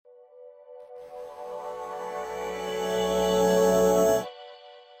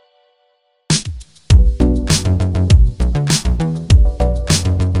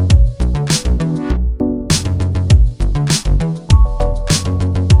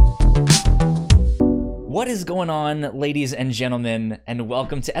What is going on, ladies and gentlemen, and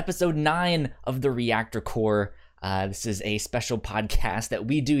welcome to episode 9 of the Reactor Core. This is a special podcast that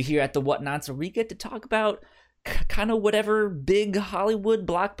we do here at the Whatnots, where we get to talk about kind of whatever big Hollywood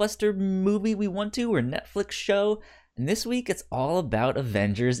blockbuster movie we want to, or Netflix show. And this week, it's all about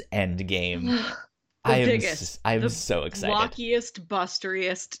Avengers Endgame. I'm so excited. Blockiest,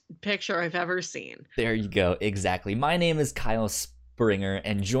 busteriest picture I've ever seen. There you go. Exactly. My name is Kyle Springer,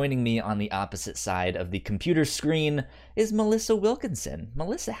 and joining me on the opposite side of the computer screen is Melissa Wilkinson.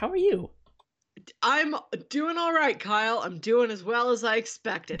 Melissa, how are you? I'm doing all right, Kyle. I'm doing as well as I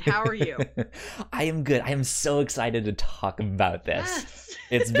expected. How are you? I am good. I am so excited to talk about this. Yes.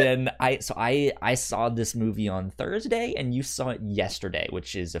 It's been I saw this movie on Thursday, and you saw it yesterday,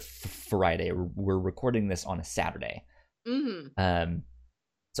 which is a Friday. We're recording this on a Saturday. Mm-hmm.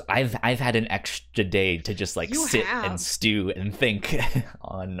 So I've had an extra day to just sit and stew and think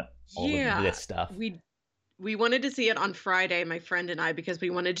on all of this stuff. We wanted to see it on Friday, my friend and I, because we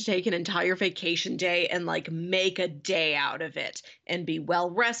wanted to take an entire vacation day and make a day out of it and be well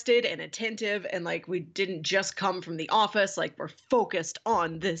rested and attentive, and we didn't just come from the office, we're focused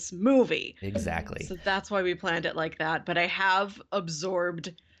on this movie. Exactly. So that's why we planned it like that. But I have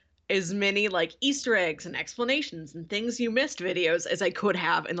absorbed as many Easter eggs and explanations and things you missed videos as I could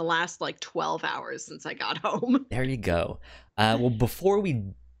have in the last 12 hours since I got home. There you go. Well, before we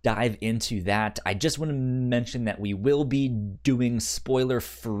dive into that, I just want to mention that we will be doing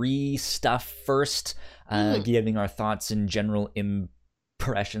spoiler-free stuff first, giving our thoughts and general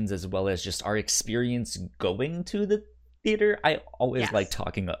impressions, as well as just our experience going to the theater. I always like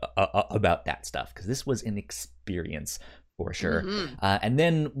talking about that stuff, because this was an experience for sure. Mm-hmm. And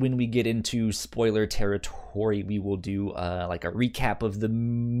then when we get into spoiler territory, we will do a recap of the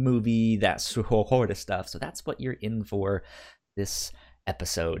movie, that sort of stuff. So that's what you're in for this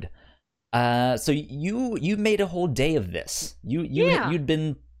episode. So you made a whole day of this. You'd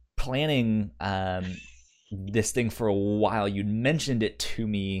been planning this thing for a while. You mentioned it to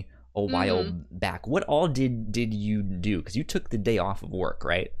me a while back. What all did you do? Because you took the day off of work,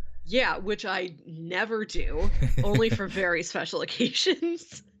 right? Yeah, which I never do, only for very special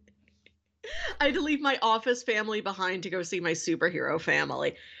occasions. I had to leave my office family behind to go see my superhero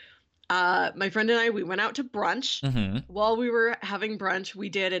family. My friend and I, we went out to brunch. Mm-hmm. While we were having brunch, we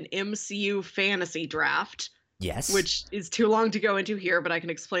did an MCU fantasy draft. Yes. Which is too long to go into here, but I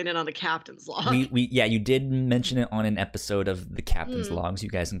can explain it on the Captain's Log. You did mention it on an episode of the Captain's Logs. You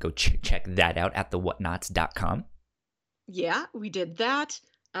guys can go check that out at thewhatnots.com. Yeah, we did that.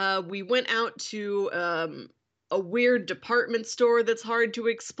 We went out to a weird department store that's hard to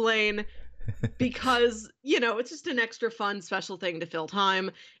explain because, it's just an extra fun, special thing to fill time.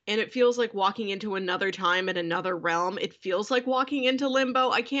 And it feels like walking into another time in another realm. It feels like walking into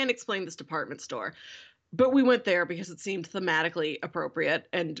limbo. I can't explain this department store. But we went there because it seemed thematically appropriate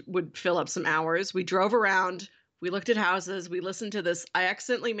and would fill up some hours. We drove around. We looked at houses. We listened to this. I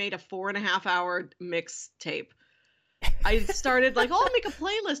accidentally made a 4.5-hour mixtape. I started I'll make a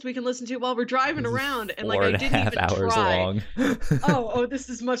playlist we can listen to while we're driving around, and I didn't even hours try. Long. oh, this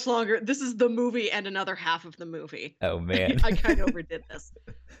is much longer. This is the movie and another half of the movie. Oh man, I kind of overdid this.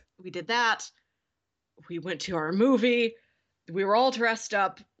 We did that. We went to our movie. We were all dressed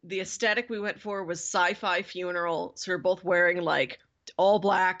up. The aesthetic we went for was sci-fi funeral. So we're both wearing all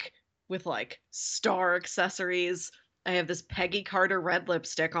black with star accessories. I have this Peggy Carter red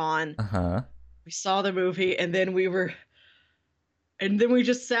lipstick on. We saw the movie, and then we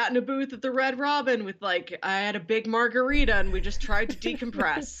just sat in a booth at the Red Robin with I had a big margarita, and we just tried to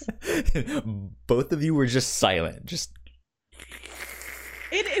decompress. Both of you were just silent.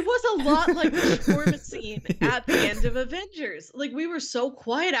 It was a lot like the shawarma scene at the end of Avengers. We were so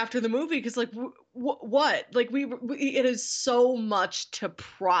quiet after the movie because what? It is so much to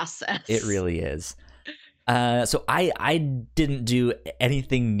process. It really is. So I didn't do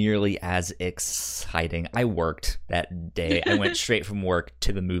anything nearly as exciting. I worked that day. I went straight from work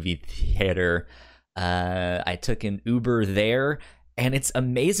to the movie theater. I took an Uber there, and it's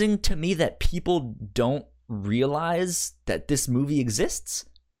amazing to me that people don't realize that this movie exists.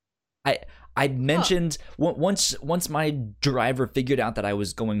 I mentioned once my driver figured out that I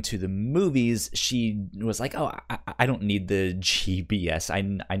was going to the movies, she was like, "Oh, I don't need the GPS.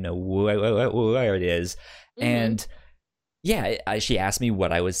 I know where it is." And she asked me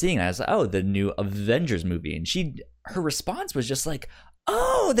what I was seeing. And I was like, "Oh, the new Avengers movie." And her response was just like,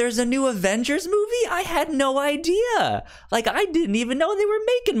 "Oh, there's a new Avengers movie? I had no idea. I didn't even know they were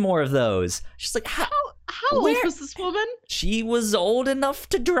making more of those." She's like, "How old was this woman?" She was old enough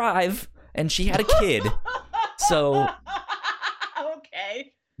to drive, and she had a kid. So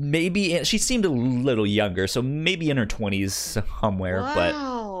okay. maybe she seemed a little younger, so maybe in her 20s somewhere, but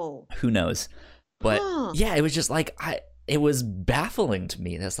Wow. who knows. But Huh. yeah, it was just like it was baffling to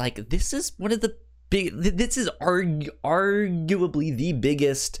me. That's like, this is one of the big, this is arguably the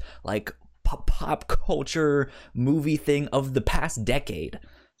biggest like pop culture movie thing of the past decade.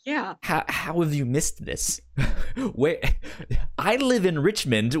 Yeah. How have you missed this? Where I live in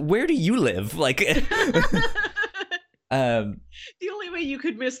Richmond. Where do you live? Like, The only way you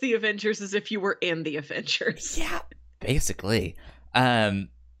could miss the Avengers is if you were in the Avengers. yeah, basically.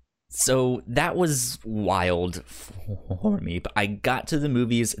 So that was wild for me. But I got to the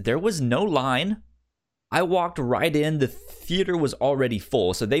movies. There was no line. I walked right in. The theater was already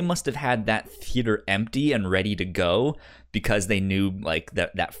full, so they must have had that theater empty and ready to go because they knew like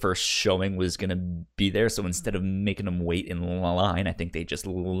that first showing was gonna be there. So instead of making them wait in line, I think they just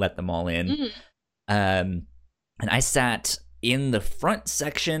let them all in. Mm. And I sat in the front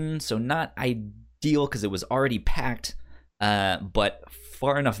section, so not ideal because it was already packed, but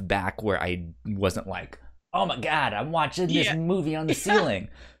far enough back where I wasn't like, oh my god, I'm watching this movie on the ceiling.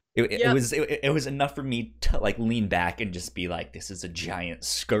 It was enough for me to like lean back and just be like, this is a giant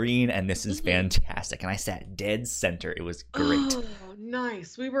screen and this is fantastic. And I sat dead center. It was great. Oh,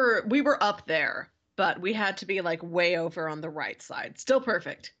 nice. We were up there, but we had to be like way over on the right side. Still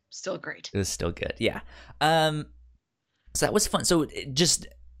perfect. Still great. It was still good. Yeah. So that was fun. So just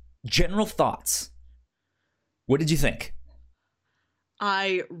general thoughts. What did you think?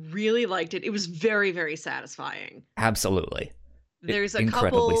 I really liked it. It was very, very satisfying. Absolutely. There's a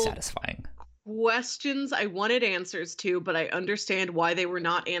incredibly couple satisfying questions I wanted answers to, but I understand why they were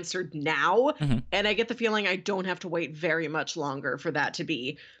not answered now. Mm-hmm. And I get the feeling I don't have to wait very much longer for that to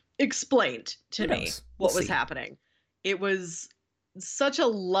be explained to me, what was happening. It was such a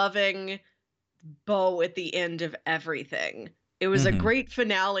loving bow at the end of everything. It was a great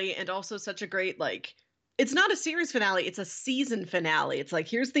finale, and also such a great, like, it's not a series finale, it's a season finale. It's like,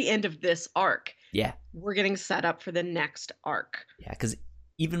 here's the end of this arc. Yeah. We're getting set up for the next arc. Yeah, because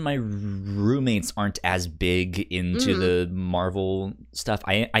even my roommates aren't as big into the Marvel stuff.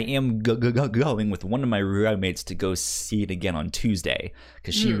 I am going with one of my roommates to go see it again on Tuesday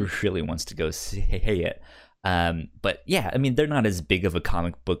because she really wants to go see it. But yeah, I mean, they're not as big of a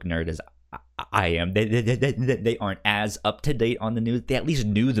comic book nerd as I am. They aren't as up to date on the news. They at least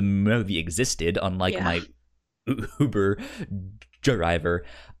knew the movie existed, unlike my Uber driver.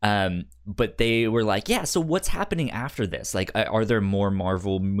 But they were like, yeah, so what's happening after this? Like, are there more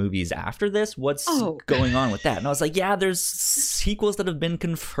Marvel movies after this? What's going on with that? And I was like, yeah, there's sequels that have been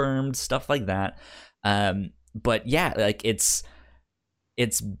confirmed, stuff like that. But yeah, like it's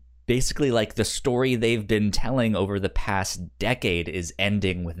basically like the story they've been telling over the past decade is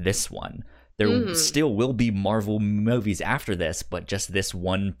ending with this one. There still will be Marvel movies after this, but just this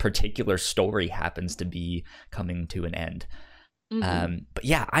one particular story happens to be coming to an end. But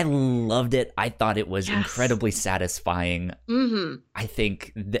yeah, I loved it. I thought it was incredibly satisfying. I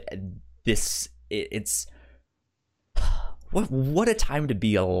think it's what a time to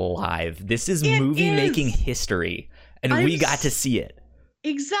be alive. This is movie making history, and we got to see it.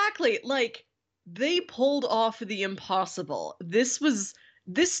 Exactly. Like, they pulled off the impossible.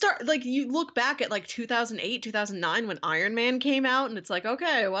 Like, you look back at like 2008, 2009 when Iron Man came out, and it's like,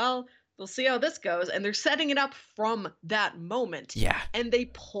 okay, well, we'll see how this goes. And they're setting it up from that moment. Yeah. And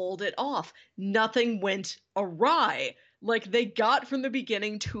they pulled it off. Nothing went awry. Like, they got from the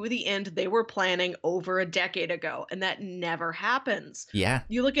beginning to the end they were planning over a decade ago, and that never happens. Yeah.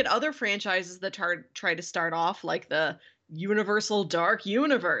 You look at other franchises that try to start off like the Universal Dark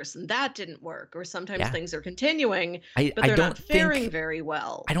Universe, and that didn't work. Or sometimes things are continuing, but they're not faring very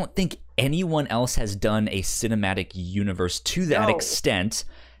well. I don't think anyone else has done a cinematic universe to that extent.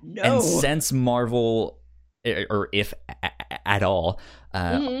 No. And since Marvel, or if at all,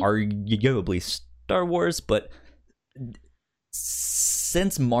 arguably Star Wars, but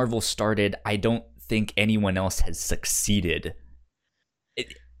since Marvel started, I don't think anyone else has succeeded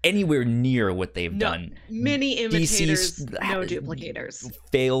anywhere near what they've done. Many imitators, no duplicators.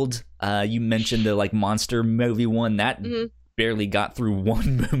 Failed. You mentioned the like monster movie one that barely got through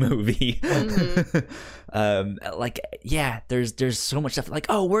one movie. Like, yeah, there's so much stuff. Like,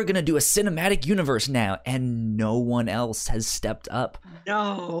 oh, we're gonna do a cinematic universe now, and no one else has stepped up.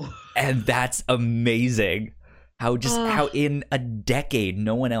 No, and that's amazing. How in a decade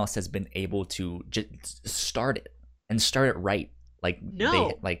no one else has been able to just start it right. Like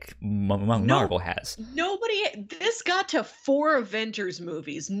Marvel has. This got to 4 Avengers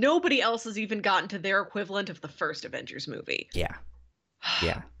movies. Nobody else has even gotten to their equivalent of the first Avengers movie. Yeah.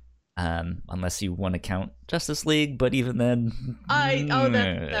 Yeah. Unless you want to count Justice League, but even then,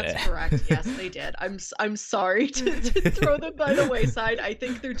 that's correct. Yes, they did. I'm sorry to throw them by the wayside. I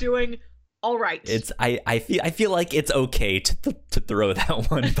think they're doing all right. I feel like it's okay to throw that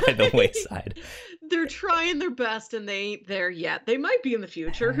one by the wayside. They're trying their best, and they ain't there yet. They might be in the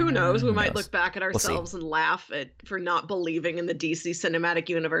future. Who knows? We might look back at ourselves and laugh for not believing in the DC cinematic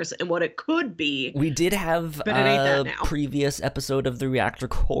universe and what it could be. We did have a previous episode of the Reactor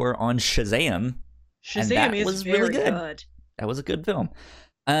Core on Shazam. Shazam is really good. That was a good film.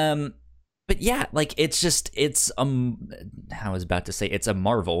 But yeah, like it's I was about to say it's a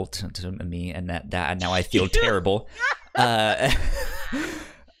marvel to me, and that now I feel terrible.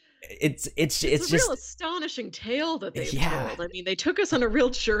 It's just a real astonishing tale that they've told. I mean, they took us on a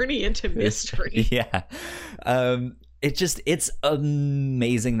real journey into mystery. Yeah. It's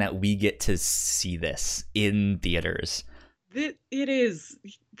amazing that we get to see this in theaters. This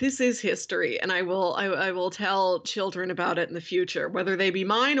is history, and I will tell children about it in the future, whether they be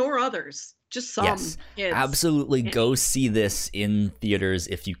mine or others. Just some kids. Absolutely, go see this in theaters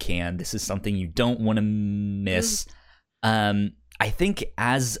if you can. This is something you don't want to miss. I think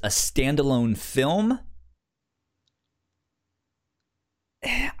as a standalone film,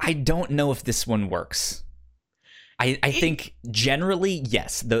 I don't know if this one works. I think generally,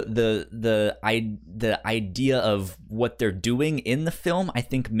 yes, the idea of what they're doing in the film, I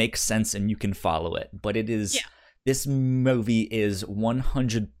think makes sense and you can follow it. But this movie is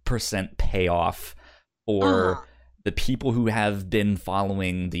 100% payoff for the people who have been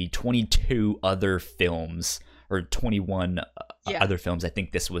following the 22 other films. Or 21 other films. I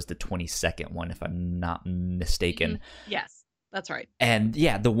think this was the 22nd one, if I'm not mistaken. Yes, that's right. And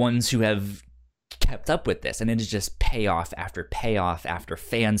yeah, the ones who have kept up with this. And it is just payoff after payoff after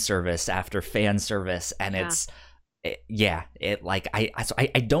fan service after fan service. And I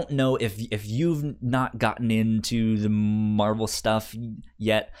don't know if you've not gotten into the Marvel stuff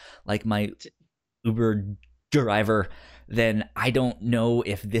yet, like my Uber driver, then I don't know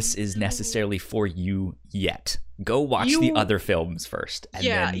if this is necessarily for you yet. Go watch the other films first, and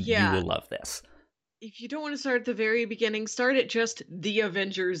then you will love this. If you don't want to start at the very beginning, start at just the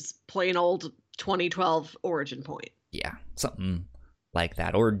Avengers plain old 2012 origin point. Yeah, something like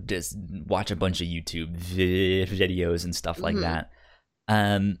that. Or just watch a bunch of YouTube videos and stuff like that.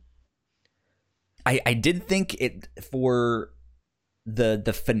 I did think it for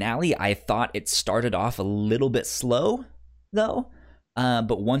the finale, I thought it started off a little bit slow, though.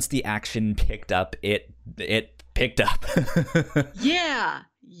 But once the action picked up, it picked up. Yeah.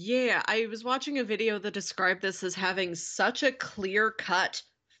 I was watching a video that described this as having such a clear-cut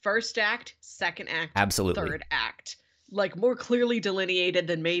first act, second act, absolutely, third act. Like, more clearly delineated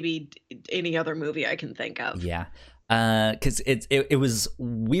than maybe any other movie I can think of. Yeah. Because it was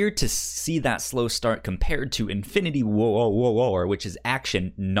weird to see that slow start compared to Infinity War, which is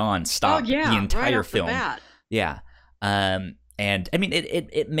action nonstop the entire right film. Yeah. And I mean,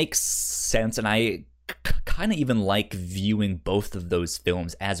 it makes sense, and I kind of even like viewing both of those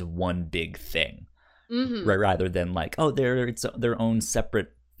films as one big thing, rather than like, it's their own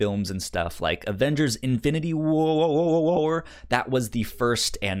separate films and stuff. Like Avengers Infinity War, that was the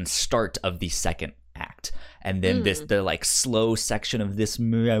first and start of the second act, and then the like slow section of this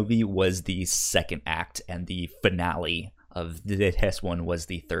movie was the second act, and the finale of this one was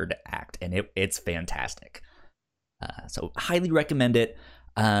the third act, and it's fantastic. So highly recommend it.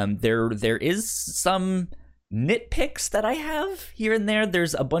 There is some nitpicks that I have here and there.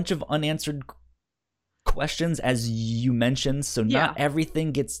 There's a bunch of unanswered questions, as you mentioned, so not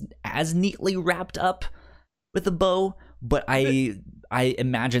everything gets as neatly wrapped up with a bow, but I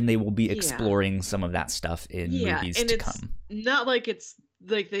imagine they will be exploring some of that stuff in movies to come. Not like it's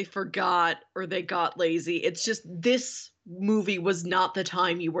like they forgot or they got lazy. It's just this movie was not the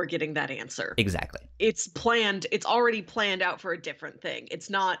time you were getting that answer. Exactly. It's planned. It's already planned out for a different thing. It's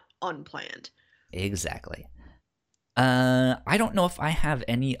not unplanned. Exactly. I don't know if I have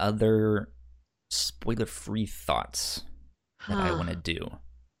any other spoiler-free thoughts that I want to do.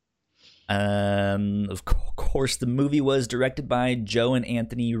 Of course, the movie was directed by Joe and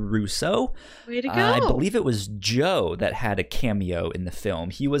Anthony Russo. Way to go. I believe it was Joe that had a cameo in the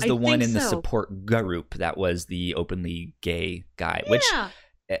film. He was the one in the support group that was the openly gay guy, which,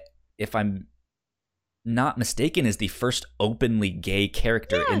 if I'm not mistaken, is the first openly gay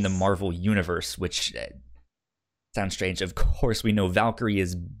character in the Marvel universe, which sounds strange. Of course, we know Valkyrie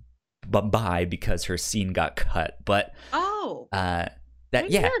is bi because her scene got cut, but I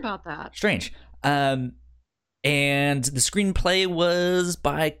didn't hear about that. Strange. And the screenplay was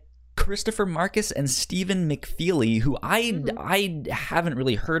by Christopher Marcus and Stephen McFeely, who I haven't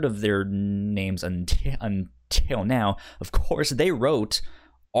really heard of their names until now. Of course, they wrote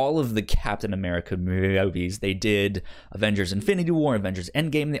all of the Captain America movies. They did Avengers Infinity War, Avengers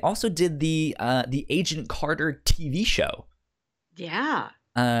Endgame. They also did the Agent Carter TV show. Yeah.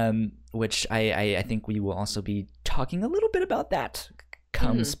 Which I think we will also be talking a little bit about that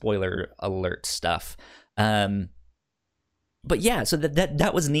come spoiler alert stuff. But yeah, so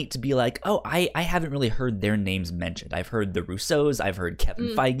that was neat to be like, oh, I haven't really heard their names mentioned. I've heard the Russos, I've heard Kevin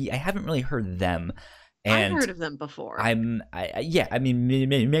Feige. I haven't really heard them. And I've heard of them before. I mean,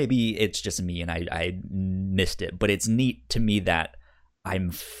 maybe it's just me and I missed it, but it's neat to me that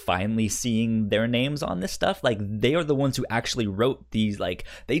I'm finally seeing their names on this stuff. Like, they are the ones who actually wrote these. Like,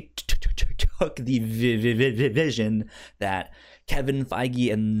 they took the vision that Kevin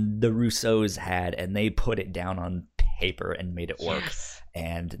Feige and the Russos had, and they put it down on paper and made it work. Yes.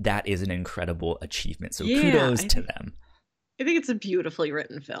 And that is an incredible achievement. So kudos to them. I think it's a beautifully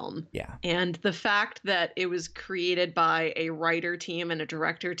written film. Yeah. And the fact that it was created by a writer team and a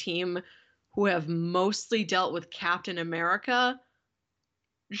director team who have mostly dealt with Captain America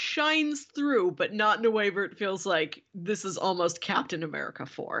shines through, but not in a way where it feels like this is almost Captain America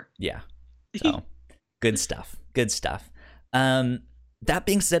 4. Yeah. So good stuff. Good stuff. That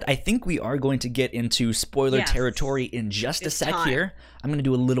being said, I think we are going to get into spoiler territory in just a sec here. I'm going to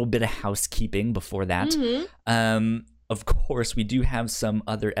do a little bit of housekeeping before that. Of course, we do have some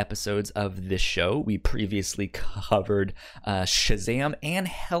other episodes of this show. We previously covered Shazam and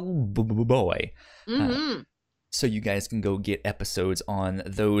Hellboy. So you guys can go get episodes on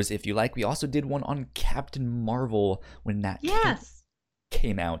those if you like. We also did one on Captain Marvel when that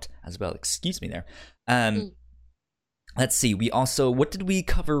came out as well. Excuse me there. Let's see. We also, what did we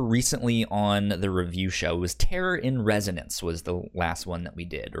cover recently on the review show? It was Terror in Resonance was the last one that we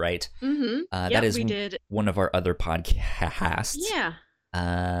did, right? That is we did. One of our other podcasts. Yeah.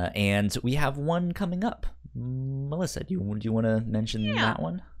 And we have one coming up. Melissa, do you want to mention that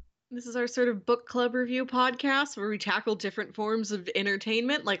one? This is our sort of book club review podcast where we tackle different forms of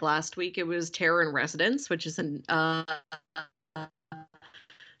entertainment. Like last week, it was Terror in Residence, which is an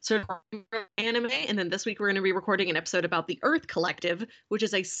sort of anime. And then this week, we're going to be recording an episode about The Earth Collective, which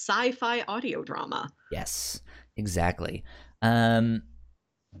is a sci-fi audio drama. Yes, exactly. That's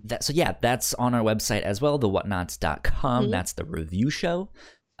on our website as well, thewhatnots.com. That's the review show.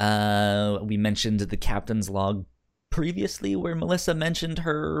 We mentioned the Captain's Log previously, where Melissa mentioned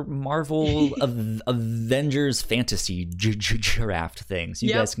her Marvel Avengers fantasy draft thing. So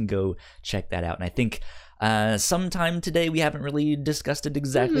you guys can go check that out. And I think sometime today, we haven't really discussed it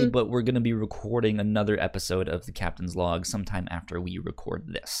exactly, but we're going to be recording another episode of the Captain's Log sometime after we record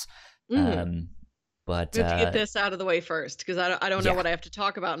this. But we have to get this out of the way first, because I don't know what I have to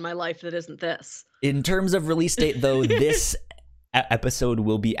talk about in my life that isn't this. In terms of release date, though, this episode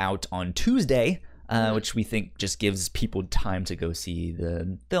will be out on Tuesday, which we think just gives people time to go see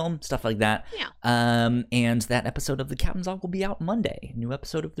the film, stuff like that. Yeah. And that episode of The Captain's Log will be out Monday. A new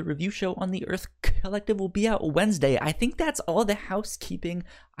episode of the review show on The Earth Collective will be out Wednesday. I think that's all the housekeeping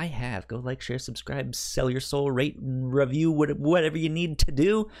I have. Go like, share, subscribe, sell your soul, rate, and review, whatever you need to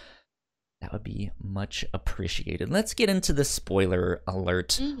do. That would be much appreciated. Let's get into the spoiler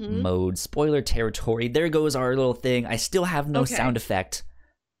alert mode, spoiler territory. There goes our little thing. I still have no sound effect,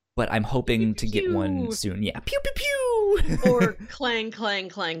 but I'm hoping to get one soon. Yeah, pew pew pew, or clang clang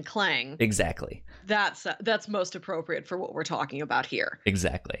clang clang. Exactly. That's most appropriate for what we're talking about here.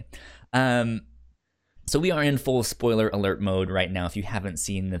 Exactly. So we are in full spoiler alert mode right now. If you haven't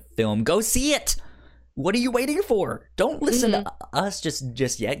seen the film, go see it. What are you waiting for? Don't listen to us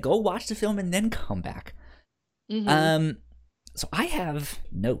just yet. Go watch the film and then come back. So I have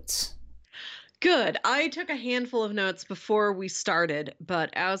notes. Good. I took a handful of notes before we started, but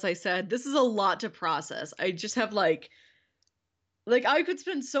as I said, this is a lot to process. I just have like I could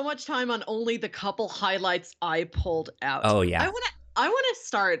spend so much time on only the couple highlights I pulled out. Oh yeah. I want to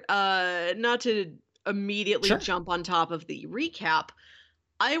start not to immediately jump on top of the recap.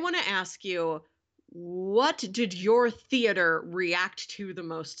 I want to ask you, what did your theater react to the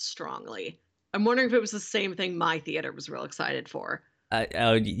most strongly? I'm wondering if it was the same thing my theater was real excited for.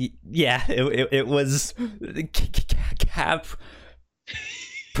 Yeah, it was Cap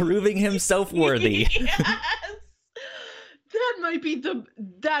proving himself worthy. Yes!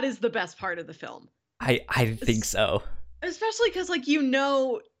 That is the best part of the film. I think so. Especially because,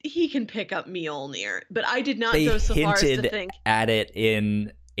 he can pick up Mjolnir, but I did not go so far as to think at it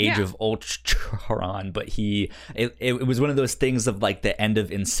in Age Yeah. of Ultron, but it was one of those things of like the end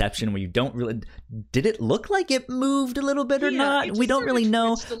of Inception where you don't really, did it look like it moved a little bit or Yeah, not? it We just don't sort of really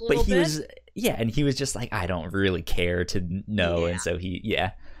know, twitched a but little he bit. was, yeah, and he was just like, I don't really care to know, Yeah. and so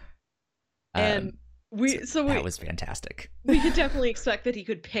yeah. And That was fantastic. we could definitely expect that he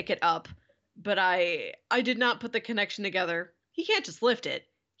could pick it up, but I did not put the connection together. He can't just lift it.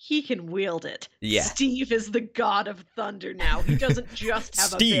 He can wield it. Yeah. Steve is the god of thunder now. He doesn't just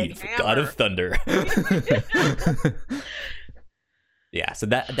have a big Steve, hammer. God of Thunder. Yeah, so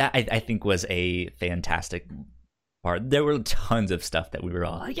that I think was a fantastic part. There were tons of stuff that we were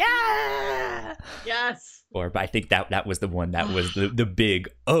all like, yeah. Yes. But I think that was the one that was the big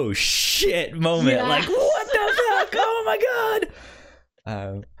oh shit moment. Yes. Like, what the fuck? Oh my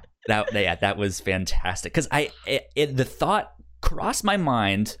god. That was fantastic because the thought crossed my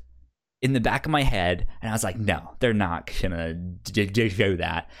mind in the back of my head, and I was like, no, they're not gonna do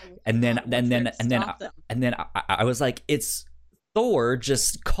that. And then I was like, it's Thor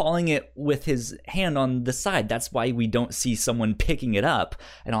just calling it with his hand on the side. That's why we don't see someone picking it up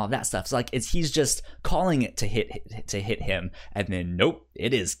and all of that stuff. So like he's just calling it to hit him, and then nope,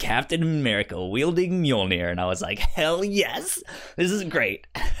 it is Captain America wielding Mjolnir, and I was like, hell yes, this is great.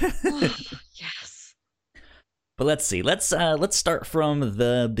 Yes. But let's see. Let's start from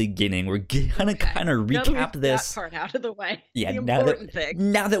the beginning. We're gonna kind of recap this that part out of the way. Yeah, the important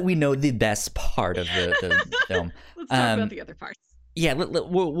thing. Now that we know the best part of the film, let's talk about the other parts. Yeah,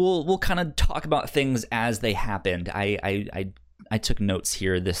 we'll kind of talk about things as they happened. I took notes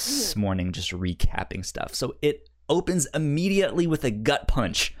here this morning, just recapping stuff. So it opens immediately with a gut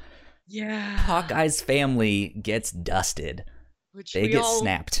punch. Yeah, Hawkeye's family gets dusted. They get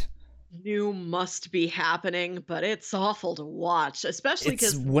snapped. Knew must be happening, but it's awful to watch, especially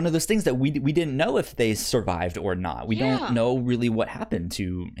because it's one of those things that we didn't know if they survived or not. We don't know really what happened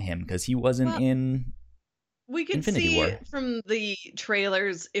to him because he wasn't in. We can Infinity see War. from the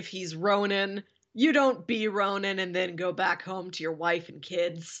trailers if he's Ronin. You don't be Ronin and then go back home to your wife and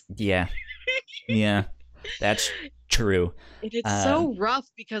kids. Yeah, that's true. It's so rough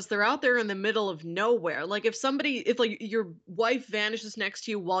because they're out there in the middle of nowhere. Like if like your wife vanishes next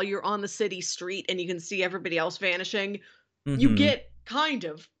to you while you're on the city street and you can see everybody else vanishing, you get kind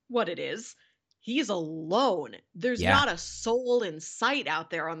of what it is. He's alone. There's not a soul in sight out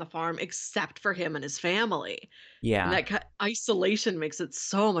there on the farm except for him and his family. Yeah. And that isolation makes it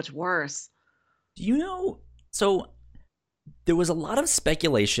so much worse. You know, so there was a lot of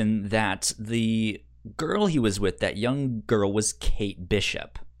speculation that the girl he was with, that young girl, was Kate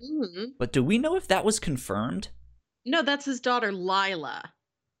Bishop. Mm-hmm. But do we know if that was confirmed? No, that's his daughter, Lila.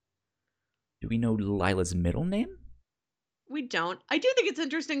 Do we know Lila's middle name? We don't. I do think it's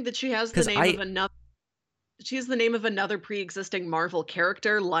interesting that she has the name of another. She has the name of another pre-existing Marvel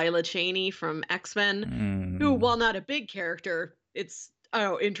character, Lila Cheney from X-Men, who, while not a big character, it's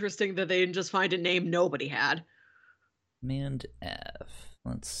interesting that they didn't just find a name nobody had. Command F.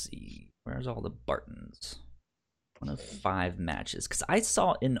 Let's see. Where's all the Bartons? 1 of 5 matches. Because I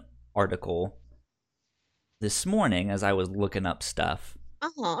saw an article this morning as I was looking up stuff.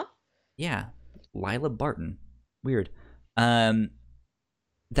 Uh-huh. Yeah. Lila Barton. Weird.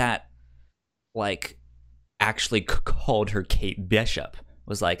 That, like, actually called her Kate Bishop.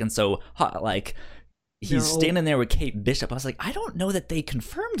 Was like, and so, like, he's standing there with Kate Bishop. I was like, I don't know that they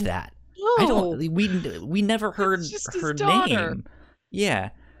confirmed that. No. I don't. We never heard her name. Yeah.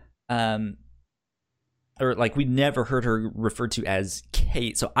 Or like we never heard her referred to as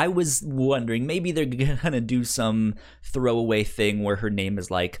Kate. So I was wondering maybe they're gonna do some throwaway thing where her name is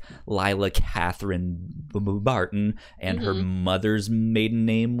like Lila Catherine Barton and her mother's maiden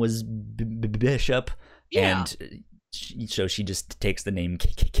name was Bishop. Yeah. And so she just takes the name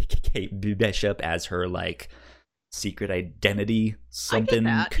Kate Bishop as her like secret identity, something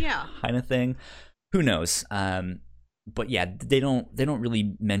kind of thing. Who knows? But yeah, they don't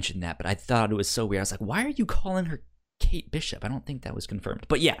really mention that. But I thought it was so weird. I was like, why are you calling her Kate Bishop? I don't think that was confirmed.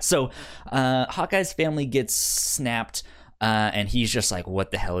 But yeah, so Hawkeye's family gets snapped. And he's just like, what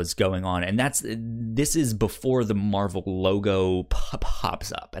the hell is going on? And this is before the Marvel logo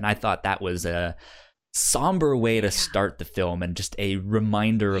pops up. And I thought that was a somber way to start the film and just a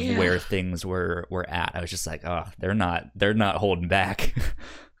reminder of where things were at. I was just like, oh, they're not holding back.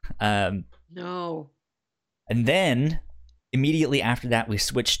 No. And then immediately after that, we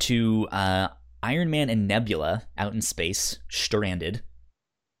switch to Iron Man and Nebula out in space, stranded.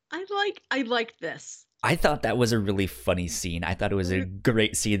 I liked this. I thought that was a really funny scene. I thought it was a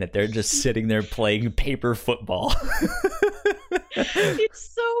great scene that they're just sitting there playing paper football.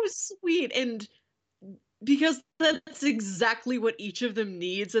 It's so sweet. And because that's exactly what each of them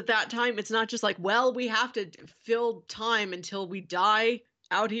needs at that time. It's not just like, well, we have to fill time until we die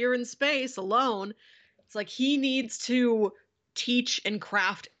out here in space alone. It's like he needs to teach and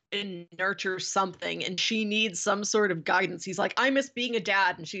craft and nurture something, and she needs some sort of guidance. He's like, I miss being a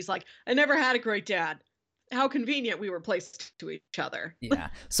dad. And she's like, I never had a great dad. How convenient we were placed to each other. Yeah.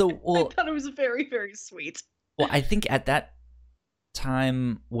 So, I well, thought it was very, very sweet. I think at that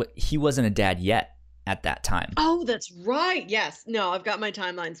time, he wasn't a dad yet at that time. Oh, that's right. Yes. No, I've got my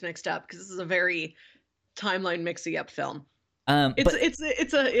timelines mixed up because this is a very timeline mixy up film.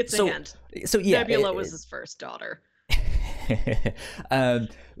 It's a hint. So yeah, Nebula was his first daughter.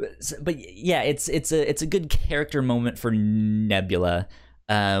 But yeah, it's a good character moment for Nebula.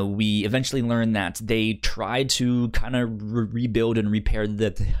 We eventually learn that they tried to kind of rebuild and repair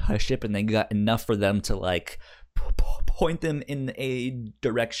the ship, and they got enough for them to like point them in a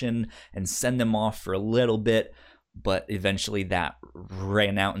direction and send them off for a little bit, but eventually that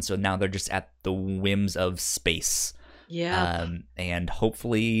ran out, and so now they're just at the whims of space. Yeah. And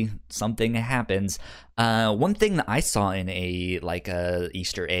hopefully something happens. One thing that I saw in a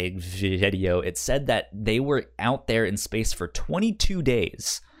Easter egg video, it said that they were out there in space for 22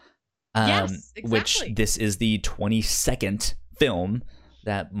 days. Yes, exactly. Which this is the 22nd film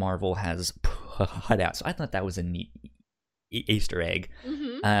that Marvel has put out. So I thought that was a neat Easter egg.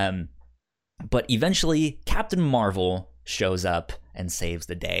 Mm-hmm. But eventually Captain Marvel shows up and saves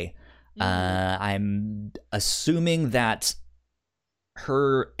the day. I'm assuming that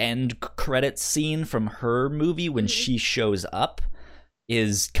her end credits scene from her movie when she shows up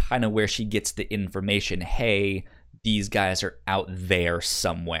is kind of where she gets the information. Hey, these guys are out there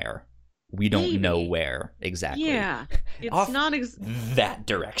somewhere. We don't know where exactly. Yeah, it's Off not that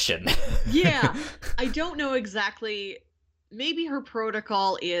direction. Yeah, I don't know exactly. Maybe her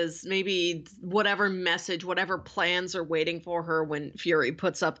protocol is maybe whatever message, whatever plans are waiting for her when Fury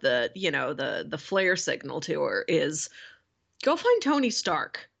puts up the flare signal to her is go find Tony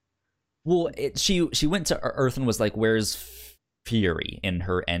Stark. Well, she went to Earth and was like, "Where's Fury?" in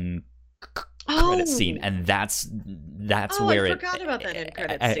her end credit scene, and that's where I forgot about that end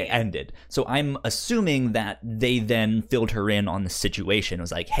credit scene. Ended. So I'm assuming that they then filled her in on the situation. It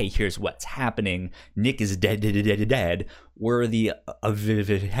was like, hey, here's what's happening. Nick is dead. We're the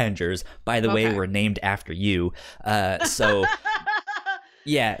Avengers. By the way, we're named after you. So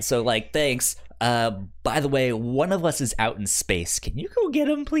yeah. So like, thanks. By the way, one of us is out in space. Can you go get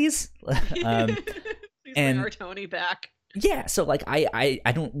him, please? Please bring our Tony back. Yeah, so like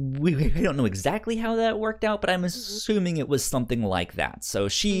we don't know exactly how that worked out, but I'm assuming it was something like that. So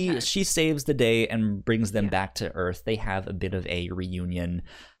she saves the day and brings them back to Earth. They have a bit of a reunion.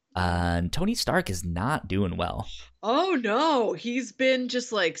 And Tony Stark is not doing well. Oh no, he's been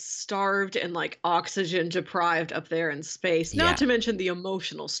just like starved and like oxygen deprived up there in space. Not to mention the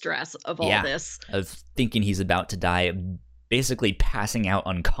emotional stress of all this. Of thinking he's about to die, basically passing out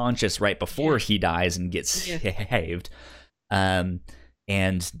unconscious right before he dies and gets saved. And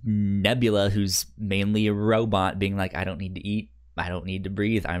Nebula, who's mainly a robot, being like, I don't need to eat, I don't need to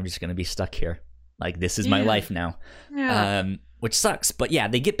breathe, I'm just gonna be stuck here. Like, this is my life now. Which sucks. But yeah,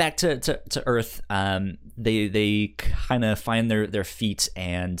 they get back to Earth. They kind of find their feet,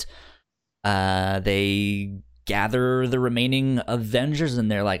 and they gather the remaining Avengers,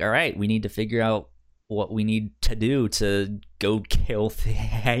 and they're like, all right, we need to figure out what we need to do to go kill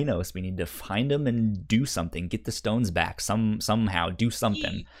Thanos. We need to find him and do something, get the stones back somehow, do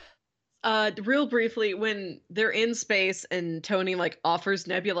something. Real briefly, when they're in space and Tony like offers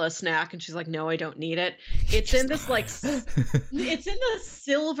Nebula a snack and she's like, no, I don't need it. It's in this like it's in the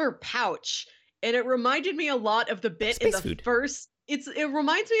silver pouch, and it reminded me a lot of the bit Space in the food. first. It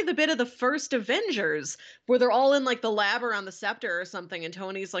reminds me of the bit of the first Avengers where they're all in like the lab around the scepter or something, and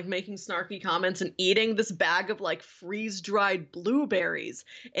Tony's like making snarky comments and eating this bag of like freeze-dried blueberries,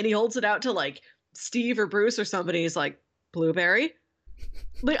 and he holds it out to like Steve or Bruce or somebody. He's like, blueberry?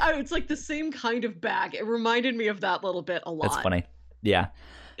 Like, it's like the same kind of bag. It reminded me of that little bit a lot. That's funny. Yeah.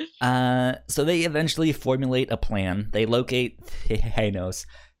 So they eventually formulate a plan. They locate Thanos.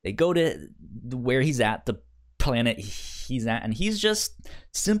 They go to where he's at, the planet he's at, and he's just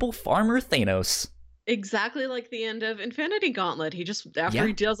simple farmer Thanos. Exactly like the end of Infinity Gauntlet. He just, after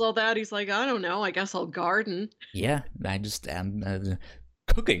he does all that, he's like, I don't know, I guess I'll garden. Yeah, I just am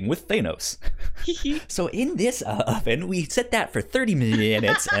cooking with Thanos. So in this oven, we set that for 30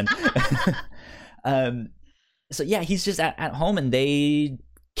 minutes, and so yeah, he's just at home, and they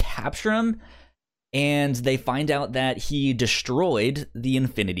capture him, and they find out that he destroyed the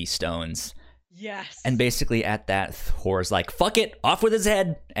Infinity Stones. Yes. And basically at that, Thor's like, fuck it, off with his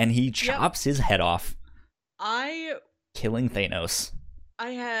head, and he chops his head off. I killing Thanos. I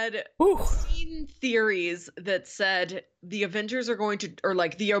had Whew. seen theories that said the Avengers are going to, or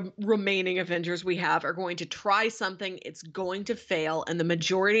like the remaining Avengers we have, are going to try something. It's going to fail, and the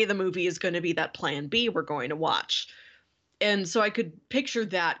majority of the movie is going to be that Plan B we're going to watch. And so I could picture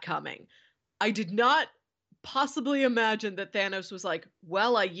that coming. I did not possibly imagine that Thanos was like,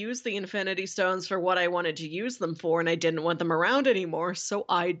 well, I used the Infinity Stones for what I wanted to use them for, and I didn't want them around anymore, so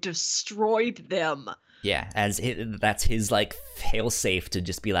I destroyed them. Yeah, that's his like failsafe to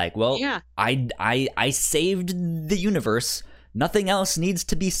just be like, well, Yeah. I saved the universe. Nothing else needs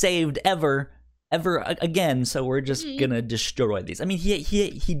to be saved ever again. So we're just gonna destroy these. I mean,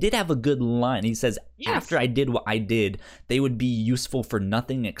 he did have a good line. He says, Yes. after I did what I did, they would be useful for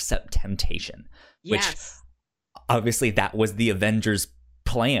nothing except temptation. Which Yes. obviously that was the Avengers'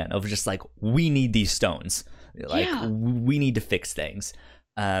 plan of just like, we need these stones. Like, Yeah. we need to fix things.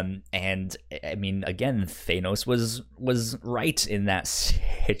 And I mean, again, Thanos was right in that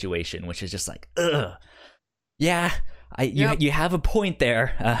situation, which is just like, ugh, yeah, you have a point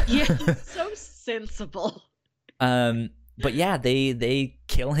there. Yeah, he's so sensible. But yeah, they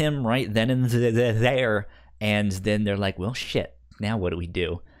kill him right then and there, and then they're like, well, shit, now what do we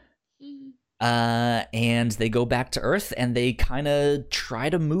do? And they go back to Earth, and they kind of try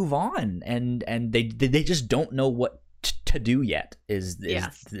to move on, and they just don't know what to do yet. Is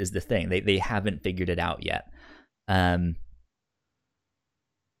the thing. They haven't figured it out yet.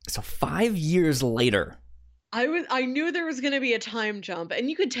 So 5 years later, I knew there was going to be a time jump, and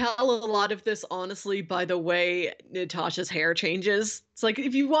you could tell a lot of this honestly by the way Natasha's hair changes. It's like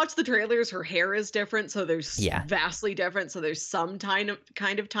if you watch the trailers, her hair is different, so there's vastly different. So there's some kind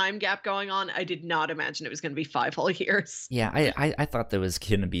of time gap going on. I did not imagine it was going to be 5 whole years. Yeah, I thought there was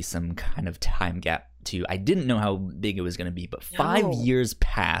going to be some kind of time gap too. I didn't know how big it was going to be, but 5 years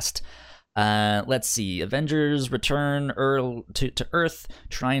passed. Let's see. Avengers return to Earth,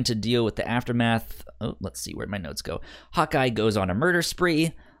 trying to deal with the aftermath. Oh, let's see where my notes go. Hawkeye goes on a murder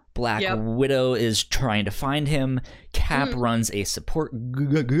spree. Black Widow is trying to find him. Cap runs a support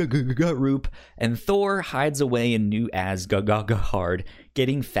group, and Thor hides away in New Asgard,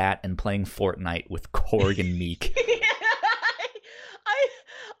 getting fat and playing Fortnite with Korg and Meek.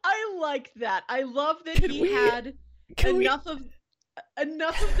 I like that. I love that he had enough of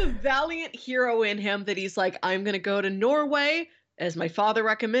the valiant hero in him that he's like, I'm going to go to Norway, as my father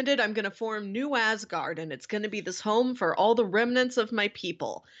recommended. I'm going to form New Asgard, and it's going to be this home for all the remnants of my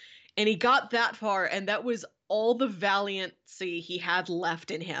people. And he got that far, and that was all the valiancy he had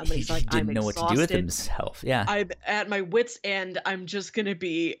left in him. He's like, he didn't know exhausted. What to do with himself. Yeah. I'm at my wit's end. I'm just going to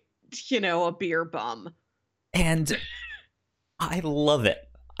be, a beer bum. And I love it.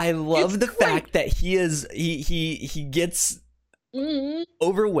 I love the fact that he gets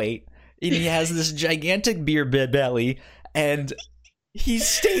overweight, and he has this gigantic beer belly, and he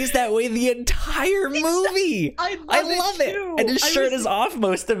stays that way the entire movie. I love it. And his shirt is off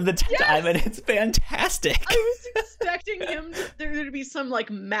most of the time, and it's fantastic. I was expecting there to be some like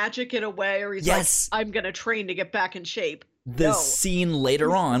magic in a way, or he's like, I'm gonna train to get back in shape. The scene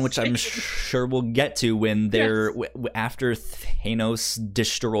later on, which I'm sure we'll get to, when they're after Thanos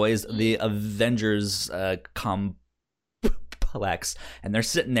destroys the Avengers complex, and they're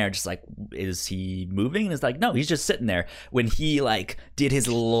sitting there just like, is he moving? And it's like, no, he's just sitting there. When he like did his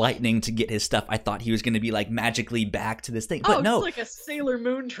lightning to get his stuff, I thought he was going to be like magically back to this thing, but no, it's like a Sailor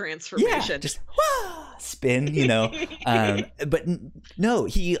Moon transformation. Yeah, just spin, but no,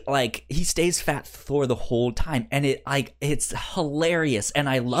 he stays fat for the whole time, and it's hilarious, and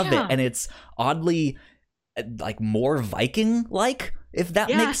I love it, and it's oddly like more Viking like, if that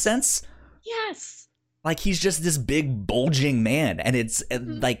makes sense. Yes. Like, he's just this big bulging man, and it's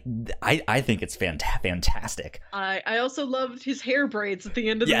like, I think it's fantastic. I also loved his hair braids at the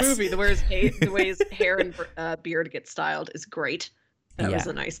end of the movie. The way his hair and beard get styled is great. That was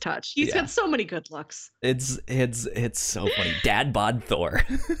a nice touch. He's got so many good looks. It's so funny. Dad bod Thor.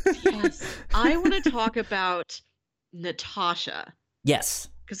 Yes. I want to talk about Natasha. Yes.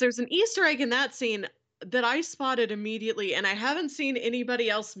 Because there's an Easter egg in that scene that I spotted immediately, and I haven't seen anybody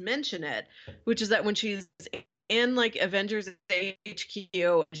else mention it, which is that when she's in like Avengers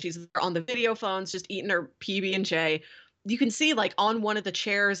HQ, she's on the video phones just eating her PB&J, you can see like on one of the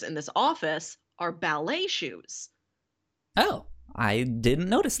chairs in this office are ballet shoes. Oh, I didn't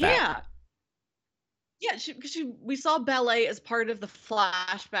notice that. Yeah, we saw ballet as part of the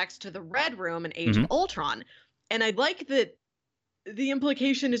flashbacks to the Red Room in Age of Ultron, and I like that. The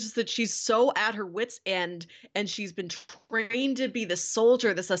implication is just that she's so at her wit's end, and she's been trained to be this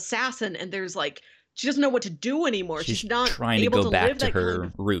soldier, this assassin, and there's like, she doesn't know what to do anymore. She's not trying to go back to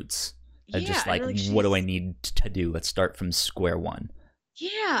her roots. Yeah, Just and like, like what do I need to do? Let's start from square one.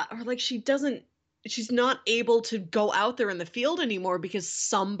 yeah, or like she's not able to go out there in the field anymore because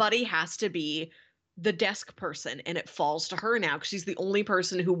somebody has to be the desk person, and it falls to her now because she's the only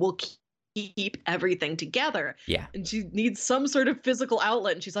person who will keep everything together. Yeah. And she needs some sort of physical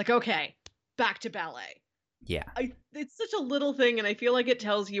outlet, and she's like, okay, back to ballet. Yeah. It's such a little thing, and I feel like it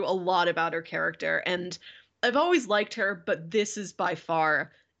tells you a lot about her character. And I've always liked her, but this is by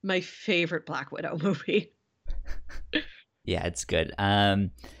far my favorite Black Widow movie. Yeah, it's good.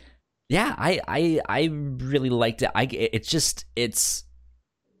 Yeah, I really liked it.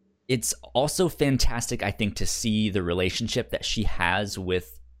 It's also fantastic, I think, to see the relationship that she has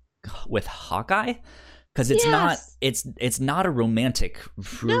with Hawkeye, because Yes. it's not a romantic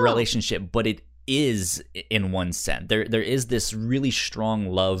No. relationship, but it is in one sense. There is this really strong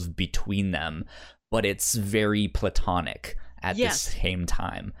love between them, but it's very platonic at the Yes. same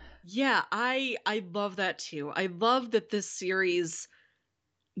time. Yeah, I love that too. I love that this series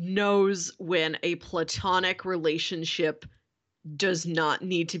knows when a platonic relationship does not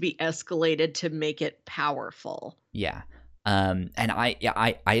need to be escalated to make it powerful. Yeah. And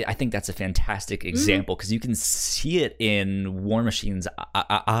I think that's a fantastic Mhm. example because you can see it in War Machine's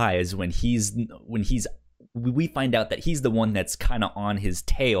eyes when we find out that he's the one that's kind of on his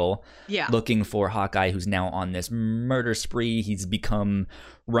tail Yeah. looking for Hawkeye, who's now on this murder spree. He's become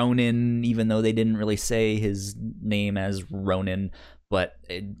Ronin, even though they didn't really say his name as Ronin, but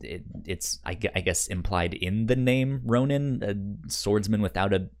it's I guess implied in the name Ronin, a swordsman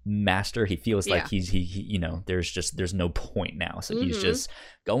without a master. He feels like Yeah. he there's no point now, so he's Mhm. just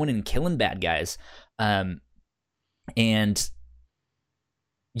going and killing bad guys. And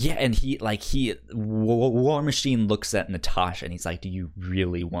yeah, and War Machine looks at Natasha and he's like, do you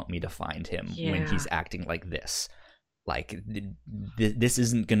really want me to find him when Yeah. he's acting like this? Like this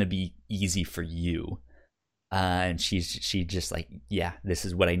isn't gonna be easy for you. And she just like, yeah, this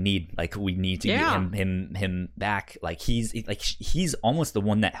is what I need. Like, we need to Yeah. get him back. Like he's almost the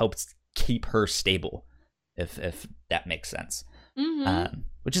one that helps keep her stable, if that makes sense. Mhm.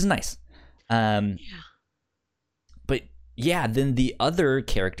 Which is nice. Yeah. But yeah, then the other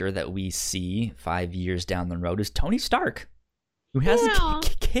character that we see 5 years down the road is Tony Stark, who has Yeah. a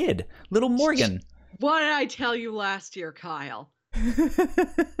kid, little Morgan. What did I tell you last year, Kyle?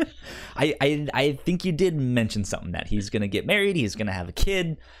 I think you did mention something that he's gonna get married, he's gonna have a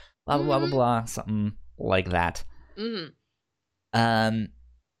kid, blah blah blah blah blah, something like that. Mhm.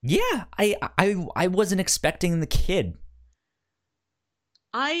 Yeah, I wasn't expecting the kid.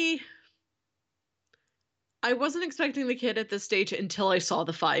 I wasn't expecting the kid at this stage until I saw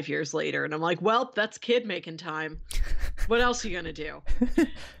the 5 years later, and I'm like, well, that's kid making time. What else are you gonna do?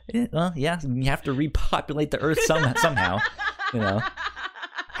 Well, yeah, you have to repopulate the Earth somehow. You know,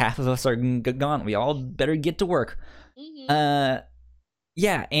 half of us are gone. We all better get to work. Mhm.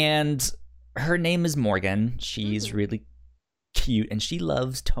 Yeah, and her name is Morgan. She's Mhm. really cute, and she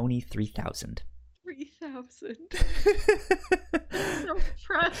loves Tony 3000. 3,000. So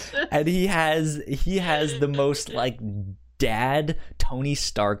precious. And he has the most like dad Tony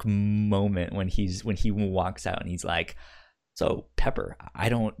Stark moment when he walks out and he's like, so Pepper, I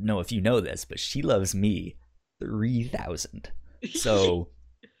don't know if you know this, but she loves me 3,000. So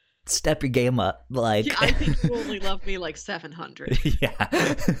step your game up. Like, Yeah, I think you only love me like 700. yeah.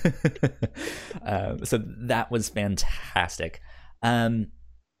 So that was fantastic.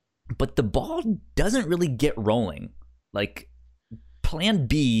 But the ball doesn't really get rolling. Like, Plan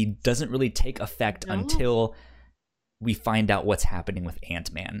B doesn't really take effect No. until we find out what's happening with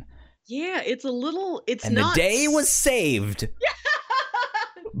Ant-Man. Yeah, it's a little. It's And not. the day was saved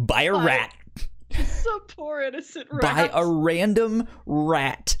by a rat. So poor innocent rat. By a random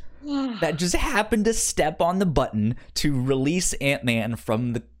rat that just happened to step on the button to release Ant-Man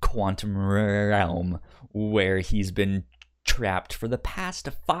from the quantum realm where he's been trapped for the past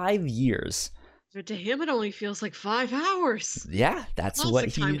 5 years. But to him, it only feels like 5 hours. Yeah, that's Classic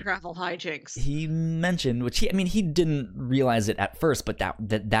what time travel hijinks. he mentioned, which he didn't realize it at first, but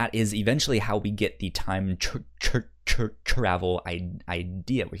that is eventually how we get the time travel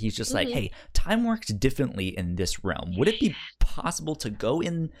idea, where he's just like, hey, time works differently in this realm. Would it be possible to go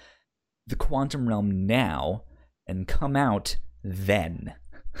in the quantum realm now and come out then?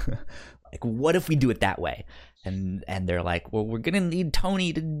 Like, what if we do it that way? And they're like, well, we're gonna need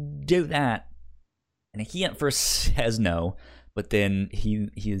Tony to do that. And he at first says no, but then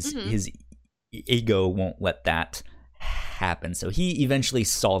his ego won't let that happen. So he eventually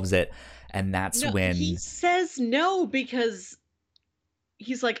solves it, and that's when he says no because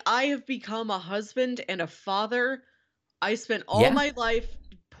he's like, I have become a husband and a father. I spent all my life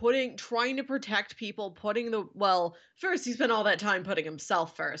trying to protect people, first he spent all that time putting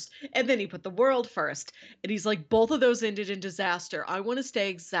himself first, and then he put the world first. And he's like, both of those ended in disaster. I want to stay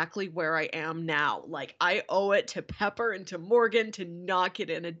exactly where I am now. Like, I owe it to Pepper and to Morgan to not get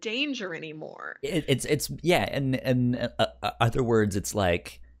into danger anymore. It's yeah, and other words, it's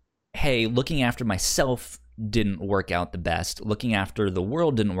like, hey, looking after myself didn't work out the best. Looking after the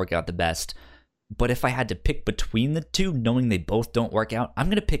world didn't work out the best. But if I had to pick between the two, knowing they both don't work out, I'm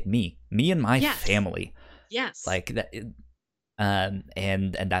gonna pick me and my family. Yes, like that,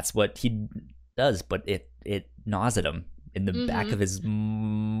 and that's what he does. But it gnaws at him in the back of his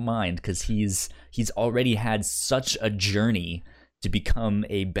mind, because he's already had such a journey to become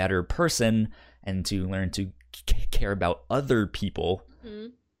a better person and to learn to care about other people.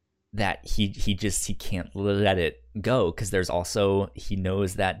 That he can't let it go, because there's also, he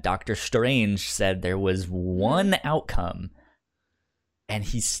knows that Doctor Strange said there was one outcome, and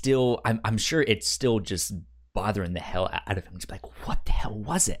he's still, I'm sure it's still just bothering the hell out of him. He's like, what the hell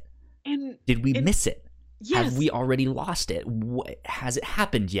was it? And did we miss it? Yes. Have we already lost it? Has it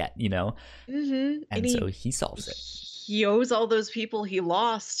happened yet? And so he solves it. He owes all those people he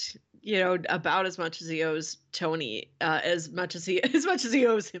lost, about as much as he owes Tony, as much as he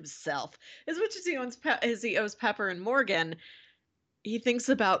owes himself, as much as he owes Pepper and Morgan. He thinks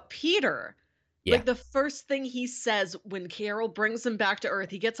about Peter. Yeah. Like, the first thing he says when Carol brings him back to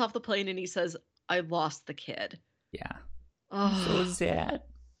Earth, he gets off the plane and he says, "I lost the kid." Yeah. Oh, so sad.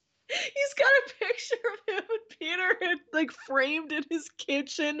 He's got a picture of him and Peter, like, framed in his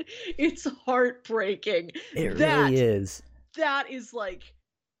kitchen. It's heartbreaking. It really is. That is like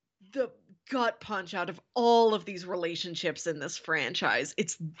the gut punch out of all of these relationships in this franchise.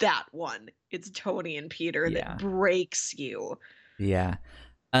 It's that one. It's Tony and Peter that breaks you. Yeah.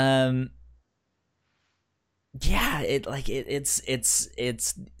 It's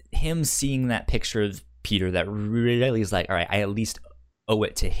him seeing that picture of Peter that really is like, all right, I at least owe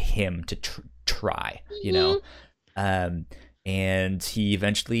it to him to try, and he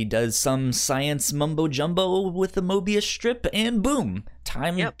eventually does some science mumbo jumbo with the Mobius strip, and boom,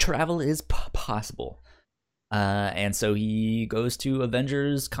 time travel is possible. And so he goes to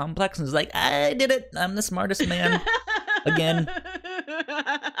Avengers Complex and is like, I did it, I'm the smartest man again.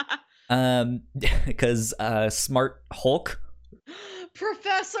 Because Smart Hulk,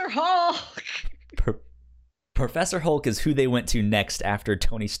 Professor Hulk. Professor Hulk is who they went to next after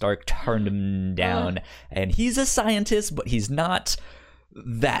Tony Stark turned him down. And he's a scientist, but he's not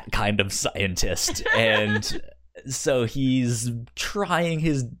that kind of scientist. And so he's trying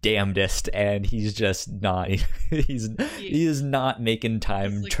his damnedest, and he's just not. He is not making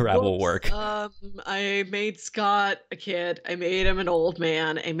time travel work. I made Scott a kid. I made him an old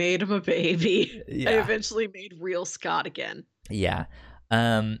man. I made him a baby. Yeah. I eventually made real Scott again. Yeah.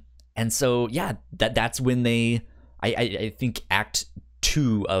 And so, that's when I think Act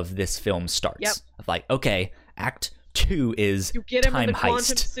 2 of this film starts. Yep. Of like, okay, Act 2 is you get him time in the heist.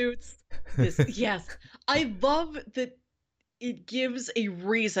 Quantum suits. Yes. I love that it gives a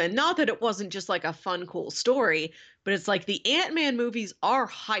reason. Not that it wasn't just like a fun, cool story, but it's like the Ant-Man movies are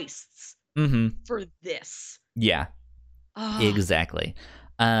heists for this. Yeah, exactly.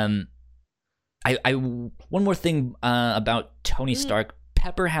 I one more thing about Tony Stark.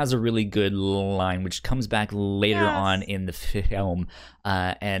 Pepper has a really good line, which comes back later on in the film,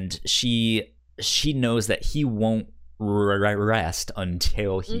 and she knows that he won't rest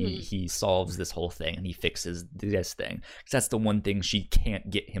until he solves this whole thing and he fixes this thing, because that's the one thing she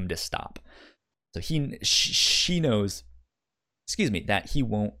can't get him to stop. So she knows, that he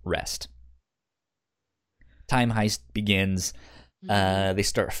won't rest. Time heist begins. They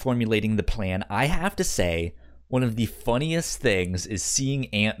start formulating the plan. I have to say, one of the funniest things is seeing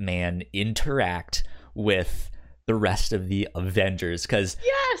Ant-Man interact with the rest of the Avengers, because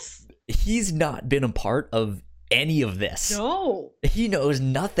he's not been a part of any of this. No. He knows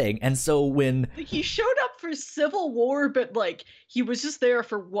nothing. And so when he showed up for Civil War, but like he was just there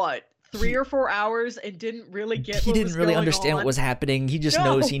for what? 3 or 4 hours and didn't really get he didn't really understand what was happening. He just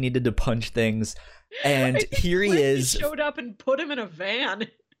knows he needed to punch things. And here he is. Showed up and put him in a van.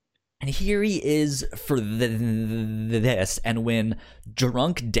 And here he is for this. And when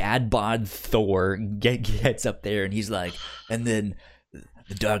drunk dad bod Thor gets up there and he's like, and then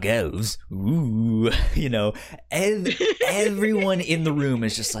the Dark Elves, ooh, and everyone in the room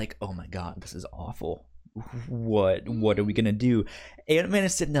is just like, oh my God, this is awful. What are we gonna do? Ant-Man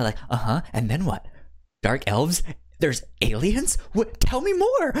is sitting there like, and then what? Dark Elves? There's aliens? What? Tell me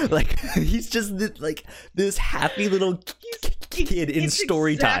more. Like, he's just like this happy little kid in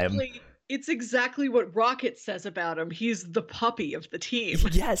story time. It's exactly what Rocket says about him. He's the puppy of the team.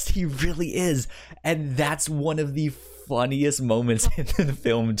 Yes, he really is. And that's one of the funniest moments in the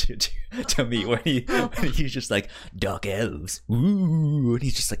film to me, when he's just like, dark elves, ooh, and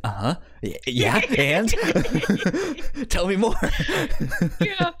he's just like, yeah, and tell me more.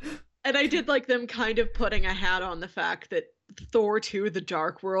 Yeah. And I did like them kind of putting a hat on the fact that Thor 2 The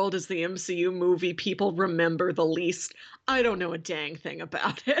Dark World is the MCU movie people remember the least. I don't know a dang thing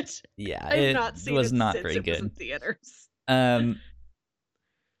about it. Yeah, I've it not seen was it not since very it was in good. theaters. But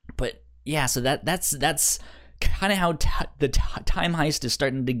yeah, so that's kind of how the time heist is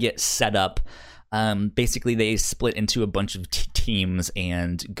starting to get set up. Basically, they split into a bunch of teams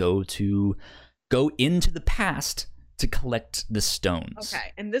and go into the past to collect the stones.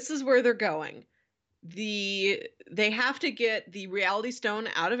 Okay, and this is where they're going. They have to get the reality stone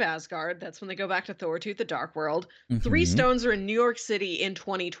out of Asgard. That's when they go back to Thor 2 The Dark World. Mm-hmm. 3 stones are in New York City in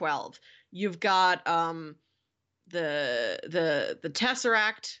 2012. You've got the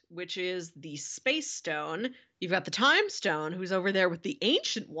Tesseract, which is the space stone. You've got the time stone, who's over there with the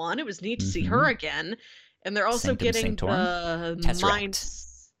ancient one. It was neat to see her again. And they're also Sanctum getting Sanctorum? the Tesseract. mind.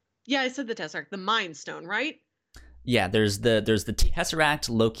 Yeah, I said the Tesseract, the mind stone, right? Yeah, there's the Tesseract,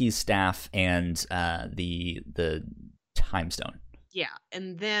 Loki's staff, and the Time Stone. Yeah,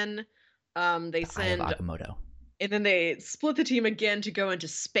 and then they send Eye of Agamotto. And then they split the team again to go into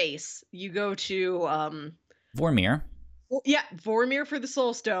space. You go to Vormir. Well, yeah, Vormir for the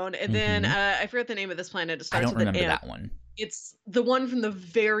Soul Stone, and then I forget the name of this planet. It starts I don't with remember an M. that one. It's the one from the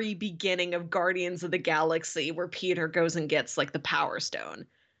very beginning of Guardians of the Galaxy, where Peter goes and gets like the Power Stone.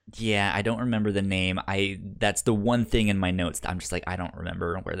 Yeah, I don't remember the name. That's the one thing in my notes that I'm just like, I don't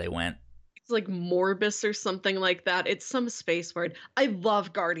remember where they went. It's like Morbus or something like that. It's some space word. I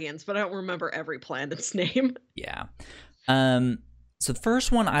love Guardians, but I don't remember every planet's name. Yeah. So the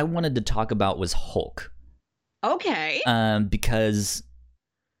first one I wanted to talk about was Hulk. Okay. Because,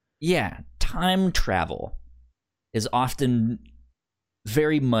 yeah, time travel is often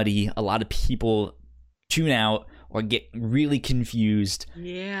very muddy. A lot of people tune out or get really confused.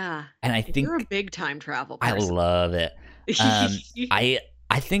 Yeah. And I think you're a big time travel person. I love it. I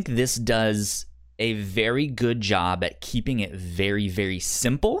think this does a very good job at keeping it very, very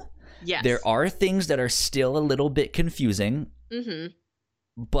simple. Yes. There are things that are still a little bit confusing. Mm-hmm.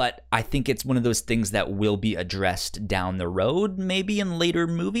 But I think it's one of those things that will be addressed down the road, maybe in later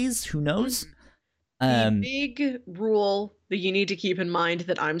movies. Who knows? The big rule that you need to keep in mind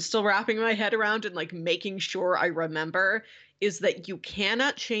that I'm still wrapping my head around and like making sure I remember is that you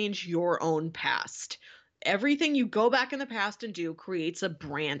cannot change your own past. Everything you go back in the past and do creates a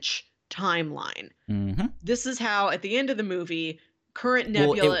branch timeline. Mm-hmm. This is how, at the end of the movie, current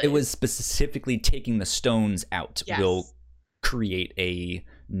Nebula... Well, it was specifically taking the stones out will create a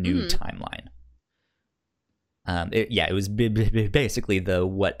new timeline. It was basically the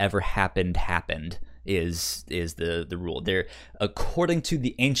whatever happened is the rule. There, according to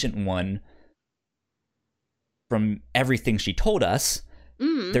the Ancient One, from everything she told us,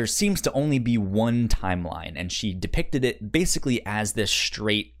 there seems to only be one timeline, and she depicted it basically as this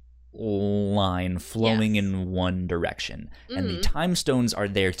straight line flowing in one direction. And the time stones are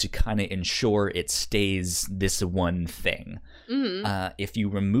there to kind of ensure it stays this one thing. If you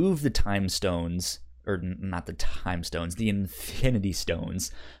remove the time stones, or not the time stones, the infinity stones,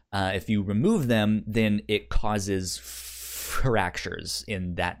 if you remove them, then it causes fractures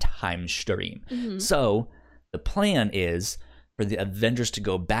in that time stream. So the plan is for the Avengers to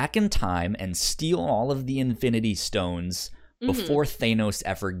go back in time and steal all of the infinity stones before Thanos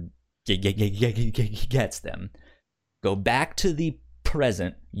ever gets them, go back to the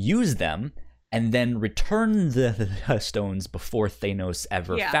present, use them, and then return the stones before Thanos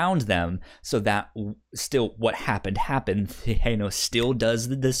ever found them, so that still what happened. Thanos still does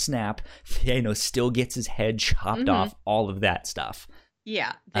the snap. Thanos still gets his head chopped off, all of that stuff.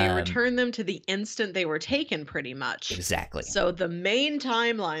 Yeah, they return them to the instant they were taken, pretty much. Exactly. So the main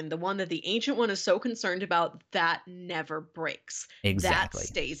timeline, the one that the Ancient One is so concerned about, that never breaks. Exactly. That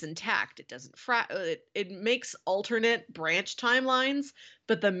stays intact. It doesn't it makes alternate branch timelines,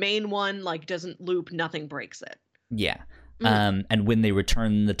 but the main one like doesn't loop, nothing breaks it. Yeah. And when they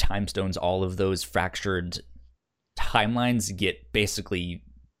return the time stones, all of those fractured timelines get basically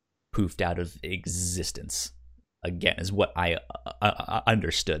poofed out of existence. Again, is what I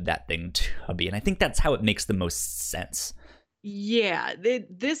understood that thing to be. And I think that's how it makes the most sense. Yeah,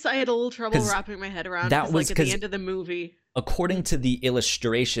 this I had a little trouble Because wrapping my head around that because, was like, at the because end of the movie, according to the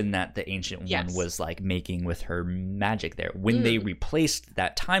illustration that the Ancient One yes, was like making with her magic there, when they mm, replaced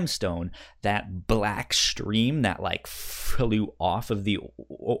that time stone, that black stream that like flew off of the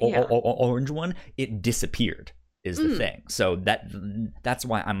yeah, orange one, it disappeared. Is the mm, thing. So that's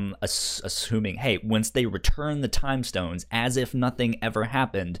why I'm assuming, hey, once they return the time stones as if nothing ever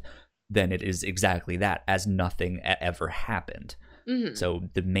happened, then it is exactly that, as nothing ever happened. mm. So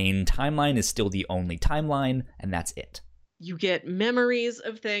the main timeline is still the only timeline, and that's it. You get memories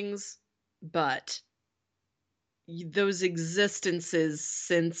of things, but those existences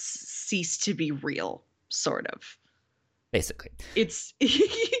since cease to be real, sort of. Basically. It's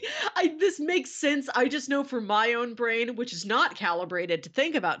this makes sense. I just know for my own brain, which is not calibrated to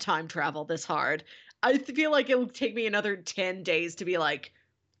think about time travel this hard, I feel like it will take me another 10 days to be like,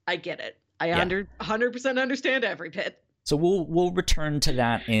 I get it. I Yeah. 100% understand every bit. So we'll return to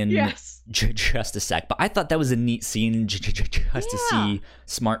that in Yes. just a sec. But I thought that was a neat scene just to Yeah. see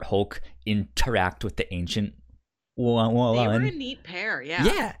Smart Hulk interact with the Ancient They were a One. neat pair, yeah.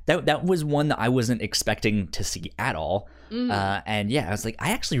 Yeah, that was one that I wasn't expecting to see at all. Mm. And yeah, I was like,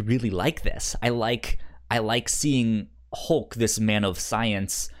 I actually really like this. I like seeing Hulk, this man of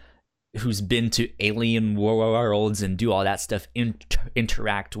science who's been to alien worlds and do all that stuff,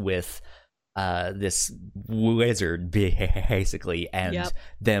 interact with this wizard basically, and Yep.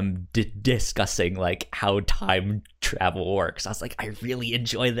 them discussing like how time travel works. I was like, I really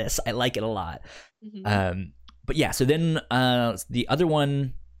enjoy this. I like it a lot. Mhm. But yeah, so then the other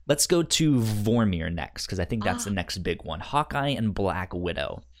one, let's go to Vormir next, because I think that's the Ah. next big one. Hawkeye and Black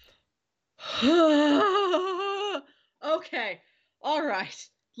Widow. Okay. All right.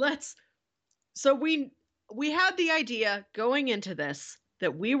 Let's So we had the idea going into this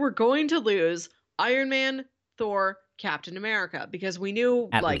that we were going to lose Iron Man, Thor, Captain America because we knew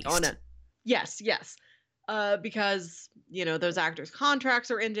At like on least. a yes, yes. Because those actors'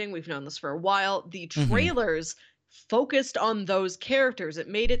 contracts are ending. We've known this for a while. The Mm-hmm. trailers focused on those characters. It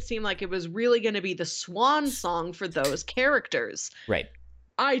made it seem like it was really going to be the swan song for those characters. Right.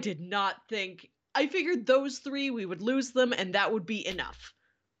 I did not think. I figured those three we would lose them and that would be enough.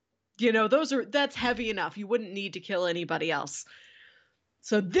 That's heavy enough. You wouldn't need to kill anybody else.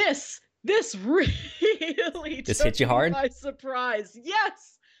 So this really This hit took you me hard? by surprise.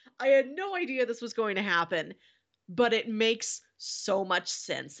 Yes. I had no idea this was going to happen, but it makes so much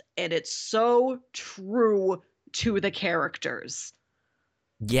sense and it's so true to the characters.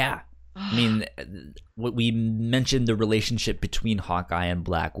 Yeah. I mean, what we mentioned, the relationship between Hawkeye and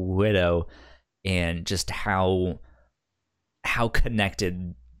Black Widow, and just how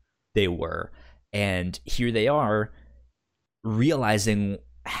connected they were. And here they are realizing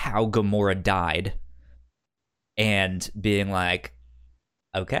how Gamora died and being like,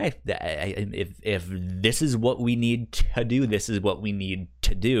 okay, if this is what we need to do, this is what we need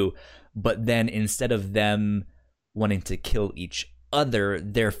to do. But then instead of them wanting to kill each other,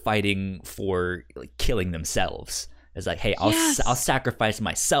 they're fighting for like killing themselves. It's like, hey, I'll Yes. sacrifice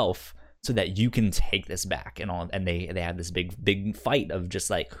myself so that you can take this back and all. And they have this big fight of just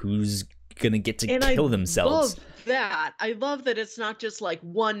like who's gonna get to And kill I themselves. love that. I love that it's not just like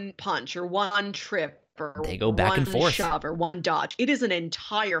one punch or one trip or They go back and one forth. shove or one dodge. It is an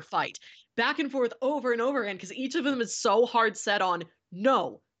entire fight back and forth over and over again because each of them is so hard set on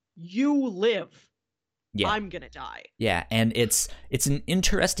no, you live. Yeah. I'm gonna die. Yeah, and it's an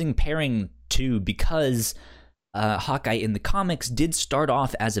interesting pairing too, because Hawkeye in the comics did start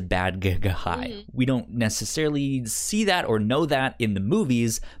off as a bad guy. Mhm. We don't necessarily see that or know that in the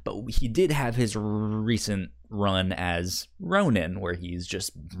movies, but he did have his recent run as Ronin, where he's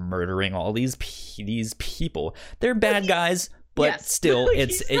just murdering all these people. They're bad guys, but Yes. still,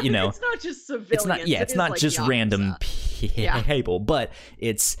 it's it's not just civilians. it's not It it's is not like just random Yakuza. Yeah. people, but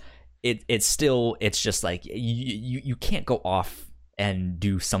it's still, it's just like you can't go off and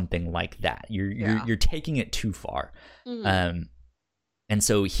do something like that. Yeah. You're taking it too far. Mhm. And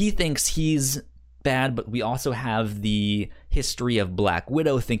so he thinks he's bad, but we also have the history of Black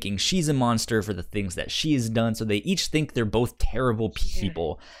Widow thinking she's a monster for the things that she has done. So they each think they're both terrible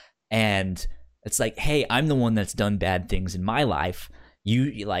people. And it's like, hey, I'm the one that's done bad things in my life.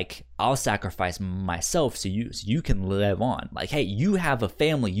 You like, I'll sacrifice myself so you can live on. Like, hey, you have a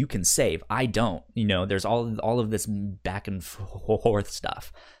family you can save. I don't. There's all of this back and forth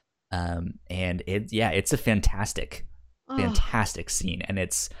stuff. And it's a fantastic scene, and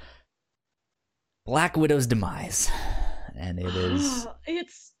it's Black Widow's demise, and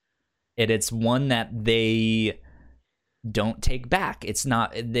it's one that they don't take back. It's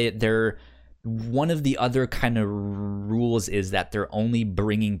not they're one of the other kind of rules is that they're only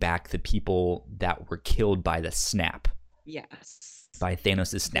bringing back the people that were killed by the snap. Yes. By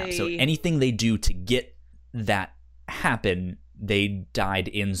Thanos' snap. So They- anything they do to get that happen, they died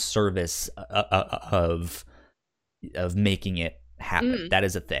in service of making it happen. That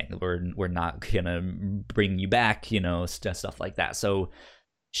is a thing. We're not gonna bring you back, stuff like that. So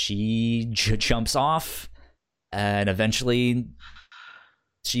she jumps off, and eventually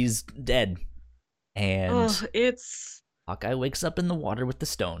she's dead. And it's Hawkeye wakes up in the water with the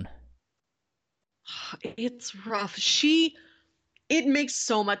stone. It's rough. It makes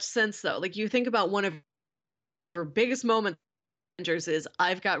so much sense though. Like you think about one of her biggest moments in Avengers is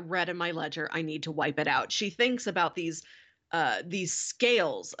I've got red in my ledger. I need to wipe it out. She thinks about these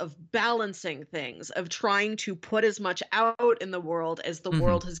scales of balancing things, of trying to put as much out in the world as the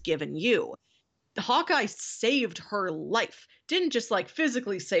world has given you. Hawkeye saved her life. Didn't just like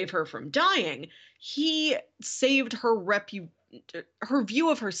physically save her from dying. He saved her view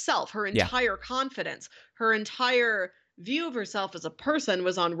of herself, her entire confidence, her entire view of herself as a person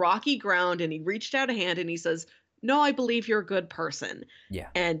was on rocky ground, and he reached out a hand and he says, "No, I believe you're a good person." Yeah.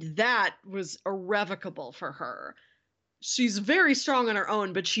 And that was irrevocable for her. She's very strong on her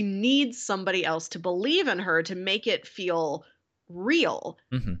own, but she needs somebody else to believe in her to make it feel real.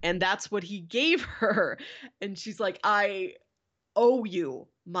 And that's what he gave her. And she's like, "I owe you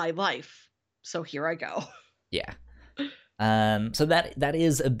my life. So here I go." Yeah. So that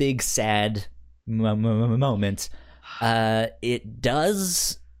is a big sad moment. It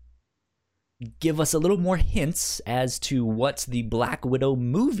does give us a little more hints as to what the Black Widow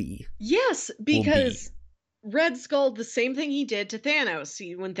movie. Yes, because Red Skull, the same thing he did to Thanos.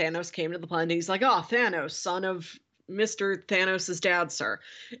 When Thanos came to the planet, he's like, "Oh, Thanos, son of Mr. Thanos' dad, sir."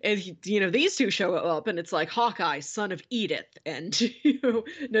 And these two show up, and it's like Hawkeye, son of Edith, and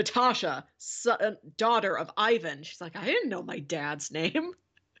Natasha, daughter of Ivan. She's like, "I didn't know my dad's name."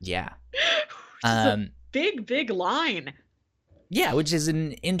 Yeah. A big line. Yeah, which is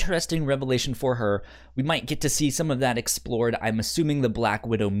an interesting revelation for her. We might get to see some of that explored. I'm assuming the Black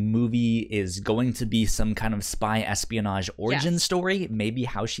Widow movie is going to be some kind of spy espionage origin story. Maybe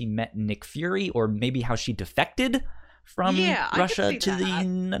how she met Nick Fury, or maybe how she defected from Russia to the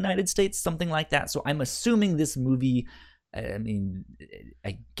United States, something like that. So I'm assuming this movie, I mean,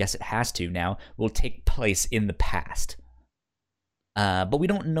 I guess it has to now, will take place in the past. But we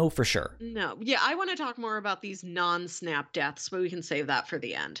don't know for sure. No. Yeah, I want to talk more about these non-snap deaths, but we can save that for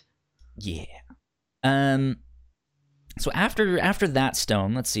the end. Yeah. So after that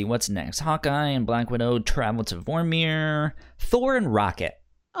stone, let's see what's next. Hawkeye and Black Widow travel to Vormir. Thor and Rocket.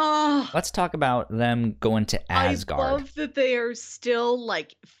 Let's talk about them going to Asgard. I love that they are still,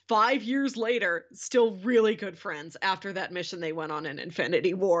 like, 5 years later, still really good friends after that mission they went on in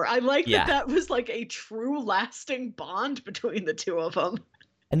Infinity War. I like that was, like, a true lasting bond between the two of them.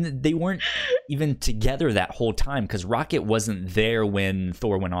 And they weren't even together that whole time, because Rocket wasn't there when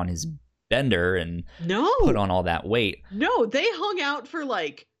Thor went on his bender and put on all that weight. No, they hung out for,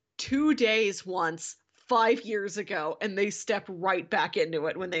 like, 2 days once, 5 years ago, and they step right back into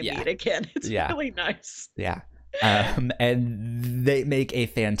it when they meet again. It's really nice. Yeah. And they make a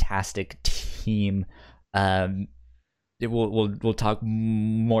fantastic team. We'll talk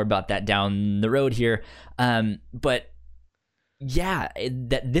more about that down the road here. But yeah,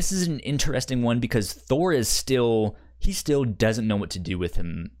 this is an interesting one because Thor is still doesn't know what to do with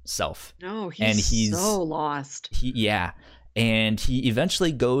himself. No, he's so lost. And he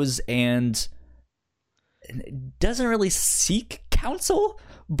eventually goes and doesn't really seek counsel,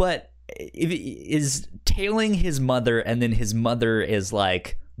 but is tailing his mother, and then his mother is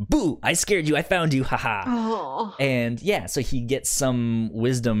like, "Boo, I scared you, I found you, haha." Oh. And so he gets some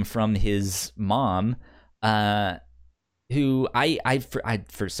wisdom from his mom, who I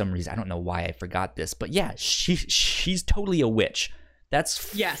for some reason, I don't know why I forgot this, but yeah, she's totally a witch. That's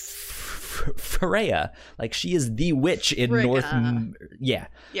Freya. Like, she is the witch in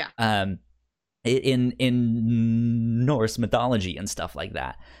in Norse mythology and stuff like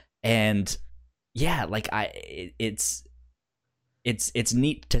that. And yeah, like it's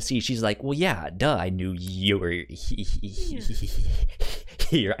neat to see. She's like, "Well, yeah, duh, I knew you were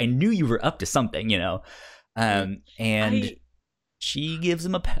here. I knew you were up to something, And she gives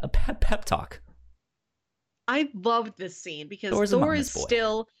him a pep talk. I loved this scene because Thor is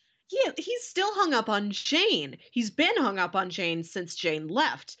still, he's still hung up on Jane. He's been hung up on Jane since Jane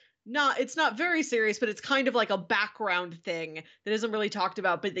left. It's not very serious, but it's kind of like a background thing that isn't really talked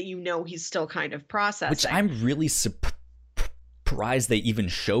about, but that he's still kind of processing. Which I'm really surprised they even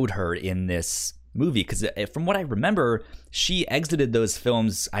showed her in this movie, because from what I remember, she exited those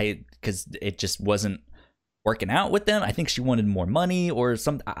films, because it just wasn't working out with them. I think she wanted more money or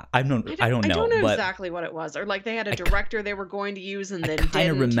something. I don't know. I don't know but exactly what it was. Or like they had a director they were going to use and I then kind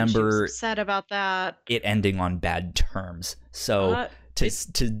didn't. of remember and she was upset about that. it ending on bad terms. So to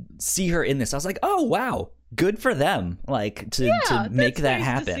see her in this, I was like, oh wow, good for them. Like to make that nice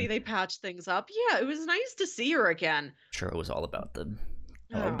happen. To see they patched things up. Yeah, it was nice to see her again. Sure, it was all about the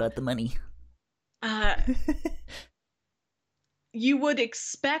money. You would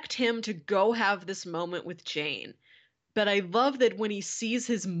expect him to go have this moment with Jane, but I love that when he sees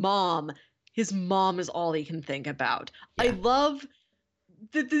his mom is all he can think about. Yeah. I love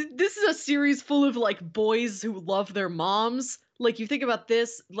that this is a series full of like boys who love their moms. Like you think about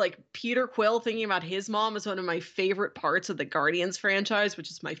this, like Peter Quill thinking about his mom is one of my favorite parts of the Guardians franchise,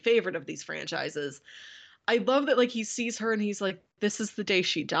 which is my favorite of these franchises. I love that like he sees her and he's like, this is the day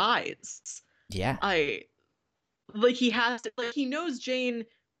she dies. Yeah. Like he has to, like he knows Jane.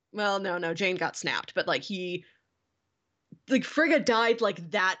 Well, no, Jane got snapped, but like Frigga died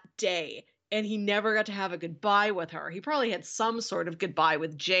like that day, and he never got to have a goodbye with her. He probably had some sort of goodbye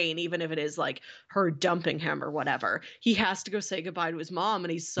with Jane, even if it is like her dumping him or whatever. He has to go say goodbye to his mom,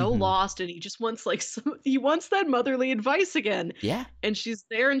 and he's so lost, and he just wants like he wants that motherly advice again. Yeah, and she's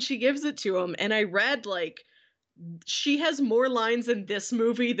there, and she gives it to him. And I read like she has more lines in this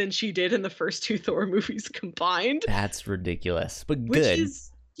movie than she did in the first two Thor movies combined. That's ridiculous, but good.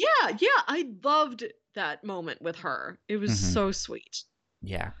 Yeah, I loved that moment with her. It was so sweet.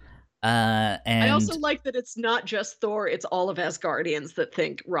 Yeah. And I also like that it's not just Thor, it's all of Asgardians that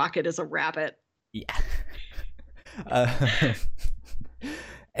think Rocket is a rabbit. Yeah.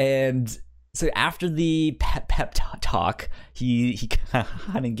 And so after the pep talk, he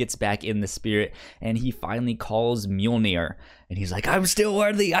kind of gets back in the spirit, and he finally calls Mjolnir, and he's like, "I'm still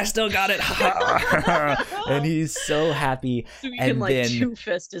worthy. I still got it." And he's so happy. So he can like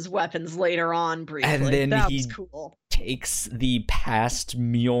two-fist his weapons later on briefly. And then that he was cool. Takes the past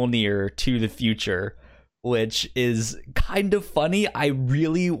Mjolnir to the future, which is kind of funny. I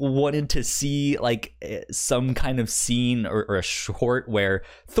really wanted to see like some kind of scene or a short where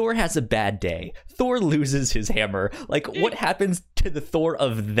Thor has a bad day. Thor loses his hammer. Like, what happens to the Thor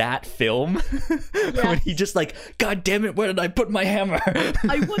of that film? When he just like, God damn it, where did I put my hammer?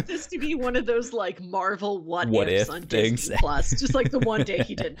 I want this to be one of those like Marvel what ifs on things. Disney Plus. Just like the one day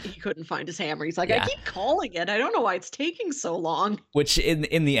he couldn't find his hammer. He's like, I keep calling it. I don't know why it's taking so long. Which in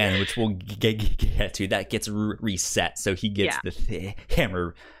the end, which we'll get to, that gets reset, so he gets the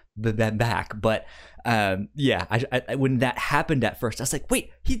hammer back. But I when that happened at first, I was like,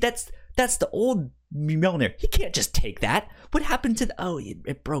 wait, that's the old Mjolnir. He can't just take that. What happened to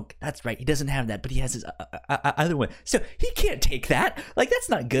it broke. That's right. He doesn't have that, but he has his other one. So he can't take that. Like, that's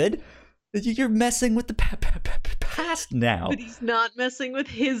not good. You're messing with the past now. But he's not messing with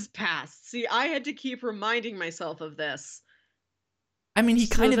his past. See, I had to keep reminding myself of this. I mean, he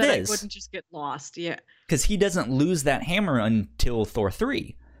kind of is. I wouldn't just get lost. Yeah. Because he doesn't lose that hammer until Thor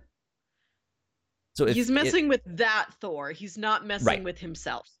 3. So he's messing with that Thor. He's not messing with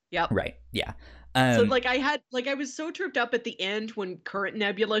himself. Yep. Right. Yeah. So like I was so tripped up at the end when current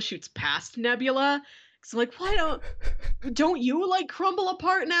Nebula shoots past Nebula. So like, why don't you like crumble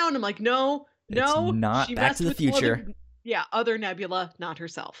apart now? And I'm like, no, it's not. She Back to the Future. Other Nebula, not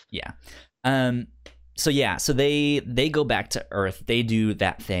herself. Yeah. So they go back to Earth. They do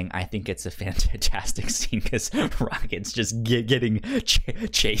that thing. I think it's a fantastic scene because Rocket's just getting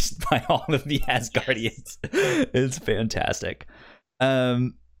chased by all of the Asgardians. It's fantastic.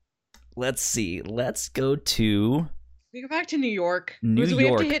 Let's see. Let's go to... We go back to New York. We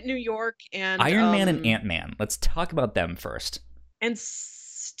have to hit New York and... Iron Man and Ant-Man. Let's talk about them first. And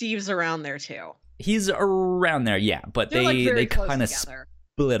Steve's around there too. He's around there, yeah. But they kind of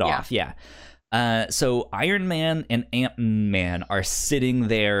split off, yeah. So Iron Man and Ant-Man are sitting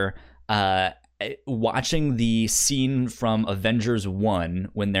there watching the scene from Avengers 1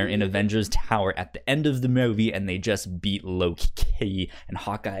 when they're in Avengers Tower at the end of the movie and they just beat Loki, and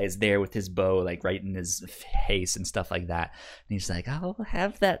Hawkeye is there with his bow like right in his face and stuff like that. And he's like, I'll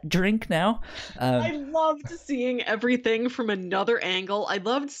have that drink now. I loved seeing everything from another angle. I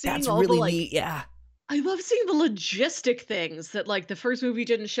loved seeing that's all really the like neat, yeah. I love seeing the logistic things that like the first movie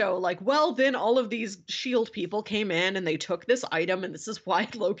didn't show. Like, well, then all of these S.H.I.E.L.D. people came in and they took this item and this is why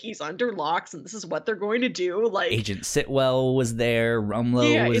Loki's under locks and this is what they're going to do. Like Agent Sitwell was there,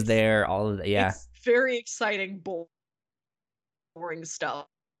 Rumlow was there, all of that. Yeah. It's very exciting, boring stuff.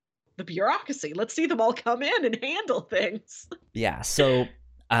 The bureaucracy. Let's see them all come in and handle things. Yeah, so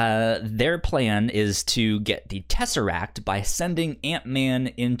their plan is to get the Tesseract by sending Ant-Man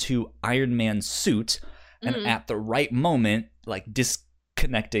into Iron Man's suit, and at the right moment, like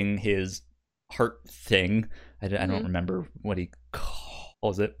connecting his heart thing. I don't remember what he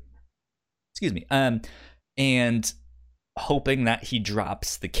calls it. Excuse me. And hoping that he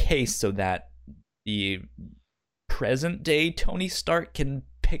drops the case so that the present day Tony Stark can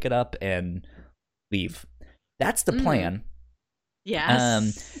pick it up and leave. That's the plan.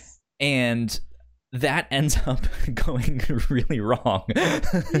 Yes. And that ends up going really wrong.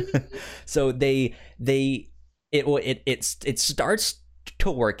 So it starts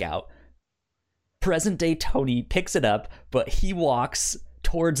to work out. Present day Tony picks it up, but he walks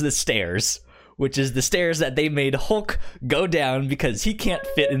towards the stairs, which is the stairs that they made Hulk go down because he can't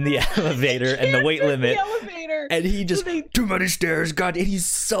fit in the elevator and the weight limit. And he just, too many stairs, God. And he's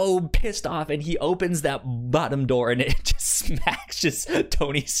so pissed off, and he opens that bottom door, and it just smashes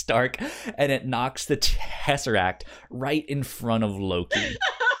Tony Stark, and it knocks the Tesseract right in front of Loki.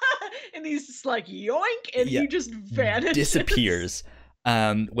 And he's just like, yoink, and he just vanishes. Disappears.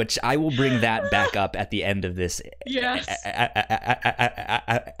 Which I will bring that back up at the end of this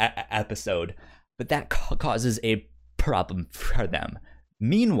episode. But that causes a problem for them.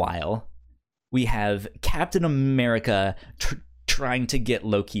 Meanwhile, we have Captain America trying to get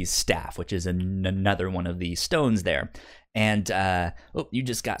Loki's staff, which is another one of the stones there. And, you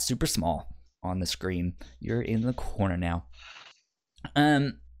just got super small on the screen. You're in the corner now.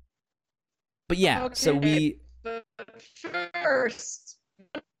 But yeah, okay. So we... But first...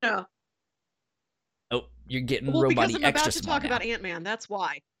 No. Oh, you're getting roboty because I'm extra about to talk now. about Ant-Man, that's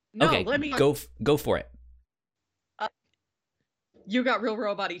why. No, okay, let me go for it. You got real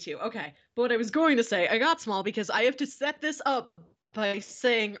robot-y too. Okay. But what I was going to say, I got small because I have to set this up by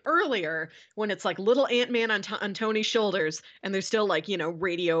saying earlier when it's like little Ant-Man on Tony's shoulders and they're still like,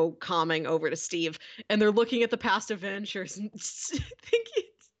 radio comming over to Steve and they're looking at the past Avengers and thinking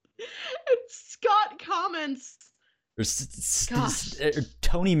and Scott comments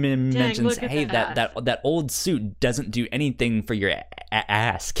Tony mentions, hey, that. that old suit doesn't do anything for your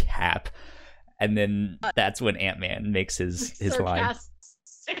ass, Cap. And then that's when Ant-Man makes his line.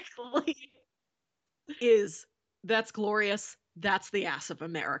 That's glorious. That's the ass of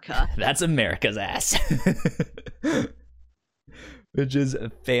America. That's America's ass. Which is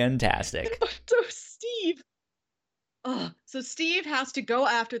fantastic. So Steve has to go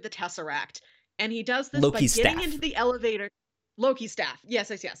after the Tesseract. And he does this Loki's by getting staff. into the elevator. Loki's staff.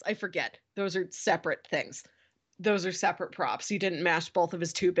 Yes. I forget. Those are separate things. Those are separate props. He didn't mash both of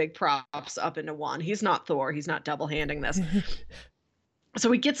his two big props up into one. He's not Thor. He's not double-handing this.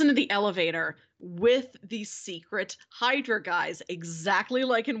 So he gets into the elevator with these secret Hydra guys, exactly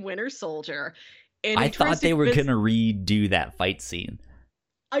like in Winter Soldier. And I thought they were going to redo that fight scene.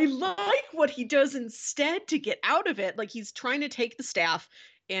 I like what he does instead to get out of it. Like, he's trying to take the staff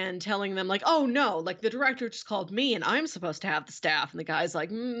and telling them, like, oh, no, like, the director just called me and I'm supposed to have the staff. And the guy's like,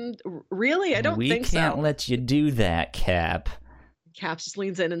 really? I don't think so. We can't let you do that, Cap. Cap just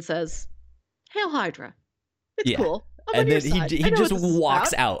leans in and says, Hail Hydra. It's cool. And then he just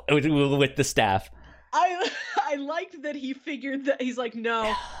walks out with the staff. I liked that he figured that he's like,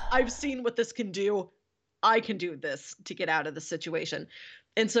 no, I've seen what this can do. I can do this to get out of the situation.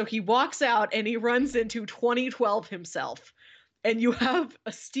 And so he walks out and he runs into 2012 himself. And you have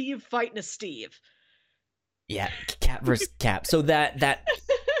a Steve fighting a Steve. Yeah, Cap versus Cap. So that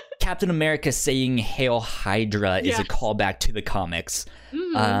Captain America saying Hail Hydra is a callback to the comics.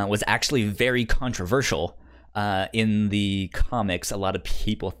 Was actually very controversial in the comics. A lot of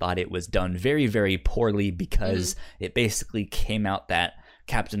people thought it was done very, very poorly because it basically came out that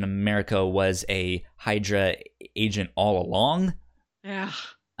Captain America was a Hydra agent all along. Yeah.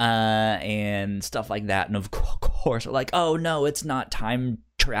 And stuff like that. And of course, like, oh no, it's not time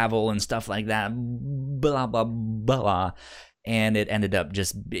travel and stuff like that. Blah, blah, blah. And it ended up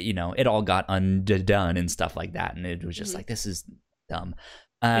just, it all got undone and stuff like that. And it was just like, this is dumb.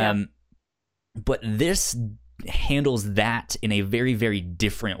 But this handles that in a very, very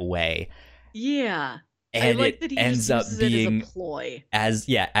different way. Yeah. And I like it that he ends just up uses being it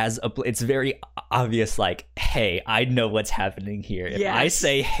as a ploy. It's very obvious, like, hey, I know what's happening here. If I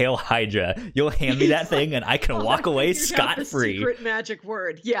say Hail Hydra, you'll hand me that thing and I can walk away scot-free. Secret magic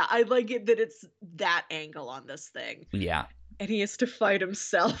word. Yeah, I like it that it's that angle on this thing. Yeah. And he has to fight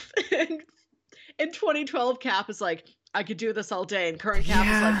himself. And in 2012, Cap is like, I could do this all day. And current Cap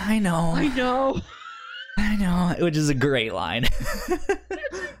is like, I know. I know. Which is a great line. That's a good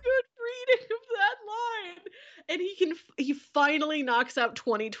reading of that line. And he finally knocks out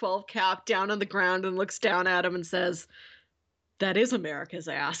 2012 Cap down on the ground and looks down at him and says, that is America's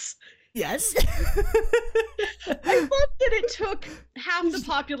ass. Yes. I love that it took half the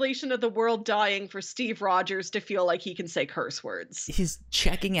population of the world dying for Steve Rogers to feel like he can say curse words. He's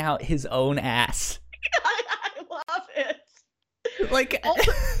checking out his own ass. I love it. Like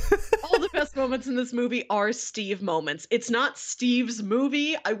All the best moments in this movie are Steve moments. It's not Steve's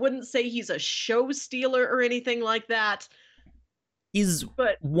movie. I wouldn't say he's a show stealer or anything like that. he's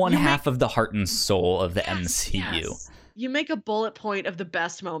But one half of the heart and soul of the MCU. Yes. You make a bullet point of the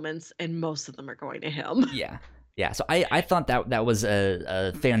best moments, and most of them are going to him. Yeah. Yeah, so I thought that was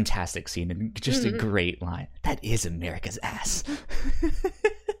a fantastic scene and just a great line. That is America's ass.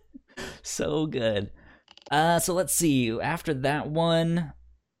 So good. So let's see. After that one,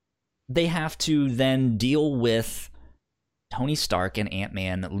 they have to then deal with Tony Stark and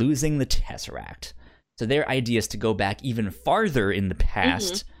Ant-Man losing the Tesseract. So their idea is to go back even farther in the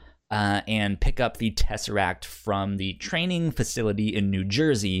past and pick up the Tesseract from the training facility in New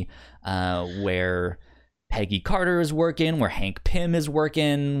Jersey, where Peggy Carter is working, where Hank Pym is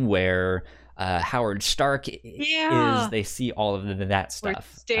working, where Howard Stark is. They see all of that stuff. Where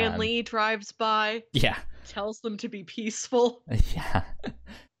Stan Lee drives by. Yeah. Tells them to be peaceful. Yeah.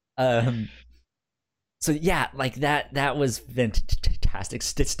 So yeah, like that was fantastic.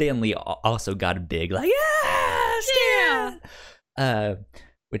 Stan Lee also got big, like, yeah, Stan!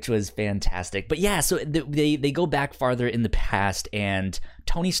 Which was fantastic. But yeah, so they go back farther in the past, and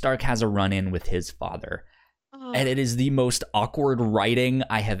Tony Stark has a run-in with his father. And it is the most awkward writing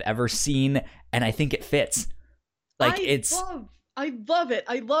I have ever seen, and I think it fits. Like, I love it.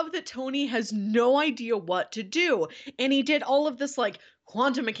 I love that Tony has no idea what to do. And he did all of this, like,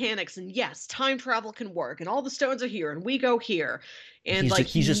 quantum mechanics, and yes, time travel can work, and all the stones are here, and we go here. And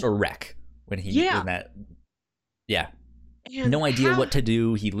he's just a wreck when in that. Yeah. And no idea what to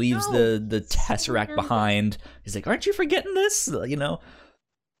do. He leaves the Tesseract behind. He's like, aren't you forgetting this? You know?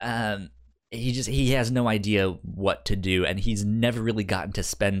 He has no idea what to do, and he's never really gotten to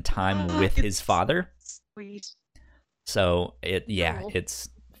spend time with his father. Sweet. So it's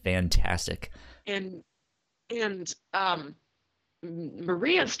fantastic. And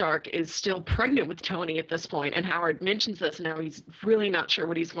Maria Stark is still pregnant with Tony at this point, and Howard mentions this, and now he's really not sure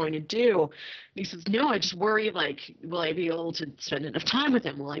what he's going to do. And he says, no, I just worry, like, will I be able to spend enough time with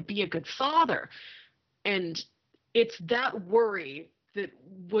him? Will I be a good father? And it's that worry that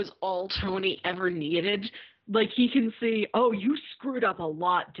was all Tony ever needed. Like, he can see, oh, you screwed up a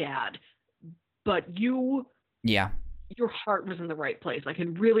lot, Dad, but your heart was in the right place. I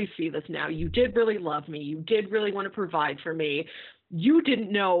can really see this now. You did really love me. You did really want to provide for me. You didn't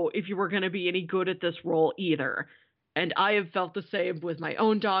know if you were going to be any good at this role either. And I have felt the same with my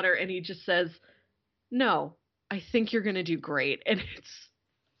own daughter. And he just says, no, I think you're going to do great. And it's,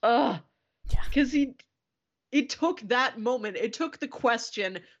 because it took that moment. It took the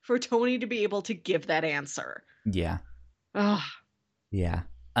question for Tony to be able to give that answer. Yeah. Yeah.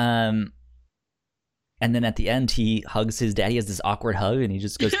 And then at the end, he hugs his dad. He has this awkward hug, and he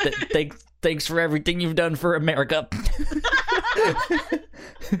just goes, thanks for everything you've done for America.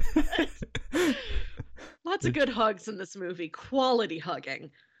 Lots of good hugs in this movie. Quality hugging.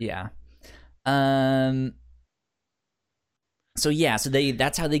 Yeah. So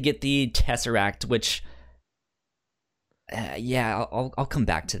that's how they get the Tesseract, which, I'll come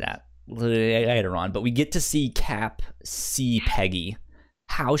back to that later on. But we get to see Cap see Peggy.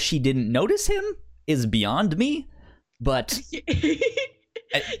 How she didn't notice him is beyond me, but sure.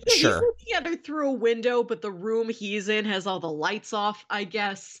 He's looking at her through a window, but the room he's in has all the lights off, I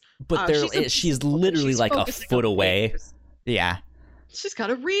guess. But she's literally like a foot away. Yeah. She's got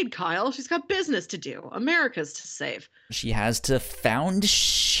to read, Kyle. She's got business to do. America's to save. She has to found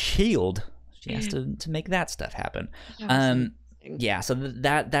S.H.I.E.L.D. She has to make that stuff happen. So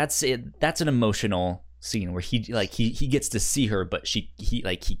that's it. That's an emotional scene where he gets to see her, but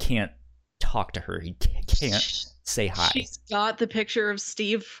he can't talk to her. He can't say hi. She's got the picture of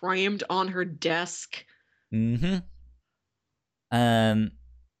Steve framed on her desk. Mm-hmm.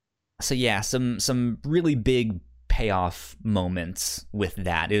 So yeah, some really big payoff moments with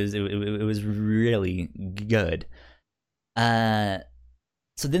that. It was really good.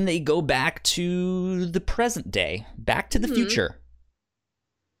 So then they go back to the present day, back to the future.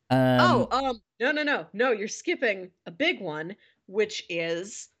 No, you're skipping a big one, which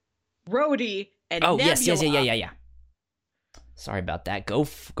is Rhodey and Nebula. Yeah. Sorry about that. Go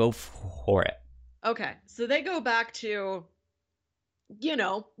for it. Okay, so they go back to,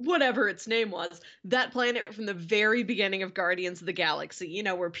 whatever its name was, that planet from the very beginning of Guardians of the Galaxy,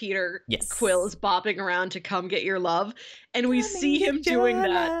 where Peter Quill is bopping around to come get your love. And we see him doing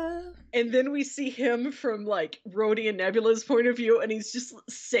that. And then we see him from like Rhodey and Nebula's point of view, and he's just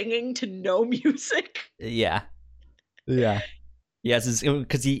singing to no music. Yeah. Yeah. He has his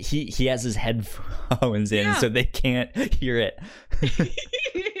because he has his headphones in, so they can't hear it.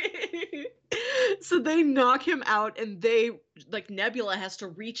 So they knock him out, and Nebula has to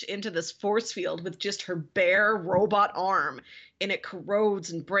reach into this force field with just her bare robot arm, and it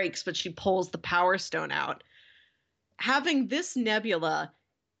corrodes and breaks, but she pulls the Power Stone out. Having this Nebula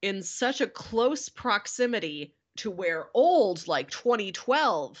in such a close proximity to where old, like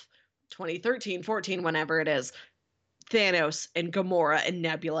 2012, 2013, 14, whenever it is, Thanos and Gamora and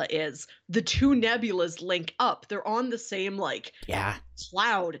Nebula is. The two Nebulas link up. They're on the same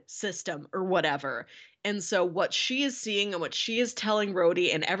cloud system or whatever. And so what she is seeing and what she is telling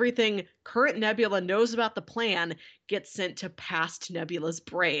Rhodey and everything current Nebula knows about the plan gets sent to past Nebula's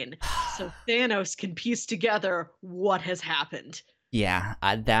brain. So Thanos can piece together what has happened. Yeah,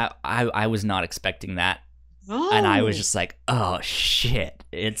 I was not expecting that. Oh. And I was just like, oh shit,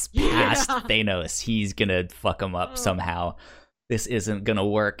 it's past Thanos. He's gonna fuck him up somehow. This isn't gonna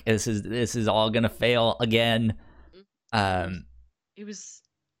work. This is all gonna fail again. It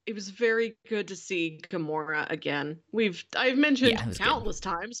was very good to see Gamora again. I've mentioned countless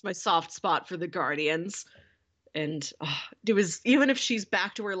times my soft spot for the Guardians. And it was, even if she's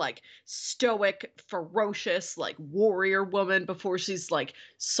back to her like stoic, ferocious, like warrior woman before she's like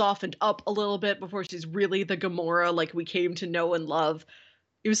softened up a little bit, before she's really the Gamora like we came to know and love,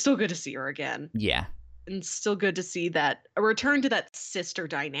 it was still good to see her again. Yeah. And still good to see that a return to that sister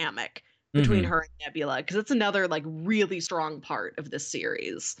dynamic between her and Nebula, because it's another like really strong part of this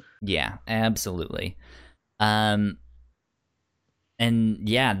series. Yeah, absolutely. And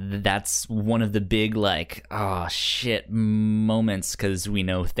yeah, that's one of the big like, oh shit moments, because we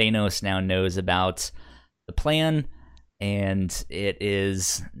know Thanos now knows about the plan, and it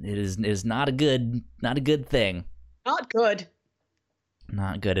is not a good thing. Not good.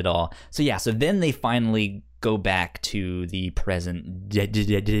 Not good at all. So yeah, so then they finally go back to the present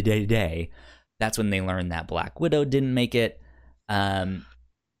day. That's when they learn that Black Widow didn't make it.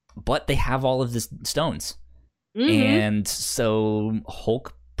 But they have all of the stones. And so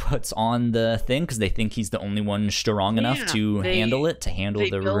Hulk puts on the thing because they think he's the only one strong enough to handle it, to handle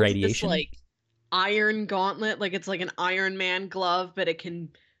the radiation. This, like, iron gauntlet, like it's like an Iron Man glove, but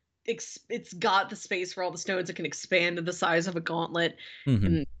it's got the space for all the stones. It can expand to the size of a gauntlet.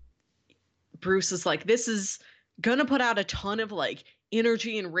 And Bruce is like, this is gonna put out a ton of like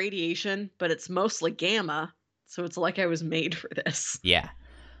energy and radiation, but it's mostly gamma, so it's like I was made for this. Yeah.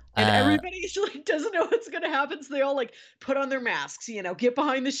 And everybody like doesn't know what's gonna happen, so they all like put on their masks, get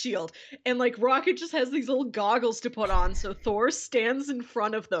behind the shield. And like Rocket just has these little goggles to put on, so Thor stands in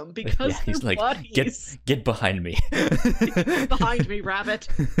front of them because they're he's like, buddies. Get behind me. Get behind me, Rabbit.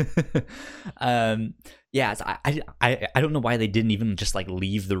 Yeah, so I don't know why they didn't even just like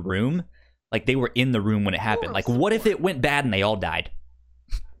leave the room. Like they were in the room when it happened. Like what if it went bad and they all died?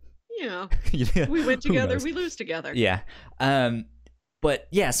 Yeah. We win together, we lose together. Yeah. But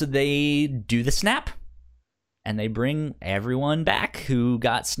yeah, so they do the snap, and they bring everyone back who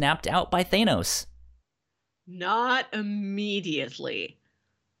got snapped out by Thanos. Not immediately.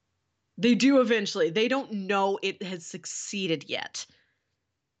 They do eventually. They don't know it has succeeded yet.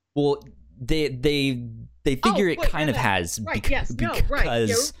 Well, they figure it kind of has,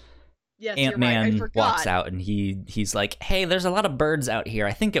 because Ant-Man walks out and he's like, hey, there's a lot of birds out here.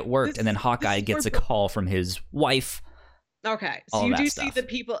 I think it worked. And then Hawkeye gets a call from his wife. Okay, so you do see the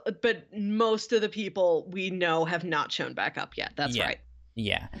people, but most of the people we know have not shown back up yet. That's right.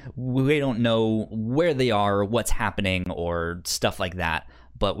 Yeah. We don't know where they are, what's happening, or stuff like that,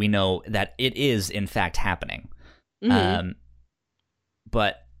 but we know that it is, in fact, happening. But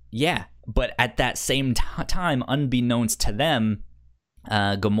at that same time, unbeknownst to them,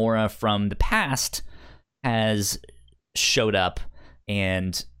 Gamora from the past has showed up,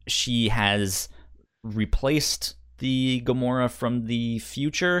 and she has replaced the Gamora from the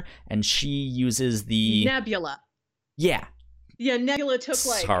future, and she uses the Nebula. Yeah, Nebula took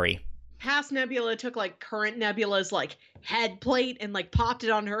past Nebula took like current Nebula's like head plate and like popped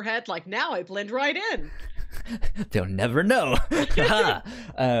it on her head. Like, now I blend right in. They'll never know.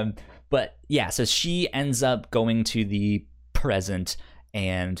 But yeah, so she ends up going to the present,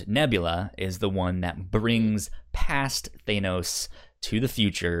 and Nebula is the one that brings past Thanos to the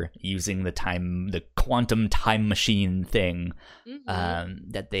future using the quantum time machine thing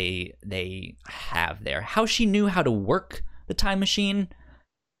that they have there. How she knew how to work the time machine,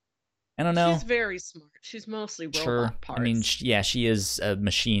 I don't know. She's very smart. She's mostly robot parts. I mean, she is a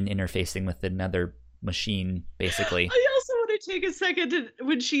machine interfacing with another machine, basically. I also want to take a second to,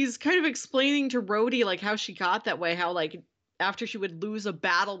 when she's kind of explaining to Rhodey like how she got that way, how like after she would lose a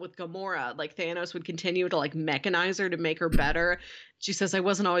battle with Gamora, like Thanos would continue to like mechanize her to make her better. She says, "I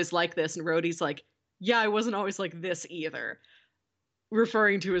wasn't always like this," and Rhodey's like, "Yeah, I wasn't always like this either,"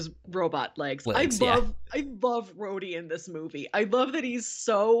 referring to his robot legs. I love Rhodey in this movie. I love that he's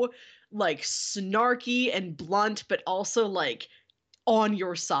so like snarky and blunt, but also like on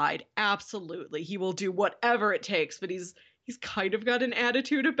your side. Absolutely. He will do whatever it takes, but he's kind of got an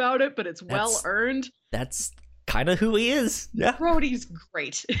attitude about it, but it's well earned. That's kind of who he is. Yeah. Rhodey's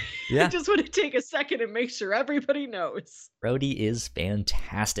great. Yeah. I just want to take a second and make sure everybody knows. Rhodey is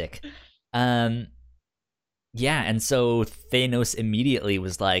fantastic. Yeah, and so Thanos immediately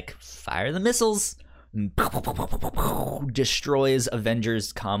was like, fire the missiles, and destroys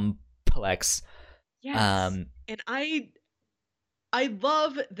Avengers complex. Yes. And I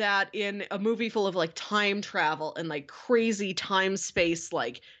love that in a movie full of like time travel and like crazy time space,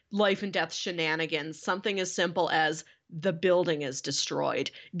 like life and death shenanigans, something as simple as the building is destroyed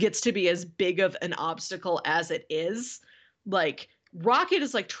gets to be as big of an obstacle as it is. Like Rocket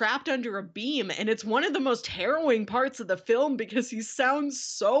is like trapped under a beam, and it's one of the most harrowing parts of the film because he sounds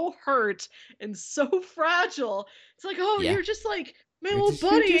so hurt and so fragile. It's like, oh, you're just like my little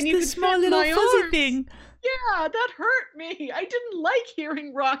buddy, and you can small fit little my fuzzy arms. thing. Yeah, that hurt me. I didn't like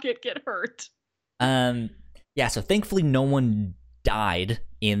hearing Rocket get hurt. Yeah, so thankfully no one died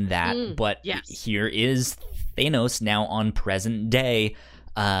in that, but here is Thanos now on present day,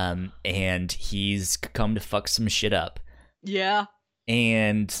 and he's come to fuck some shit up. Yeah.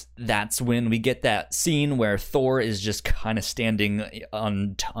 And that's when we get that scene where Thor is just kind of standing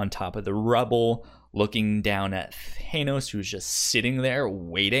on top of the rubble, looking down at Thanos, who's just sitting there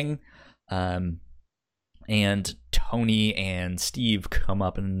waiting. And Tony and Steve come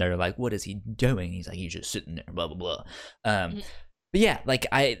up and they're like, "What is he doing?" He's like, "He's just sitting there." Blah blah blah. But yeah, like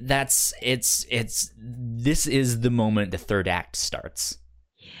this is the moment the third act starts.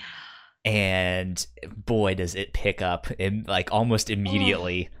 And boy, does it pick up like almost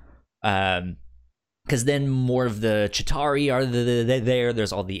immediately. Because then more of the Chitauri are there.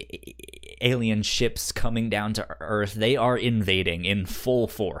 There's all the alien ships coming down to Earth. They are invading in full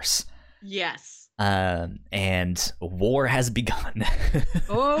force. Yes. And war has begun.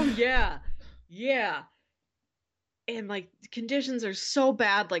 Oh, yeah. Yeah. And like conditions are so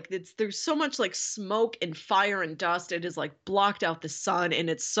bad, like there's so much like smoke and fire and dust. It is like blocked out the sun, and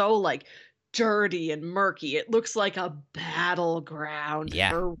it's so like dirty and murky. It looks like a battleground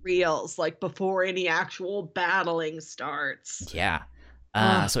for reals, like before any actual battling starts. Yeah.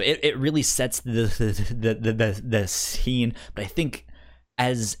 So it really sets the scene, but I think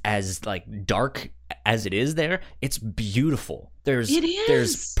as like dark as it is there, it's beautiful.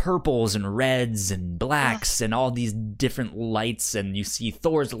 There's purples and reds and blacks and all these different lights, and you see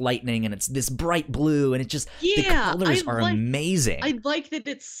Thor's lightning, and it's this bright blue, and it just the colors are amazing. I like that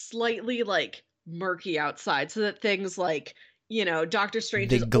it's slightly like murky outside, so that things like, you know, Doctor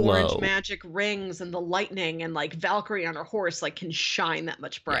Strange's orange magic rings and the lightning and like Valkyrie on her horse like can shine that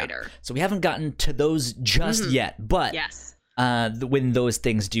much brighter. Yeah. So we haven't gotten to those just yet, but when those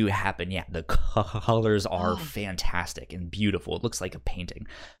things do happen, the colors are fantastic and beautiful. It looks like a painting.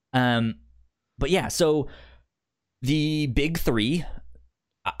 But yeah, so the big three,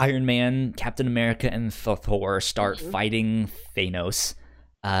 Iron Man, Captain America, and Thor start fighting Thanos,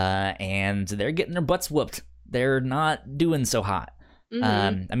 and they're getting their butts whooped. They're not doing so hot.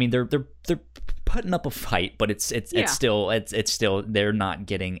 I mean, they're putting up a fight, but it's still they're not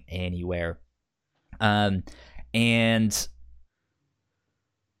getting anywhere. And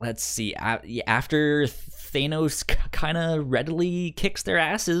let's see. After Thanos kind of readily kicks their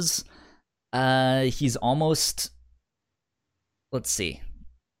asses, he's almost. Let's see.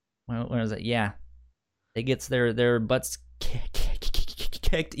 Where is it? Yeah, it gets their butts kicked.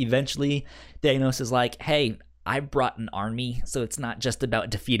 Eventually, Thanos is like, "Hey, I brought an army, so it's not just about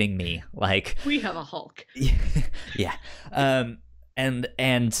defeating me. Like we have a Hulk." Yeah.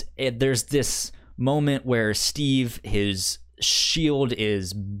 There's this moment where Steve, his shield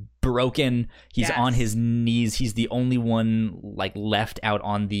is broken. He's on his knees. He's the only one like left out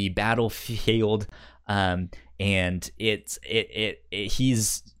on the battlefield, and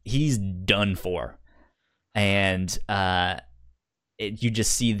he's done for. And you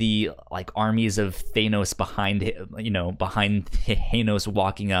just see the like armies of Thanos behind Thanos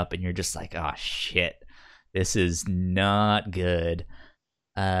walking up, and you're just like, oh shit, this is not good.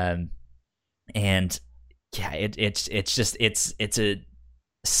 And yeah, it's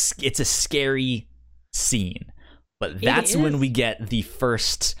a scary scene, but that's when we get the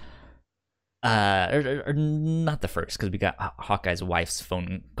first or not the first, because we got Hawkeye's wife's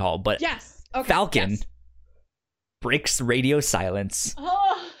phone call, but Yes. Okay. Falcon yes. breaks radio silence.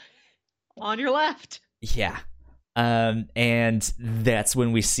 Oh, on your left. Yeah. And that's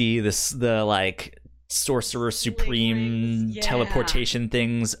when we see the like Sorcerer Supreme Rings, yeah. teleportation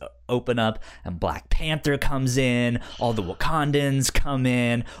things open up, and Black Panther comes in, all the Wakandans come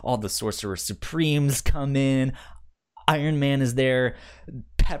in, all the Sorcerer Supremes come in, Iron Man is there,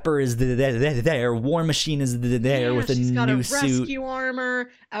 Pepper is there, War Machine is there with a she's got new a suit. rescue armor.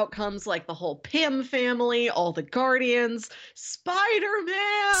 Out comes like the whole Pym family, all the Guardians,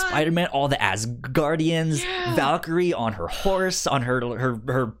 Spider-Man, All the Asgardians, Yeah. Valkyrie on her horse, on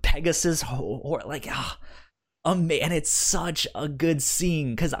her Pegasus, like, and it's such a good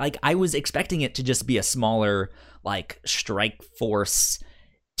scene, because like I was expecting it to just be a smaller like Strike Force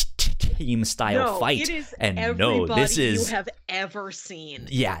team style fight, it is and everybody this is you have ever seen.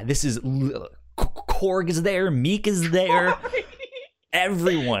 Yeah, this is Korg is there, Meek is there,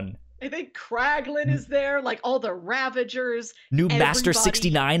 everyone. I think Kraglin is there, like all the Ravagers. New Master everybody-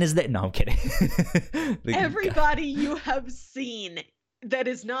 69 is there. No, I'm kidding. Everybody you have seen that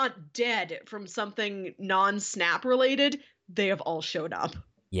is not dead from something non-snap related, they have all showed up.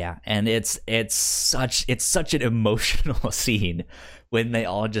 Yeah, and it's such an emotional scene when they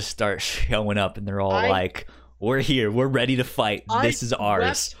all just start showing up, and they're all like, "We're here, we're ready to fight. This is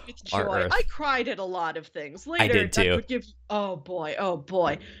ours, wept with our joy. Earth." I cried at a lot of things. Later, did too. that would give you, oh boy.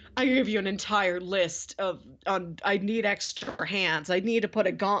 I give you an entire list of I need extra hands. I need to put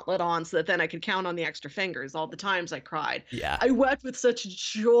a gauntlet on so that then I can count on the extra fingers. All the times I cried. Yeah, I wept with such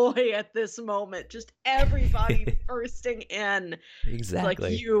joy at this moment. Just everybody bursting in.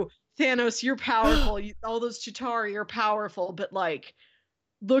 exactly. Like, you, Thanos, you're powerful. All those Chitauri, you're powerful. But like,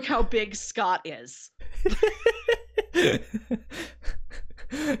 look how big Scott is.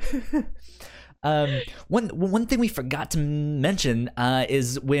 One thing we forgot to mention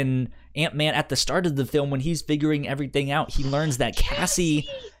is when Ant-Man at the start of the film, when he's figuring everything out, he learns that Cassie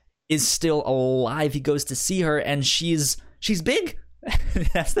is still alive. He goes to see her, and she's big.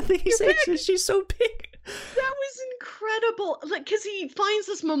 That's the thing he says. She's so big. That was incredible. Like, because he finds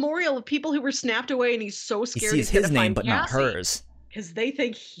this memorial of people who were snapped away, and he's so He scared sees he's his gonna name, find but not Cassie, hers. because they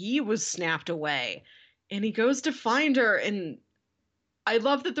think he was snapped away. And he goes to find her, and I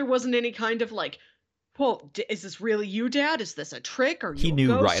love that there wasn't any kind of like, quote, is this really you, Dad? Is this a trick? Or He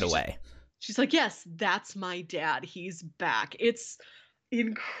knew right away. She's like, yes, that's my dad. He's back. It's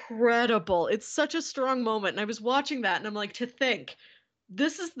incredible. It's such a strong moment. And I was watching that, and I'm like, to think,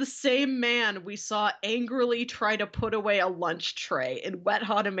 this is the same man we saw angrily try to put away a lunch tray in Wet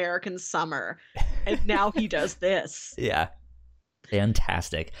Hot American Summer. And now he does this. Yeah.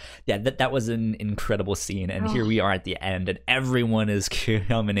 Fantastic. Yeah, that was an incredible scene, and here we are at the end, and everyone is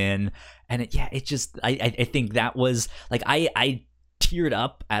coming in, and it just I think that was like I teared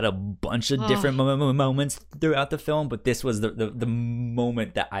up at a bunch of different moments throughout the film, but this was the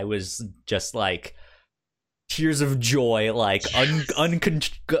moment that I was just like tears of joy, like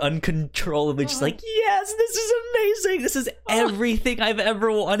uncontrollably, just like, yes, this is amazing. This is everything I've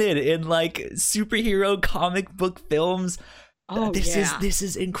ever wanted in like superhero comic book films. This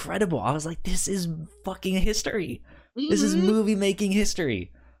is incredible. I was like, this is fucking history. Mm-hmm. This is movie making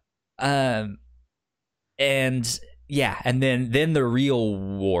history. And yeah, and then the real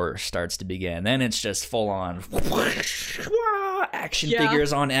war starts to begin. Then it's just full on action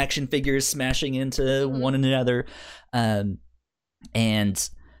figures on action figures smashing into one another. And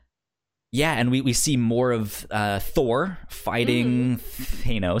yeah, and we see more of Thor fighting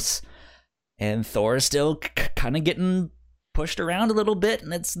Thanos, and Thor is still kind of getting pushed around a little bit,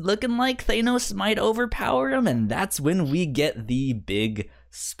 and it's looking like Thanos might overpower him, and that's when we get the big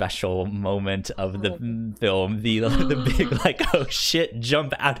special moment of the film, the big like, oh shit,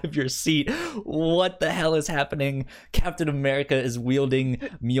 jump out of your seat, what the hell is happening? Captain America is wielding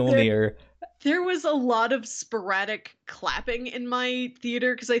Mjolnir. There was a lot of sporadic clapping in my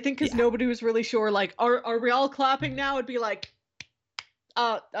theater, because I think nobody was really sure, like, are we all clapping now? It'd be like,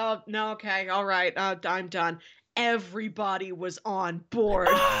 no, okay, all right, I'm done. Everybody was on board.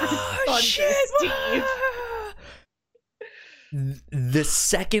 Oh, shit. Steve. The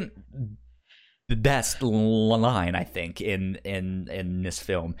second best line, I think, in this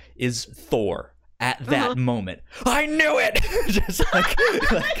film is Thor at that moment. I knew it. Just like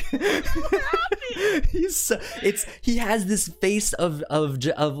he has this face of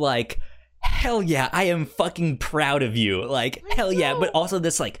like, hell yeah, I am fucking proud of you. Like, hell yeah, but also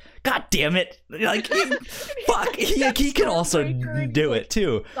this like, god damn it. Like, fuck, he can also do it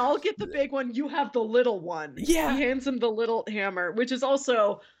too. I'll get the big one, you have the little one. Yeah. He hands him the little hammer, which is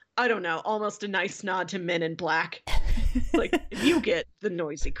also, I don't know, almost a nice nod to Men in Black. Like, you get the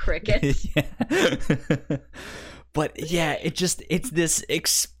noisy crickets. Yeah. But yeah, it's this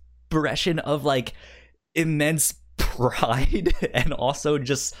expression of like immense pride and also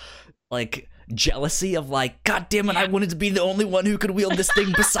just like jealousy of like, God damn it, I wanted to be the only one who could wield this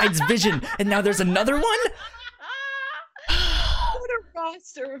thing besides Vision, and now there's another one. What a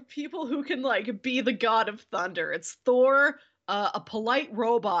roster of people who can like be the god of thunder. It's Thor, a polite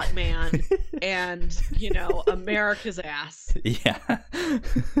robot man, and America's ass. Yeah.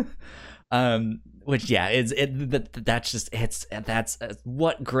 Which that's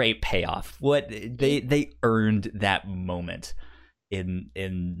what great payoff. What they earned that moment in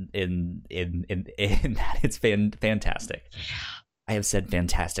that. It's fantastic. Yeah. I have said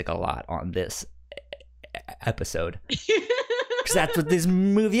fantastic a lot on this episode because that's what this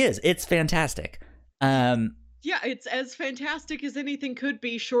movie is. It's fantastic. Yeah, it's as fantastic as anything could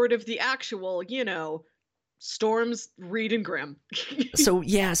be, short of the actual, Storms, Reed, and Grimm. So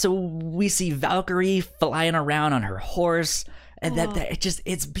we see Valkyrie flying around on her horse, and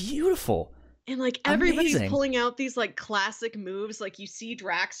it's beautiful. And like everybody's Amazing. pulling out these like classic moves. Like you see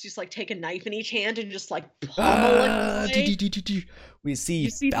Drax just like take a knife in each hand and just like pummel it. We see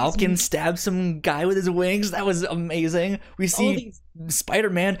Falcon stab some guy with his wings. That was amazing. We see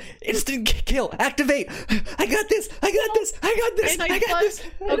Spider-Man instant kill, activate. I got this. I don't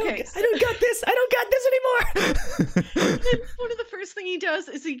got this anymore. One of the first thing he does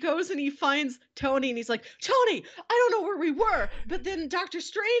is he goes and he finds Tony and he's like, Tony, I don't know where we were. But then Doctor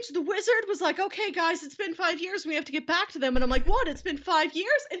Strange, the wizard, was like, okay, guys, it's been 5 years. We have to get back to them. And I'm like, what? It's been 5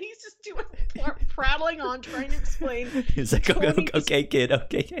 years? And he's just prattling on, trying to explain. He's like, okay, kid,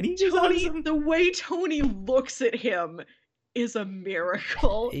 okay. And he just the way Tony looks at him is a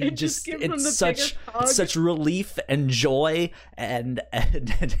miracle. It just gives him the biggest hug. Such relief and joy and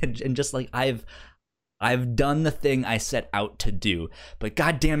just like I've done the thing I set out to do, but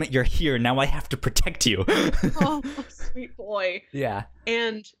God damn it, you're here now. I have to protect you. Oh, sweet boy. Yeah.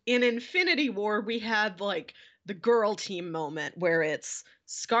 And in Infinity War, we had like the girl team moment where it's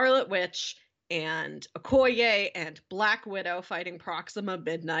Scarlet Witch and Okoye and Black Widow fighting Proxima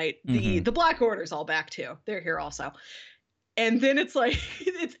Midnight. The Black Order's all back too. They're here also. And then it's like,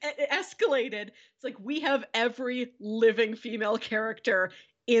 it's escalated. It's like we have every living female character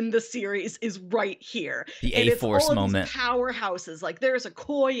in the series is right here. The A-Force moment. Powerhouses. Like there's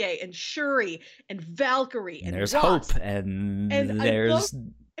Okoye and Shuri and Valkyrie and there's Wasp, Hope and there's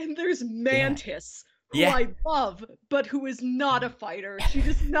Mantis. Who I love, but who is not a fighter. She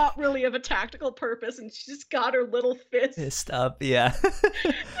does not really have a tactical purpose, and she just got her little fist. Fist up, yeah.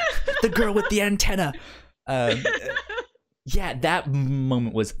 The girl with the antenna. Yeah, that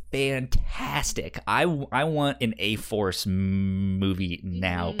moment was fantastic. I want an A-Force movie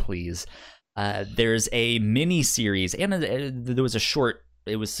now, please. There's a mini series, and there was a short.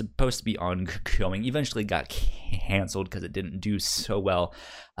 It was supposed to be ongoing. Eventually got canceled because it didn't do so well.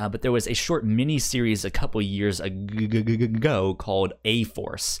 But there was a short mini series a couple years ago called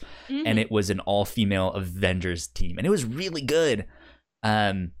A-Force, and it was an all-female Avengers team, and it was really good.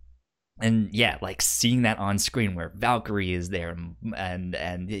 And yeah, like seeing that on screen where Valkyrie is there,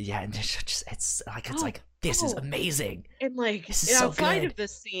 and yeah, it's like this is amazing. And like outside of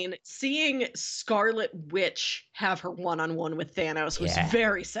this scene, seeing Scarlet Witch have her one-on-one with Thanos was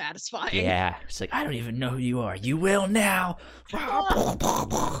very satisfying. Yeah, it's like, I don't even know who you are. You will now.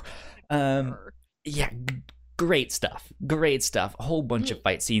 Yeah, great stuff. A whole bunch of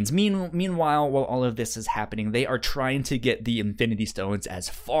fight scenes. Meanwhile, while all of this is happening, they are trying to get the Infinity Stones as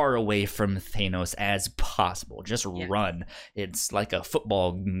far away from Thanos as possible. Just run. It's like a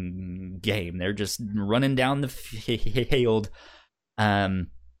football game. They're just running down the field.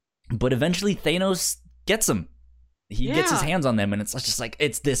 But eventually Thanos gets them. He gets his hands on them, and it's just like,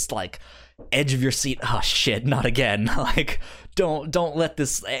 it's this like edge of your seat. Oh shit, not again. Like, don't let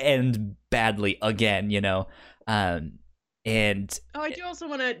this end badly again, and I do also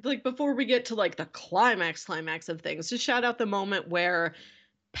want to, like, before we get to like the climax of things, just shout out the moment where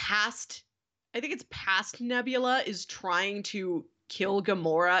past Nebula is trying to kill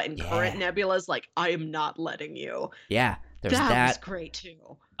Gamora, and current Nebula's like, I am not letting you. Yeah, there's that was great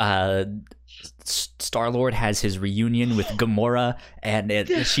too. Star-Lord has his reunion with Gamora, and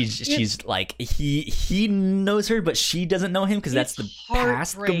she's like, he knows her, but she doesn't know him because that's the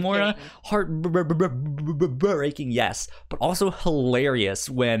past Gamora. Heartbreaking, yes, but also hilarious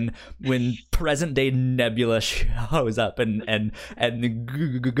when present day Nebula shows up, and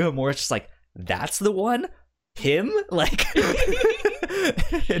Gamora's just like, that's the one. Him, like,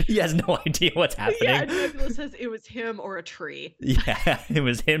 And he has no idea what's happening. Yeah, Nebula says it was him or a tree. Yeah, it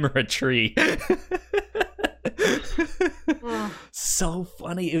was him or a tree. So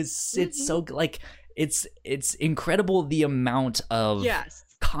funny. It's so like it's incredible the amount of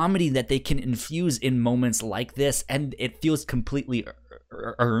comedy that they can infuse in moments like this, and it feels completely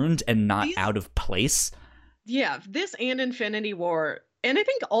earned and not out of place. Yeah, this and Infinity War, and I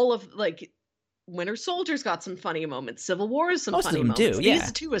think all of like Winter Soldier's got some funny moments. Civil War is some Most funny of them moments. do, yeah.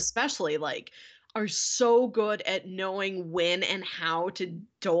 These two especially like are so good at knowing when and how to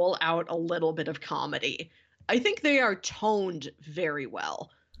dole out a little bit of comedy. I think they are toned very well.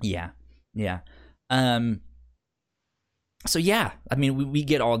 Yeah. So yeah, I mean, we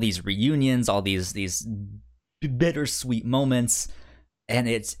get all these reunions, all these bittersweet moments, and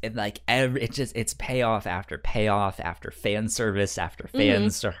it's payoff after payoff after fan service after fan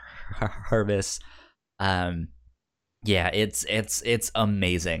service. Yeah, it's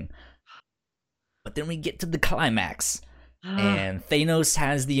amazing. But then we get to the climax, and Thanos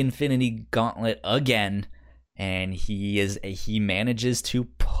has the Infinity Gauntlet again, and he manages to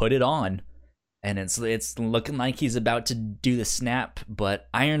put it on. And it's looking like he's about to do the snap, but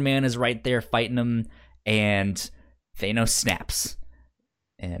Iron Man is right there fighting him, and Thanos snaps.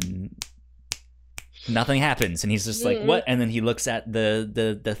 And nothing happens, and he's just like, what? And then he looks at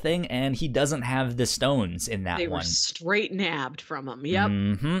the thing, and he doesn't have the stones in that one. They were straight nabbed from him, yep.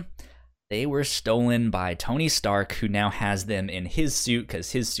 Mm-hmm. They were stolen by Tony Stark, who now has them in his suit,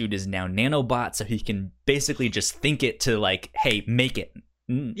 because his suit is now nanobot, so he can basically just think it to like, hey, make it.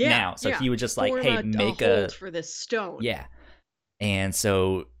 Now, so he would just like, hey, make a hold for this stone. Yeah, and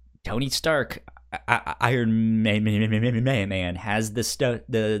so Tony Stark, Iron Man, has the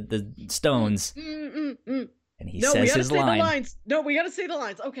stones, and he says his line. No, we gotta say the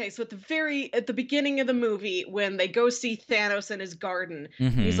lines. Okay, so at the beginning of the movie, when they go see Thanos in his garden,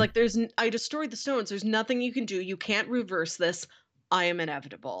 he's like, I destroyed the stones. There's nothing you can do. You can't reverse this. I am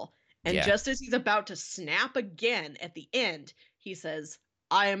inevitable. And just as he's about to snap again at the end, he says,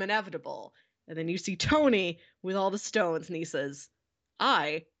 I am inevitable. And then you see Tony with all the stones, and he says,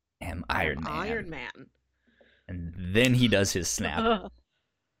 I am Iron Man. And then he does his snap.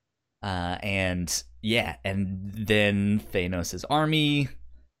 And then Thanos' army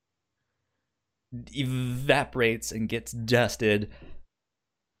evaporates and gets dusted.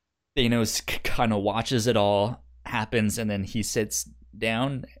 Thanos kind of watches it all happens, and then he sits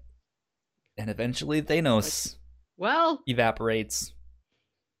down, and eventually Thanos evaporates.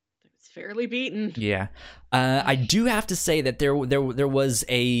 Fairly beaten. Yeah. I do have to say that there was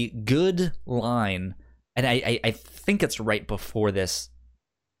a good line, and I think it's right before this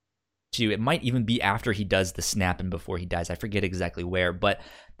too. It might even be after he does the snap and before he dies. I forget exactly where, but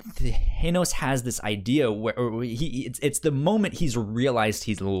Thanos has this idea where it's the moment he's realized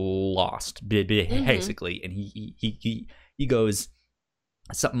he's lost, basically, and he goes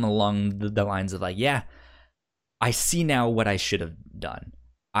something along the lines of like, yeah, I see now what I should have done.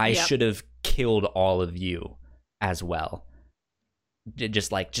 I should have killed all of you as well.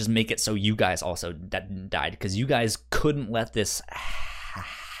 Just make it so you guys also died, because you guys couldn't let this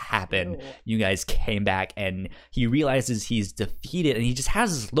happen. Oh. You guys came back, and he realizes he's defeated, and he just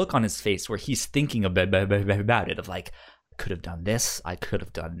has this look on his face where he's thinking about it, of like, I could have done this, I could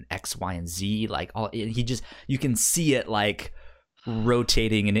have done X, Y, and Z. Like, all you can see it like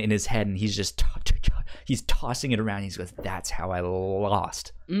rotating in his head, and he's just he's tossing it around. He goes, that's how I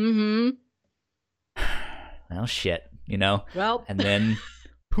lost. Well, shit, well, and then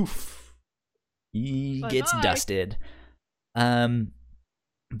poof, he gets dusted.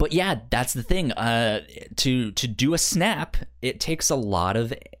 But yeah, that's the thing. To do a snap, it takes a lot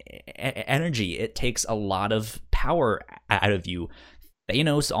of energy. It takes a lot of power out of you.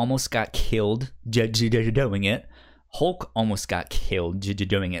 Thanos almost got killed doing it. Hulk almost got killed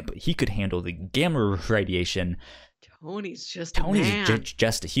doing it, but he could handle the gamma radiation. Tony's just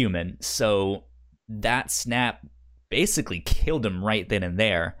a human. So that snap basically killed him right then and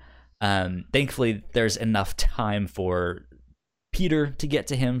there. Thankfully, there's enough time for Peter to get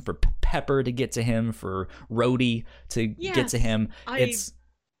to him, for Pepper to get to him, for Rhodey to get to him. It's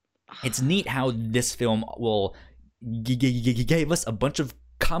neat how this film will gave us a bunch of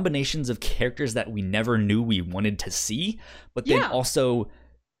combinations of characters that we never knew we wanted to see, but then also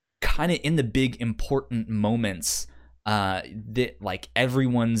kind of in the big important moments that like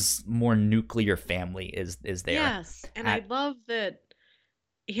everyone's more nuclear family is there. Yes, and I love that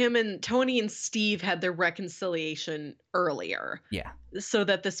him and Tony and Steve had their reconciliation earlier. Yeah. So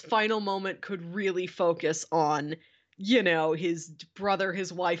that this final moment could really focus on, his brother,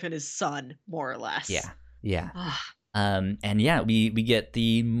 his wife, and his son, more or less. Yeah. And yeah, we get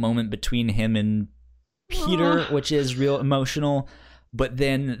the moment between him and Peter, which is real emotional. But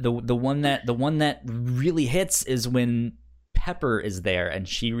then the one that really hits is when Pepper is there and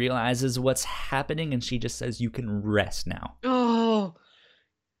she realizes what's happening and she just says, "You can rest now." Oh,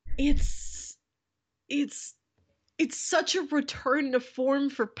 it's such a return to form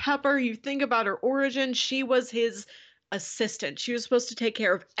for Pepper. You think about her origin, she was his assistant. She was supposed to take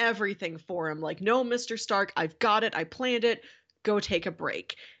care of everything for him. Like, no, Mr. Stark, I've got it. I planned it. Go take a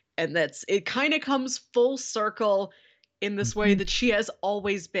break. And it kind of comes full circle in this way that she has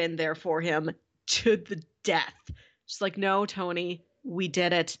always been there for him to the death. She's like, no, Tony, we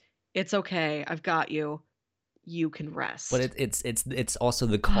did it. It's okay. I've got you. You can rest. But it's also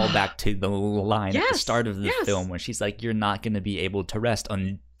the callback to the line at the start of the film where she's like, "You're not going to be able to rest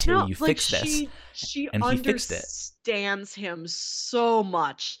until you fix this." She and he fixed it. Understands him so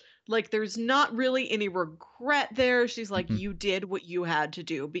much. Like, there's not really any regret there. She's like, you did what you had to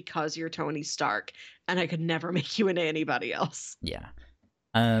do because you're Tony Stark, and I could never make you into anybody else. Yeah.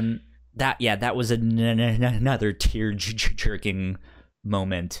 That was another tear-jerking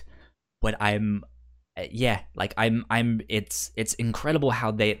moment. But it's incredible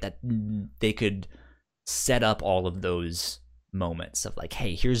how they could set up all of those moments of like,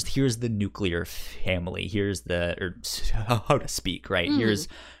 hey, here's the nuclear family, here's how to speak, right? Here's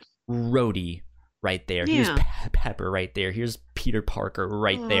Rhodey right there, here's Pepper right there, here's Peter Parker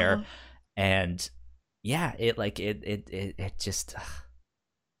right there, and yeah, it just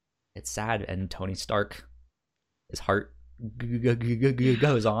it's sad, and Tony Stark, his heart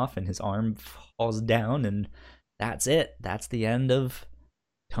goes off and his arm falls down, and that's it. That's the end of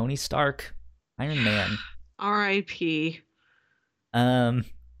Tony Stark, Iron Man. R.I.P. And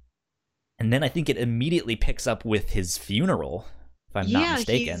then I think it immediately picks up with his funeral, if I'm not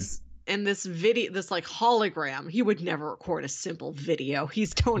mistaken. And this video, this like hologram, he would never record a simple video.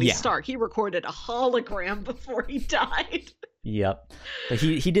 He's Tony Stark. He recorded a hologram before he died. Yep. But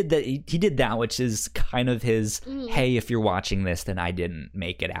he did that. He did that, which is kind of his, hey, if you're watching this, then I didn't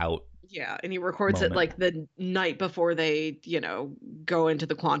make it out. Yeah, and he records it like the night before they, go into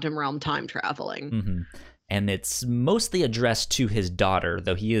the quantum realm time traveling. And it's mostly addressed to his daughter,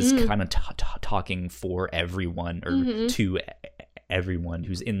 though he is kind of talking for everyone, or to everyone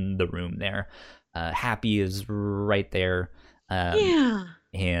who's in the room there. Happy is right there.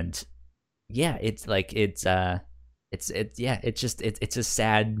 And yeah, it's like it's a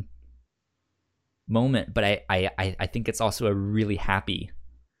sad moment, but I think it's also a really happy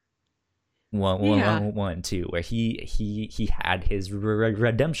one too, where he had his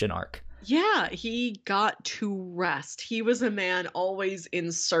redemption arc. Yeah, he got to rest. He was a man always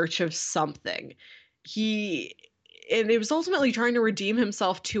in search of something. And it was ultimately trying to redeem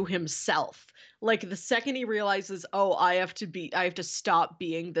himself to himself. Like, the second he realizes, oh, I have to stop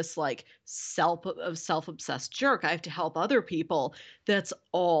being this like self-obsessed jerk. I have to help other people. That's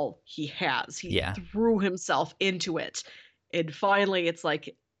all he has. He threw himself into it. And finally it's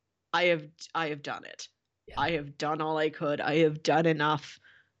like, I have done it. Yeah. I have done all I could. I have done enough.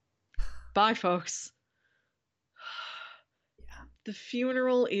 Bye, folks. Yeah. The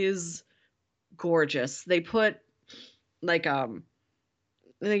funeral is gorgeous. They put like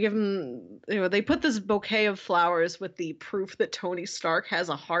they give him, they put this bouquet of flowers with the proof that Tony Stark has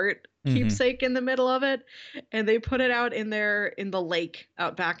a heart keepsake in the middle of it, and they put it out in the lake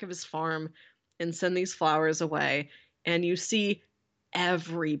out back of his farm and send these flowers away, and you see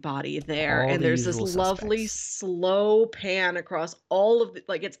everybody there, and there's this lovely slow pan across all of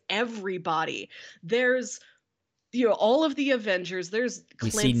it's everybody. There's all of the Avengers. There's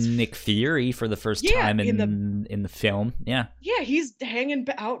Clint's... We see Nick Fury for the first time in the film. Yeah, he's hanging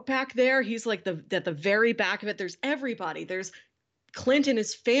out back there. He's like at the very back of it. There's everybody. There's Clint and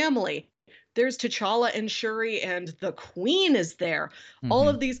his family. There's T'Challa and Shuri, and the Queen is there. All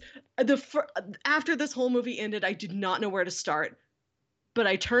of these. After this whole movie ended, I did not know where to start. But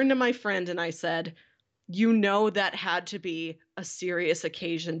I turned to my friend and I said, that had to be a serious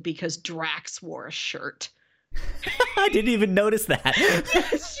occasion because Drax wore a shirt. I didn't even notice that.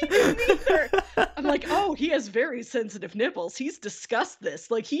 She didn't either. I'm like, oh, he has very sensitive nipples. He's discussed this.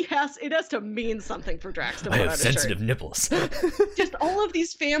 Like, it has to mean something for Drax to put on a shirt. I have sensitive nipples. Just all of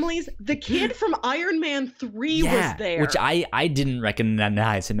these families. The kid from Iron Man 3 was there. Which I didn't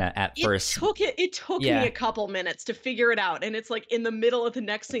recognize him at first. It took me a couple minutes to figure it out. And it's like in the middle of the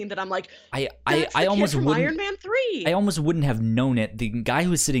next scene that I'm like, I almost wouldn't, Iron Man 3. I almost wouldn't have known it. The guy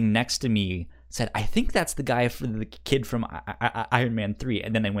who was sitting next to me said, I think that's the guy for the kid from Iron Man 3.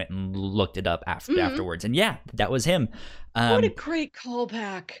 And then I went and looked it up afterwards. And yeah, that was him. What a great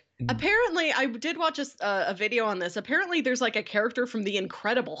callback. Apparently, I did watch a video on this. Apparently, there's like a character from the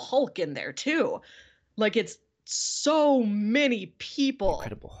Incredible Hulk in there too. Like, it's so many people.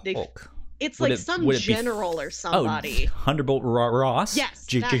 Incredible Hulk. It's like some general or somebody. Oh, Thunderbolt Ross? Yes,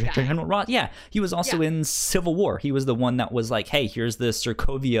 General Ross. Yeah, he was also in Civil War. He was the one that was like, hey, here's the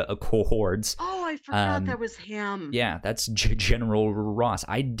Sokovia Accords. Oh, I forgot that was him. Yeah, that's General Ross.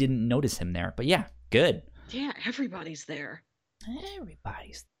 I didn't notice him there, but yeah, good. Yeah, everybody's there.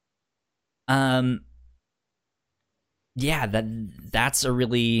 Yeah, that's a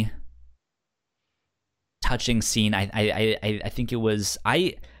really touching scene. I think it was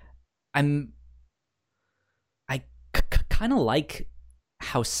I kind of like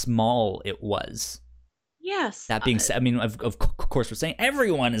how small it was. Yes. That being said, I mean, of course, we're saying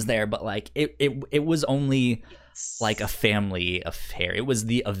everyone is there, but like it was only like a family affair. It was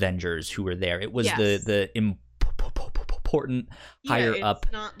the Avengers who were there. It was the important higher up,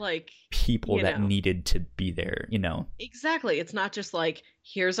 not like people that needed to be there. Exactly. It's not just like,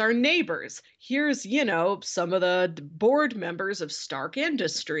 here's our neighbors. Here's some of the board members of Stark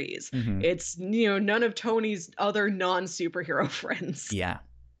Industries. Mm-hmm. It's none of Tony's other non-superhero friends. Yeah.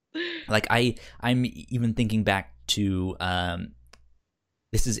 Like I'm even thinking back to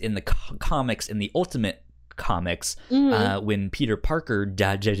this is in the comics, in the Ultimate Comics, when Peter Parker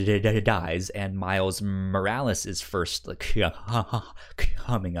dies and Miles Morales is first like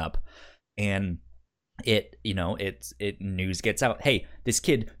coming up, and news gets out, hey, this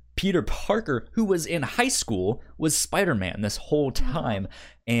kid Peter Parker, who was in high school, was Spider-Man this whole time,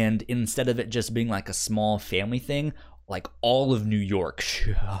 and instead of it just being like a small family thing, like all of New York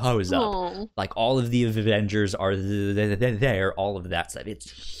shows up. Aww. Like all of the Avengers are there, all of that stuff.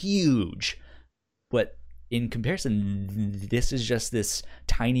 It's huge. But in comparison, this is just this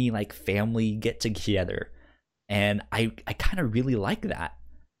tiny like family get together. And I kind of really like that.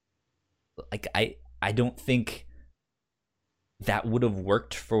 Like I don't think that would have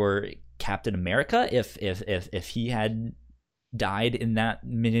worked for Captain America if he had died in that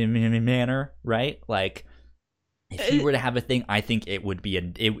manner, right? Like if he were to have a thing, I think it would be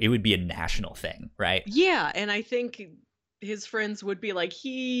a national thing, right? Yeah, and I think his friends would be like,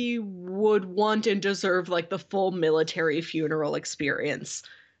 he would want and deserve like the full military funeral experience.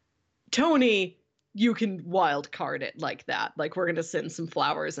 Tony, you can wild card it like that. Like, we're gonna send some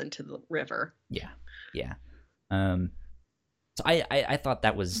flowers into the river. Yeah. So I thought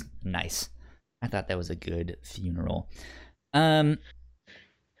that was nice. I thought that was a good funeral. Then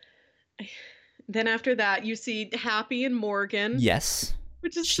after that, you see Happy and Morgan. Yes.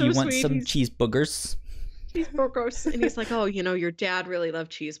 Which is she so sweet. She wants some cheeseburgers. Cheeseburgers. And he's like, oh, your dad really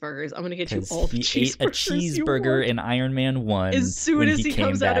loved cheeseburgers. I'm going to get you all the cheeseburgers. He ate a cheeseburger in Iron Man 1. As soon as he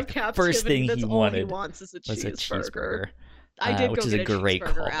comes out of captivity, first thing that's all he wants is a cheeseburger. I did which go is get a great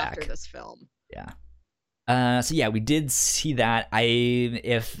cheeseburger callback after this film. Yeah. So yeah, we did see that.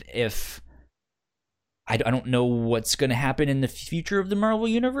 I don't know what's going to happen in the future of the Marvel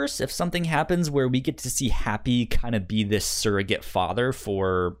Universe. If something happens where we get to see Happy kind of be this surrogate father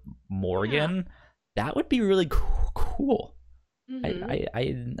for Morgan, that would be really cool.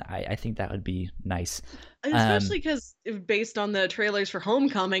 Mm-hmm. I think that would be nice. Especially because based on the trailers for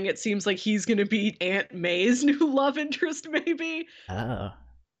Homecoming, it seems like he's going to be Aunt May's new love interest, maybe. Oh.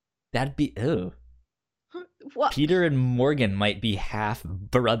 That'd be... Ew. What? Peter and Morgan might be half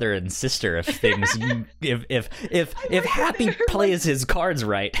brother and sister if things if Happy plays his cards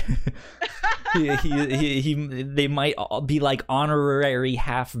right. They might all be like honorary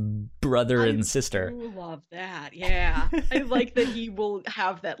half brother and sister. I love that. Yeah. I like that he will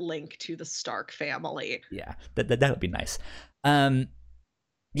have that link to the Stark family. Yeah. That would be nice.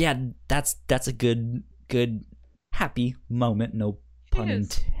 Yeah, that's a good happy moment, no pun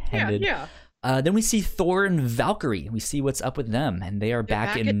intended. Yeah. Then we see Thor and Valkyrie. We see what's up with them, and they are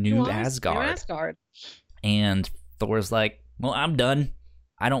back in New Asgard. And Thor's like, well, I'm done.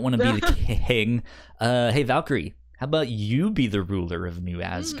 I don't want to be the king. Hey, Valkyrie, how about you be the ruler of New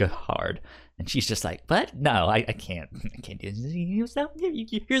Asgard? And she's just like, what? No, I can't. I can't do this. You're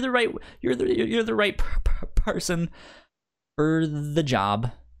the right. You're the right person for the job.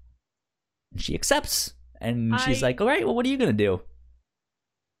 And she accepts, and she's like, all right, well, what are you gonna do?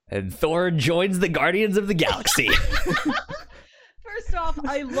 And Thor joins the Guardians of the Galaxy. First off,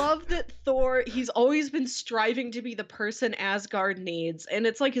 I love that Thor, he's always been striving to be the person Asgard needs. And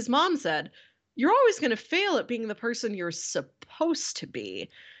it's like his mom said, you're always going to fail at being the person you're supposed to be.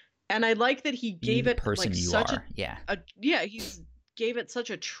 And I like that he gave it person like you such are. he's gave it such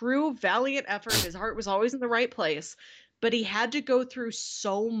a true, valiant effort. His heart was always in the right place, but he had to go through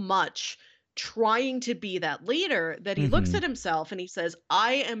so much trying to be that leader that he looks at himself and he says,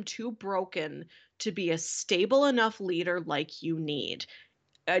 I am too broken to be a stable enough leader like you need.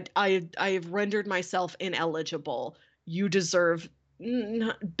 I have rendered myself ineligible. You deserve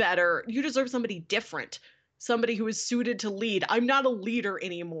better. You deserve somebody different. Somebody who is suited to lead. I'm not a leader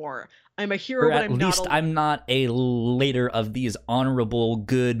anymore. I'm a hero, Or but at I'm least not I'm not a leader of these honorable,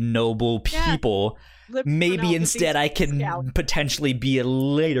 good, noble people. Maybe instead I can potentially be a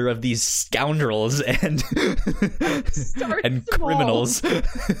leader of these scoundrels and and criminals.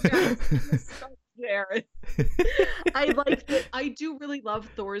 There. I like that. I do really love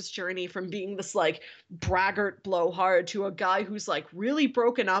Thor's journey from being this like braggart blowhard to a guy who's like really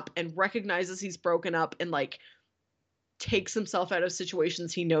broken up and recognizes he's broken up and like takes himself out of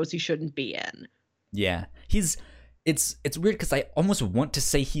situations he knows he shouldn't be in. Yeah. It's weird because I almost want to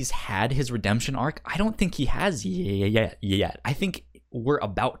say he's had his redemption arc. I don't think he has yet. I think we're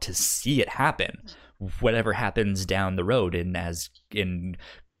about to see it happen. Whatever happens down the road in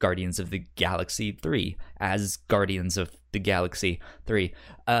Guardians of the Galaxy 3, as Guardians of the Galaxy 3,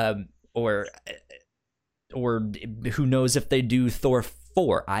 or who knows if they do Thor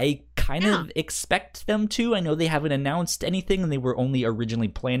 4. I kind of expect them to. I know they haven't announced anything, and they were only originally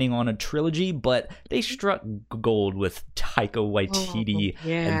planning on a trilogy, but they struck gold with Taika Waititi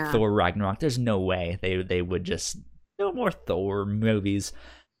and Thor Ragnarok. There's no way they would just no more Thor movies.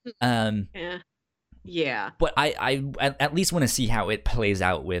 Yeah. But I at least want to see how it plays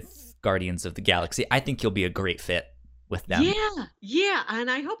out with Guardians of the Galaxy. I think he'll be a great fit with them. Yeah.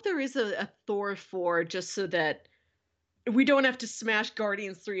 And I hope there is a Thor 4 just so that we don't have to smash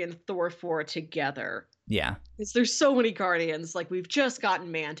Guardians 3 and Thor 4 together. Yeah. Because there's so many Guardians. Like, we've just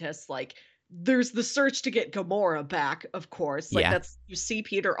gotten Mantis. Like, there's the search to get Gamora back, of course. Like, that's, you see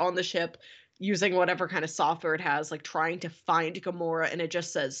Peter on the ship using whatever kind of software it has, like, trying to find Gamora, and it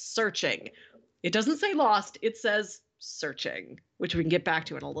just says searching. It doesn't say lost. It says searching, which we can get back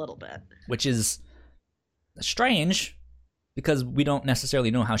to in a little bit. Which is strange, because we don't necessarily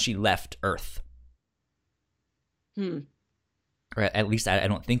know how she left Earth. Or at least I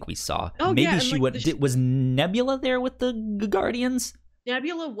don't think we saw. Maybe she was Nebula there with the Guardians?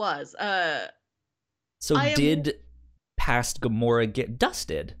 Nebula was. Did past Gamora get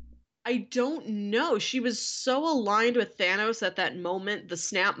dusted? I don't know. She was so aligned with Thanos at that moment, the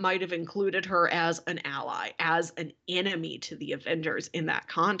snap might have included her as an ally, as an enemy to the Avengers in that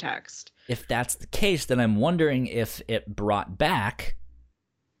context. If that's the case, then I'm wondering if it brought back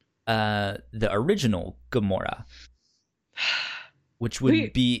the original Gamora, which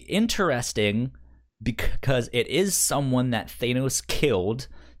would be interesting because it is someone that Thanos killed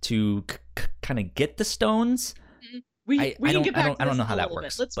to kind of get the stones. We can get back to this. I don't know how that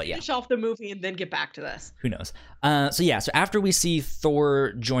works. Let's finish off the movie and then get back to this. Who knows? So after we see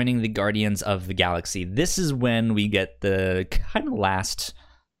Thor joining the Guardians of the Galaxy, this is when we get the kind of last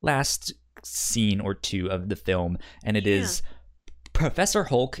scene or two of the film, and it is Professor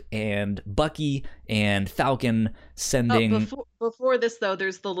Hulk and Bucky and Falcon sending. Before this, though,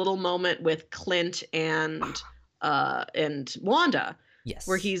 there's the little moment with Clint and Wanda,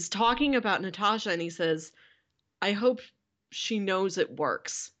 where he's talking about Natasha, and he says, I hope she knows it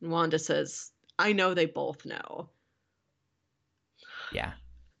works. And Wanda says, I know they both know. Yeah.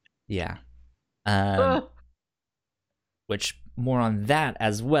 Which more on that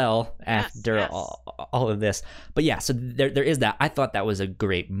as well after all of this. But yeah, so there is that. I thought that was a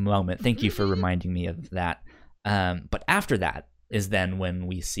great moment. Thank you for reminding me of that. But after that is then when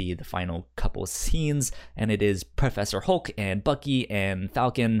we see the final couple scenes, and it is Professor Hulk and Bucky and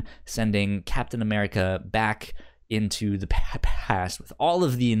Falcon sending Captain America back into the past with all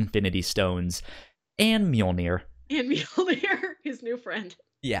of the Infinity Stones and Mjolnir. His new friend.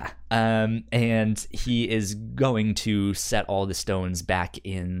 Yeah, and he is going to set all the stones back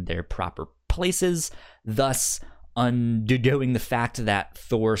in their proper places, thus undoing the fact that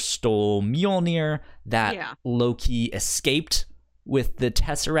Thor stole Mjolnir, that Loki escaped with the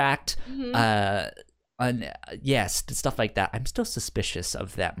Tesseract, stuff like that. I'm still suspicious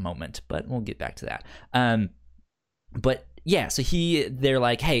of that moment, but we'll get back to that. But yeah, so they're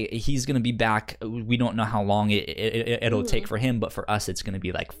like, hey, he's gonna be back. We don't know how long it'll take for him, but for us, it's gonna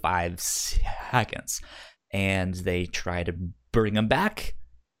be like 5 seconds. And they try to bring him back,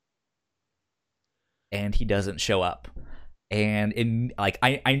 and he doesn't show up. And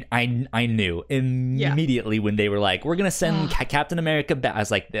I knew immediately when they were like, we're gonna send Captain America back. I was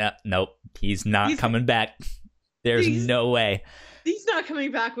like, nope, he's not coming back. There's no way. He's not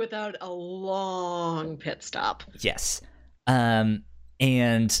coming back without a long pit stop. Yes.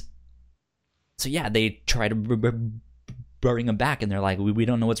 And so yeah, they try to bring him back, and they're like, we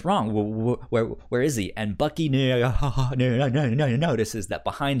don't know what's wrong. Where is he? And Bucky notices that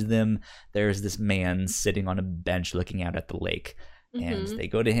behind them there's this man sitting on a bench looking out at the lake. And they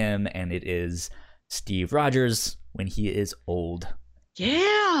go to him, and it is Steve Rogers when he is old.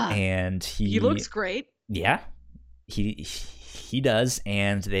 Yeah. And he looks great. Yeah, he does.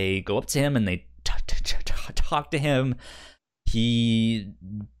 And they go up to him and they talk to him. He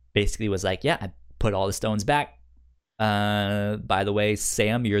basically was like, yeah, I put all the stones back. By the way,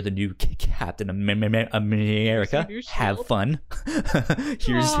 Sam, you're the new Captain America. Have fun.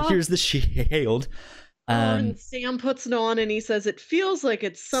 Here's the shield. And Sam puts it on and he says it feels like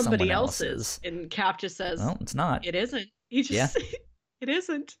it's somebody else's. And Cap just says, well, it's not. It isn't. He just it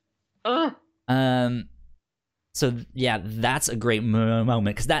isn't. Ugh. So yeah, that's a great moment,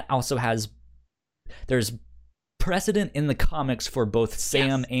 because that also there's precedent in the comics for both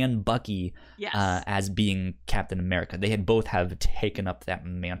Sam and Bucky as being Captain America. They had both have taken up that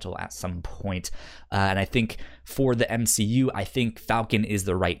mantle at some point. And I think for the MCU, I think Falcon is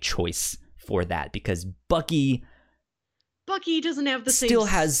the right choice for that, because Bucky doesn't have the still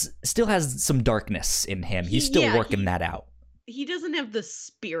has some darkness in him. He's still working that out. He doesn't have the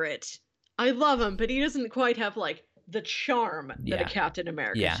spirit. I love him, but he doesn't quite have like the charm that a Captain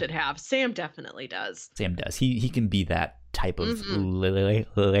America should have. Sam definitely does. Sam does. He can be that type of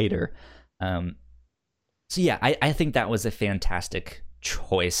later. So yeah, I think that was a fantastic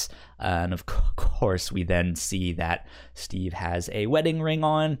choice. And of course, we then see that Steve has a wedding ring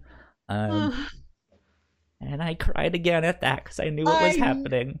on. And I cried again at that because I knew what was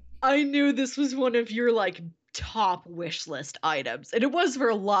happening. I knew this was one of your like top wish list items, and it was for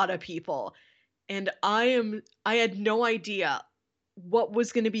a lot of people. And I had no idea what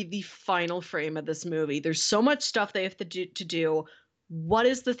was going to be the final frame of this movie. There's so much stuff they have to do. What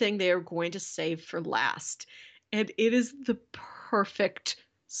is the thing they are going to save for last? And it is the perfect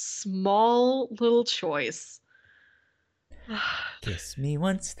small little choice. Kiss me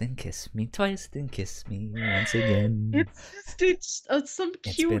once, then kiss me twice, then kiss me once again. It's some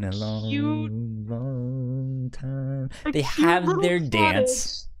cute, it's been a long time. They have their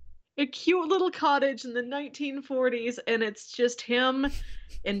dance. A cute little cottage in the 1940s, and it's just him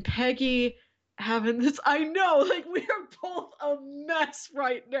and Peggy having this. I know, like, we are both a mess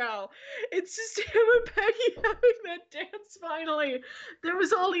right now. It's just him and Peggy having that dance finally. That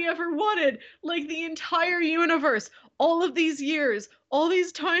was all he ever wanted. Like, the entire universe, all of these years, all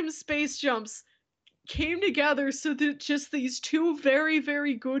these time-space jumps came together so that just these two very,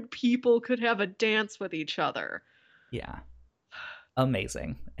 very good people could have a dance with each other. Yeah.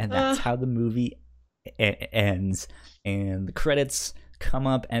 Amazing. And that's how the movie ends. And the credits come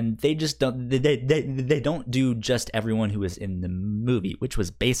up, and they just don't they don't do just everyone who was in the movie, which was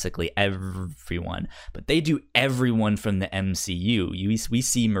basically everyone, but they do everyone from the MCU. We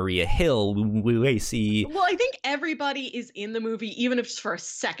see Maria Hill, we see, well, I think everybody is in the movie, even if it's for a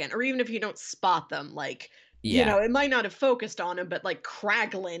second, or even if you don't spot them. Like, you know, it might not have focused on him, but like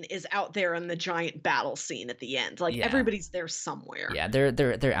Kraglin is out there in the giant battle scene at the end. Like, everybody's there somewhere. Yeah,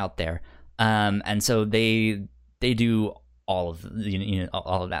 they're out there. And so they do all of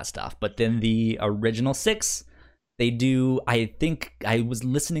all of that stuff. But then the original 6, they do. I think I was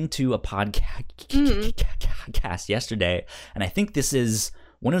listening to a podcast yesterday, and I think this is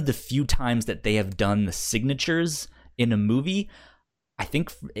one of the few times that they have done the signatures in a movie. I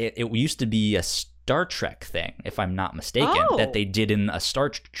think it used to be a Star Trek thing, if I'm not mistaken, that they did in a Star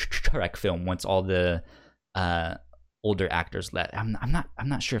Trek film once all the older actors left. I'm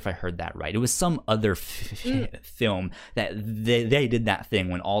not sure if I heard that right. It was some other film that they did that thing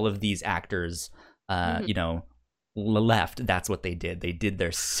when all of these actors left. That's what they did. They did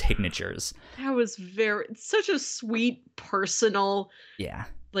their signatures. That was such a sweet, personal,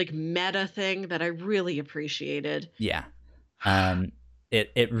 like meta thing that I really appreciated. Yeah.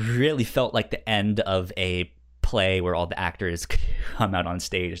 It really felt like the end of a play where all the actors come out on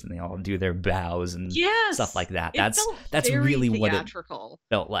stage and they all do their bows and stuff like that. That's really theatrical. What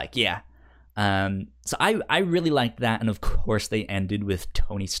it felt like. Yeah. So I really liked that, and of course they ended with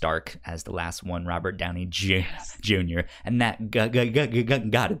Tony Stark as the last one, Robert Downey Jr., and that got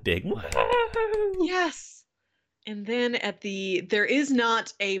a big yes. And then there is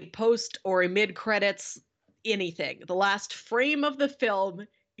not a post or a mid-credits anything. The last frame of the film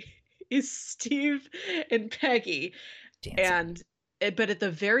is Steve and Peggy dancing. But at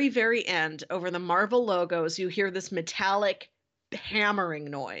the very, very end, over the Marvel logos, you hear this metallic hammering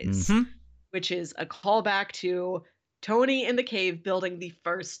noise, which is a callback to Tony in the cave building the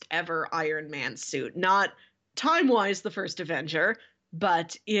first ever Iron Man suit. Not time-wise the first Avenger,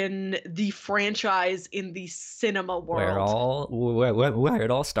 but in the franchise, in the cinema world. Where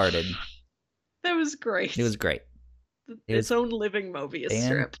it all started. That was great. It was great. Its own living Mobius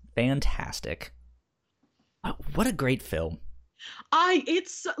strip. Fantastic. What a great film.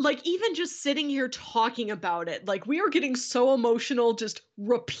 It's like, even just sitting here talking about it, like, we are getting so emotional just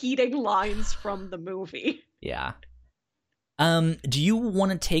repeating lines from the movie. Yeah. Do you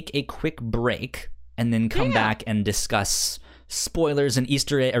want to take a quick break and then come back and discuss spoilers and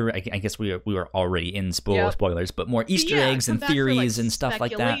Easter eggs? Or I guess we were already in spoilers, but more Easter eggs and theories and stuff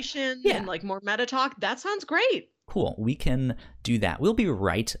like that. And like more meta talk. That sounds great. Cool. We can do that. We'll be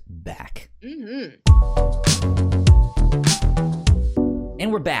right back. Mm-hmm.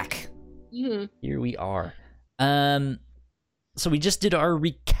 And we're back. Mm-hmm. Here we are. So we just did our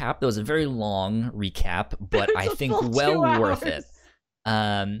recap. That was a very long recap, but I think well worth it.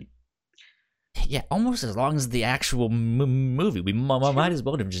 Yeah, almost as long as the actual movie. We might as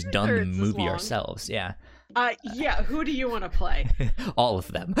well have just done the movie ourselves. Yeah. Yeah. Who do you want to play? All of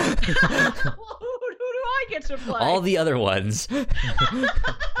them. Well, who do I get to play? All the other ones.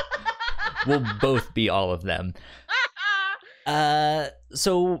 We'll both be all of them.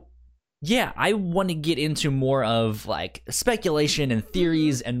 So yeah, I want to get into more of like speculation and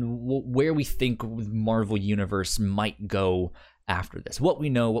theories and where we think Marvel Universe might go after this. What we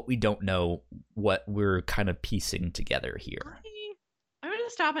know, what we don't know, what we're kind of piecing together here. I'm going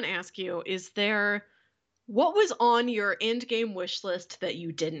to stop and ask you, what was on your Endgame wish list that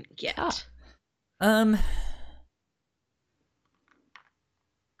you didn't get?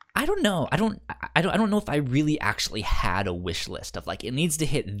 I don't know. I don't know if I really actually had a wish list of like, it needs to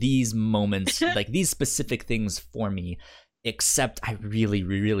hit these moments, like these specific things for me, except I really,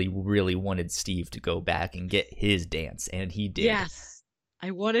 really, really wanted Steve to go back and get his dance, and he did. Yes,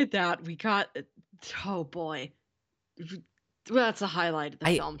 I wanted that. We got, oh boy. Well, that's a highlight of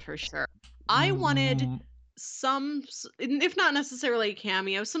the film for sure. I wanted some, if not necessarily a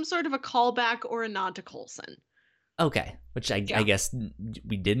cameo, some sort of a callback or a nod to Coulson. Okay, which I guess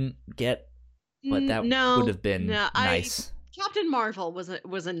we didn't get, but that would have been nice. Captain Marvel was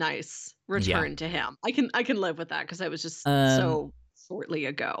a nice return to him. I can live with that because I was just so shortly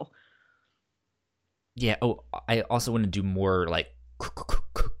ago. Yeah. Oh, I also want to do more like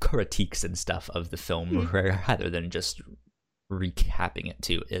critiques and stuff of the film rather than just recapping it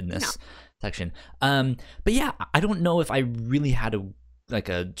too in this section. But yeah, I don't know if I really had an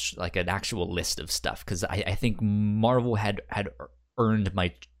actual list of stuff, because I think Marvel had earned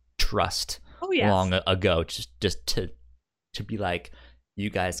my trust long ago, just to be like, you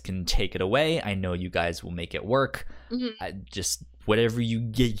guys can take it away. I know you guys will make it work. I just whatever you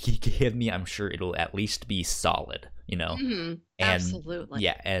give me, I'm sure it'll at least be solid, you know. And, absolutely.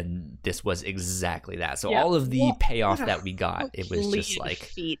 Yeah, and this was exactly that. So all of the payoff that we got, it was just like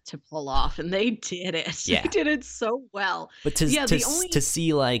feat to pull off, and they did it. Yeah. They did it so well. But to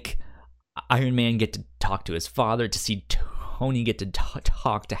see like Iron Man get to talk to his father, to see Tony get to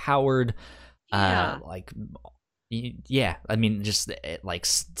talk to Howard, I mean, just like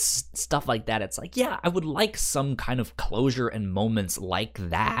stuff like that. It's like, yeah, I would like some kind of closure and moments like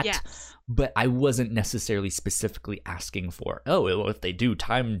that. Yes. But I wasn't necessarily specifically asking for, well, if they do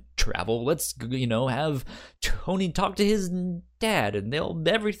time travel, let's, have Tony talk to his dad and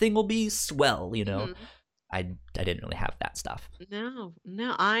everything will be swell, I didn't really have that stuff. No,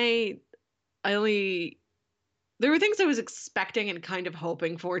 there were things I was expecting and kind of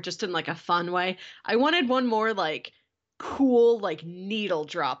hoping for, just in like a fun way. I wanted one more like cool like needle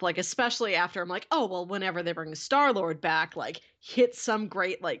drop, like especially after I'm like, oh well, whenever they bring Star-Lord back, like hit some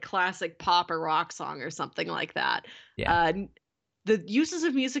great like classic pop or rock song or something like that. Yeah. The uses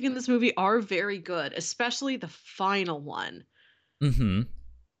of music in this movie are very good, especially the final one. Mm-hmm.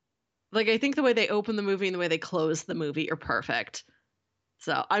 Like, I think the way they open the movie and the way they close the movie are perfect.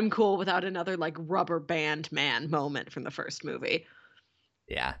 So I'm cool without another like rubber band man moment from the first movie.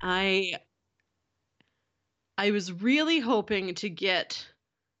 Yeah. I was really hoping to get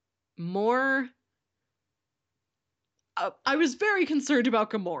more. I was very concerned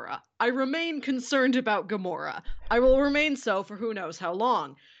about Gamora. I remain concerned about Gamora. I will remain so for who knows how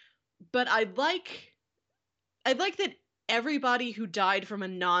long. But I'd like that everybody who died from a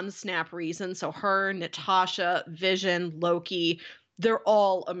non-snap reason, so her, Natasha, Vision, Loki, they're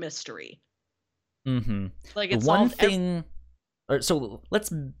all a mystery. Mm-hmm. Like, it's one thing. So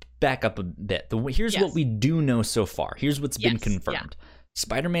let's back up a bit. Here's what we do know so far. Here's what's been confirmed: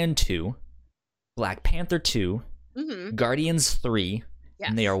 Spider-Man 2, Black Panther 2, Guardians 3,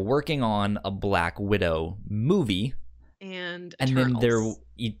 and they are working on a Black Widow movie. and And then there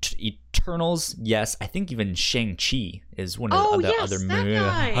Eternals. Eternals, yes. I think even Shang-Chi is one of Oh, the yes, other that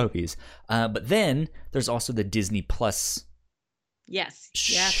guy. movies. But then there's also the Disney Plus Yes.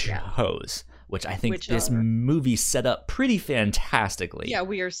 shows, which I think Which this are- movie set up pretty fantastically. Yeah,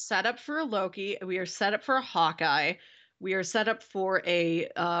 we are set up for a Loki. We are set up for a Hawkeye. We are set up for a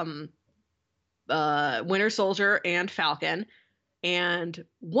Winter Soldier and Falcon. And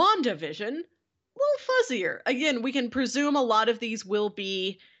WandaVision, a little fuzzier. Again, we can presume a lot of these will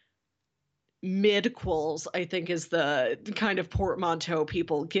be midquels, I think is the kind of portmanteau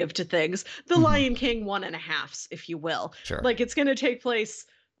people give to things. The Lion King 1.5s, if you will. Sure. Like, it's going to take place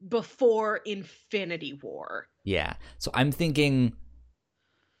before Infinity War. Yeah. So I'm thinking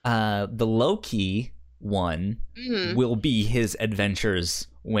the Loki one will be his adventures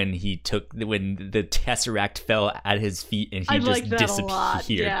when the Tesseract fell at his feet and he I just like that disappeared. a lot.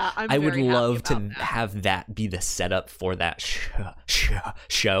 Yeah, I would very happy love to about that. have that be the setup for that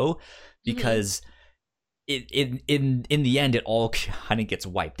show, because in the end it all kind of gets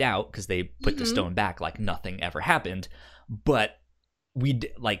wiped out because they put the stone back like nothing ever happened. But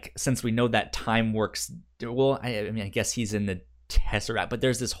since we know that time works well, I mean I guess he's in the Tesseract, but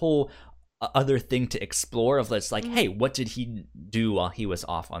there's this whole other thing to explore of let's like, hey, what did he do while he was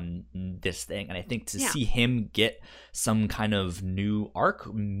off on this thing? And I think to see him get some kind of new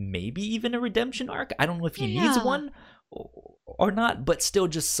arc, maybe even a redemption arc, I don't know if he needs one or not, but still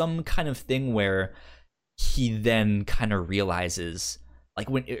just some kind of thing where he then kind of realizes like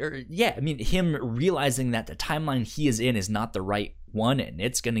him realizing that the timeline he is in is not the right one and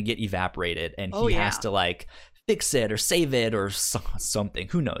it's going to get evaporated and he has to like fix it or save it or something.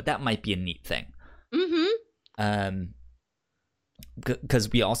 Who knows? That might be a neat thing. Because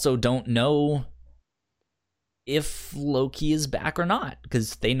we also don't know if Loki is back or not,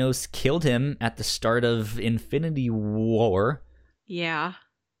 because Thanos killed him at the start of Infinity War. Yeah.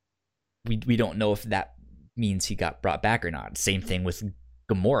 We don't know if that means he got brought back or not. Same thing with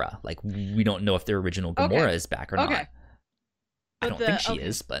Gamora. Like, we don't know if their original Gamora is back or not. I don't think she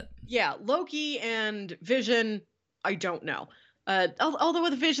is, but... Yeah, Loki and Vision, I don't know. Although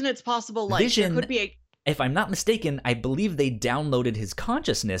with Vision, it's possible, like, Vision, there could be a... If I'm not mistaken, I believe they downloaded his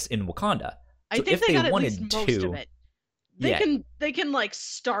consciousness in Wakanda. I So think if they got at wanted least most of it. They can, like,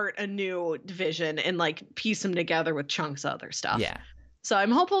 start a new Vision and, like, piece them together with chunks of other stuff. Yeah. So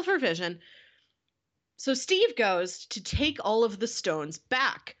I'm hopeful for Vision. So Steve goes to take all of the stones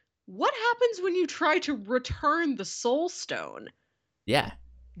back. What happens when you try to return the Soul Stone? Yeah.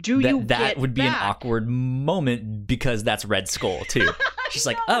 That would be an awkward moment because that's Red Skull too. She's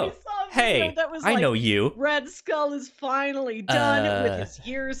like, oh, hey, I know you. Red Skull is finally done with his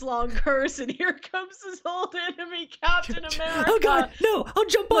years-long curse, and here comes his old enemy, Captain America. Oh God, no! I'll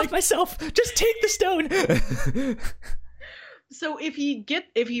jump off myself. Just take the stone. So if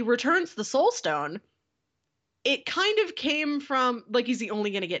he returns the Soul Stone, it kind of came from like, is he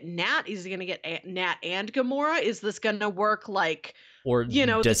only going to get Nat? Is he going to get Nat and Gamora? Is this going to work like? Or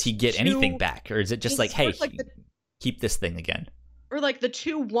does he get anything back? Or is it just like, hey, keep this thing again? Or like the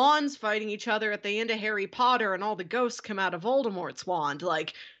two wands fighting each other at the end of Harry Potter and all the ghosts come out of Voldemort's wand.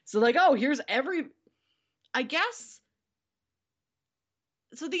 Like, so like, oh, here's I guess.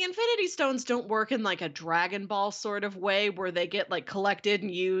 So the Infinity Stones don't work in like a Dragon Ball sort of way where they get like collected and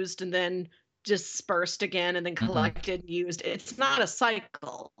used and then dispersed again and then collected and used. It's not a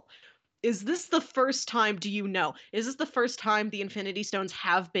cycle. Is this the first time, is this the first time the Infinity Stones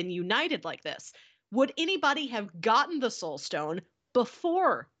have been united like this? Would anybody have gotten the Soul Stone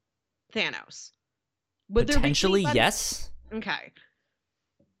before Thanos? Potentially, yes. Okay.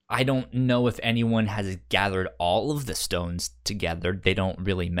 I don't know if anyone has gathered all of the stones together. They don't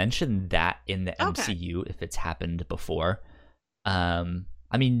really mention that in the MCU if it's happened before. I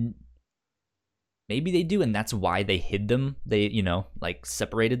mean, maybe they do, and that's why they hid them. They, like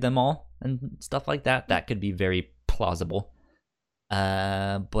separated them all and stuff like that. That could be very plausible.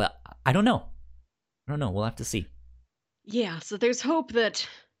 But I don't know. We'll have to see. Yeah, so there's hope that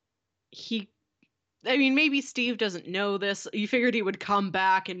maybe Steve doesn't know this. You figured he would come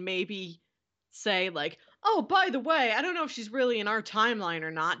back and maybe say like, oh, by the way, I don't know if she's really in our timeline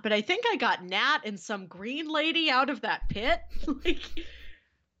or not, but I think I got Nat and some green lady out of that pit. Like,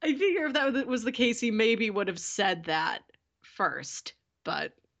 I figure if that was the case, he maybe would have said that first,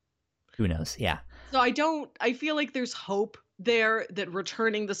 but who knows? Yeah. So I feel like there's hope there that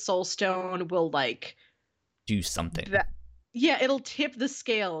returning the Soul Stone will like do something. It'll tip the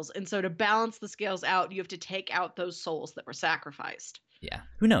scales, and so to balance the scales out, you have to take out those souls that were sacrificed. Yeah,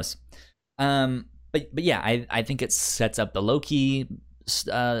 who knows? But yeah, I think it sets up the Loki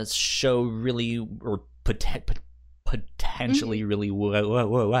show really, or potentially really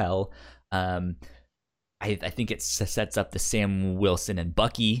well. I think it sets up the Sam Wilson and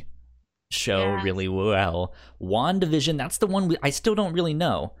Bucky show really well. WandaVision, that's the one I still don't really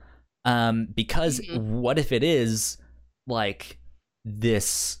know. Because what if it is like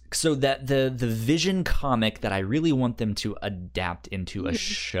this? So that the Vision comic that I really want them to adapt into a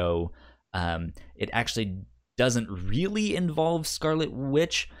show, it actually doesn't really involve Scarlet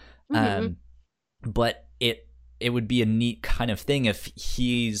Witch, but it would be a neat kind of thing if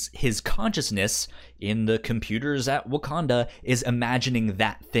his consciousness in the computers at Wakanda is imagining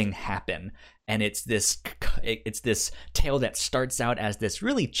that thing happen. And it's this tale that starts out as this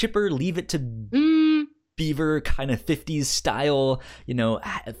really chipper, leave it to Beaver kind of 50s style,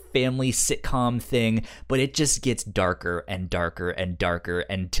 family sitcom thing, but it just gets darker and darker and darker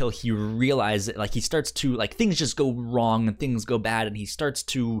until he realizes, like, he starts to, like, things just go wrong and things go bad, and he starts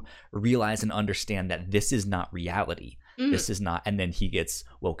to realize and understand that this is not reality. This is not, and then he gets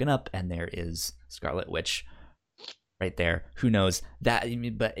woken up and there is Scarlet Witch right there. Who knows that?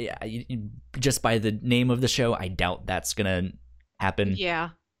 But yeah, just by the name of the show, I doubt that's gonna happen.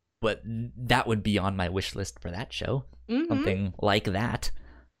 Yeah. But that would be on my wish list for that show. Something like that,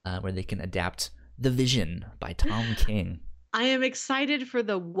 where they can adapt The Vision by Tom King. I am excited for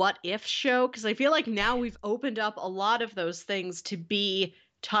the What If show, because I feel like now we've opened up a lot of those things to be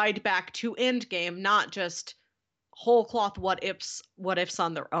tied back to Endgame, not just whole cloth what ifs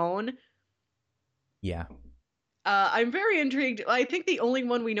on their own. Yeah. I'm very intrigued. I think the only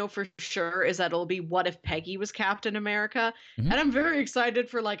one we know for sure is that it'll be What If Peggy was Captain America. And I'm very excited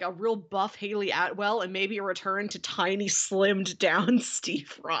for like a real buff Haley Atwell and maybe a return to tiny, slimmed down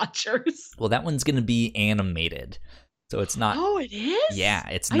Steve Rogers. Well, that one's going to be animated. So it's not. Oh, it is? Yeah,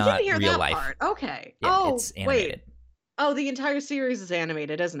 it's not real I didn't hear that life. part. Okay. Yeah, it's animated. Wait. Oh, the entire series is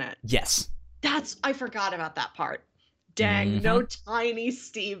animated, isn't it? Yes. I forgot about that part. Dang, no tiny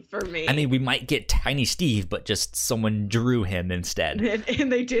Steve for me. I mean, we might get tiny Steve, but just someone drew him instead. And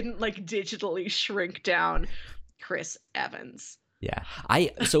they didn't like digitally shrink down Chris Evans. Yeah.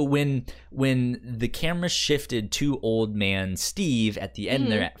 So when the camera shifted to old man Steve at the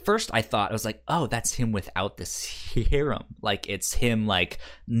end there, at first I thought, I was like, oh, that's him without the serum. Like, it's him, like,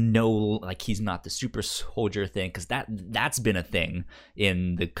 no, like, he's not the super soldier thing, because that's been a thing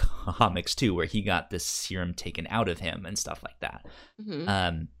in the comics too, where he got the serum taken out of him and stuff like that.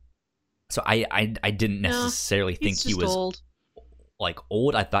 So I didn't necessarily think he was old. Like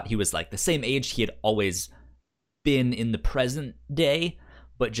old. I thought he was like the same age he had always been in the present day,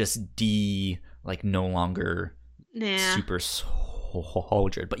 but just no longer super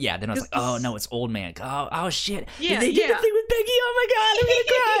soldier. But yeah, then I was like, oh no, it's old man. Oh shit. Yeah, they did the thing with Peggy. Oh my god, I'm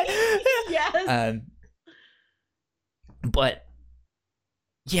gonna cry. Yes. But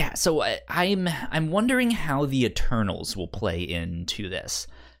yeah, so I'm wondering how the Eternals will play into this.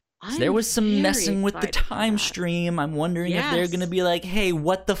 So there was some messing with the time stream. I'm wondering if they're gonna be like, hey,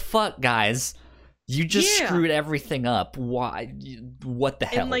 what the fuck, guys? You just screwed everything up. Why? What the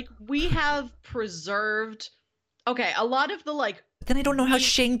hell? And like, we have preserved. Okay, a lot of the like. But then I don't know how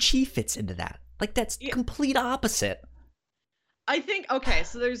Shang-Chi fits into that. Like, that's complete opposite. I think, okay,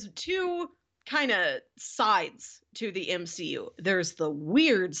 so there's two kind of sides to the MCU. There's the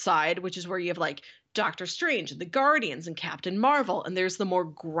weird side, which is where you have like Doctor Strange and the Guardians and Captain Marvel, and there's the more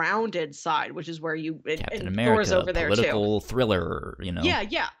grounded side, which is where Captain and America, Thor's over there political too. thriller,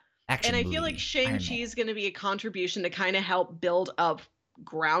 Yeah. Action and I movie, feel like Shang-Chi is going to be a contribution to kind of help build up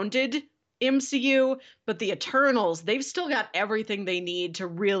grounded MCU, but the Eternals, they've still got everything they need to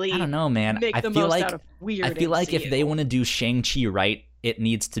really, I don't know, man. make the most out of weird I feel MCU. like if they want to do Shang-Chi right, it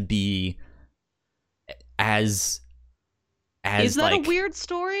needs to be as is that like, a weird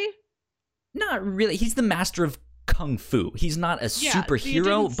story? Not really. He's the master of kung fu. He's not a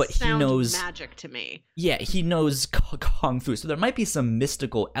superhero, but he knows magic to me. Yeah, he knows kung fu. So there might be some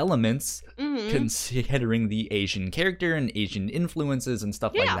mystical elements considering the Asian character and Asian influences and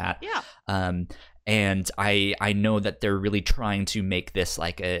stuff like that. Yeah. And I know that they're really trying to make this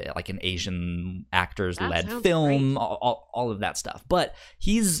like an Asian actors-led film, all of that stuff. But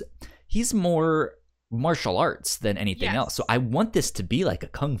he's more martial arts than anything else. So I want this to be like a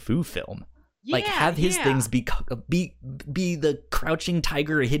kung fu film. Like, have his things be the crouching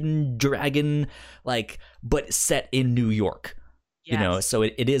tiger, hidden dragon, like, but set in New York. Yes. So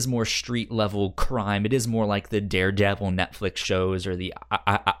it is more street level crime. It is more like the Daredevil Netflix shows or the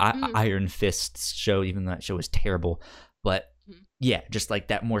Iron Fist show, even though that show is terrible. But yeah, just like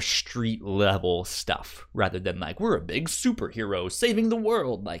that more street level stuff rather than like, we're a big superhero saving the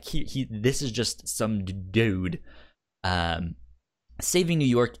world. Like this is just some dude. saving New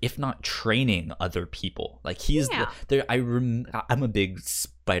York, if not training other people. Like he's Yeah. I'm a big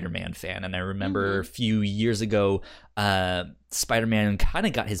Spider-Man fan, and I remember a few years ago, Spider-Man kind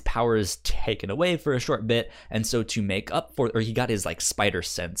of got his powers taken away for a short bit, and so to make up for, or he got his like spider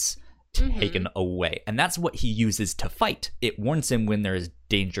sense taken away, and that's what he uses to fight. It warns him when there is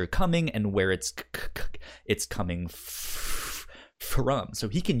danger coming and where it's coming from, so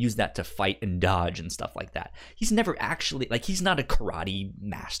he can use that to fight and dodge and stuff like that. He's never actually, like, he's not a karate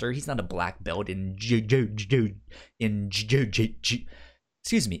master, he's not a black belt in jujitsu, and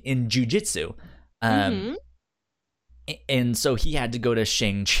so he had to go to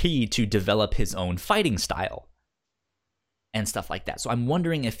Shang-Chi to develop his own fighting style and stuff like that. So I'm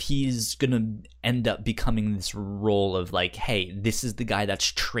wondering if he's gonna end up becoming this role of like, hey, this is the guy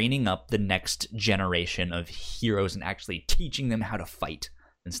that's training up the next generation of heroes and actually teaching them how to fight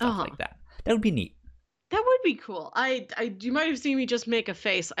and stuff like that. That would be neat. That would be cool. You might have seen me just make a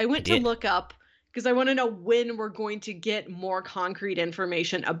face. I went to look up because I want to know when we're going to get more concrete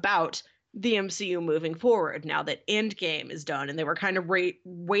information about the MCU moving forward now that Endgame is done, and they were kind of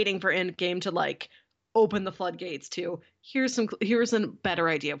waiting for Endgame to like open the floodgates to here's a better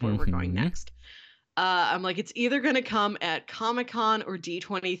idea of where we're going next. I'm like, it's either going to come at Comic-Con or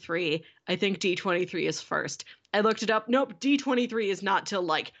D23. I think D23 is first. I looked it up. Nope, D23 is not till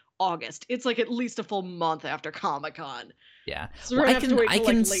like August. It's like at least a full month after Comic-Con. Yeah. So we're going to have to wait till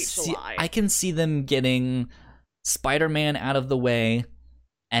like late July. I can see them getting Spider-Man out of the way,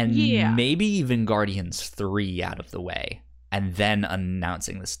 and maybe even Guardians 3 out of the way, and then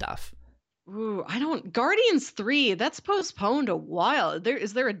announcing the stuff. Ooh, Guardians 3, that's postponed a while.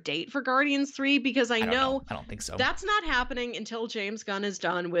 Is there a date for Guardians 3? Because I know I don't think so. That's not happening until James Gunn is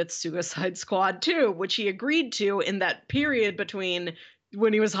done with Suicide Squad 2, which he agreed to in that period between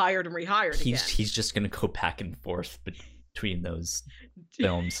when he was hired and rehired again. He's just going to go back and forth between those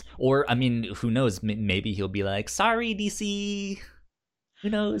films. Or, I mean, who knows? Maybe he'll be like, sorry, DC. Who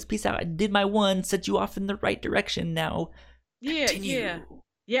knows? Peace out. I did my one, set you off in the right direction now. Continue.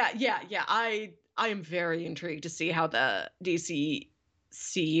 Yeah. I am very intrigued to see how the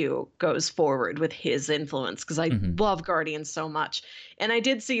DCCU goes forward with his influence, because I love Guardians so much. And I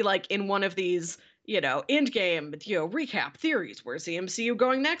did see, like, in one of these, Endgame, recap theories, where's the MCU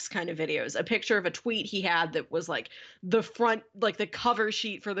going next kind of videos, a picture of a tweet he had that was like the front, like the cover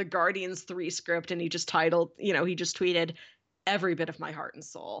sheet for the Guardians 3 script, and he just tweeted every bit of my heart and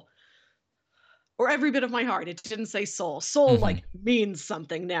soul. Or every bit of my heart. It didn't say soul. Soul, like, means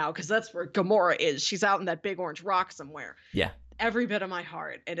something now, because that's where Gamora is. She's out in that big orange rock somewhere. Yeah. Every bit of my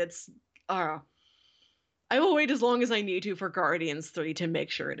heart. And it's... I will wait as long as I need to for Guardians 3 to make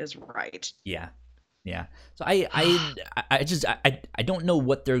sure it is right. Yeah. So I don't know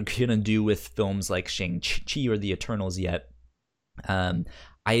what they're gonna do with films like Shang-Chi or the Eternals yet. I'm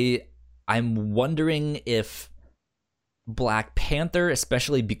wondering if Black Panther,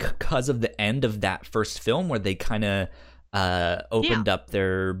 especially because of the end of that first film where they kind of opened up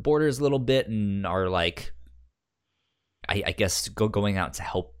their borders a little bit and are like, I guess going out to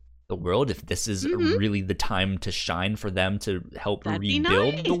help the world, if this is really the time to shine for them to help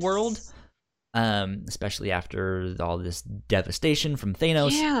rebuild the world, especially after all this devastation from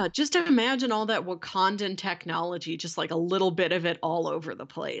Thanos. Yeah, just imagine all that Wakandan technology, just like a little bit of it all over the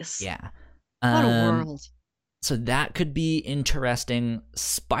place. Yeah. What a world. So that could be interesting.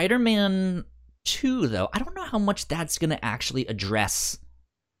 Spider-Man 2, though, I don't know how much that's going to actually address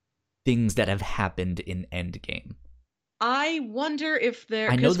things that have happened in Endgame. I wonder if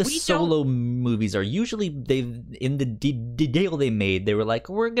they're... I know the solo movies are usually, in the deal they made, they were like,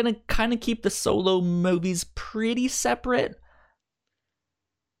 we're going to kind of keep the solo movies pretty separate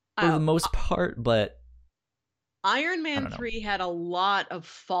for the most part, but... Iron Man 3 had a lot of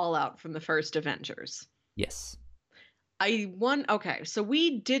fallout from the first Avengers. Yes. Okay, so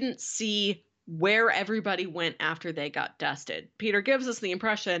we didn't see where everybody went after they got dusted. Peter gives us the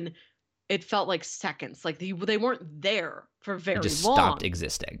impression it felt like seconds, like they weren't there for very long. They just stopped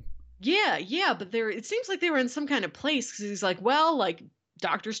existing. Yeah, but it seems like they were in some kind of place, because he's like, well, like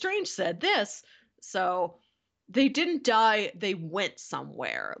Doctor Strange said this, so they didn't die, they went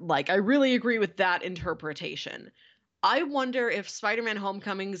somewhere. Like, I really agree with that interpretation. I wonder if Spider-Man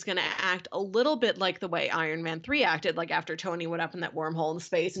Homecoming is going to act a little bit like the way Iron Man 3 acted, like after Tony went up in that wormhole in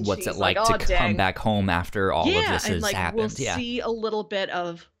space. And what's she's it like to come back home after all of this has happened? We'll see a little bit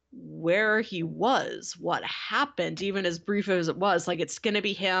of where he was, what happened, even as brief as it was. Like, it's going to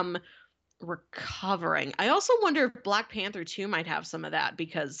be him recovering. I also wonder if Black Panther 2 might have some of that,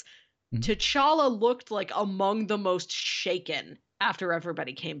 because T'Challa looked like among the most shaken after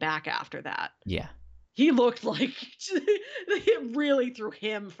everybody came back after that. Yeah. he looked like it really threw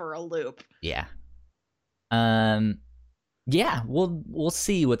him for a loop. Yeah. Yeah, we'll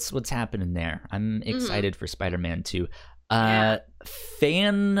see what's happening there. I'm excited for Spider-Man 2.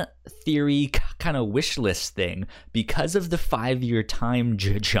 Fan theory kind of wish list thing, because of the 5-year time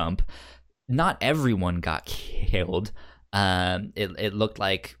jump, not everyone got killed. It looked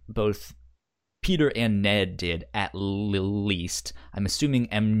like both Peter and Ned did, at least. I'm assuming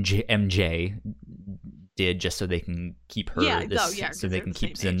MJ did, just so they can keep her so they can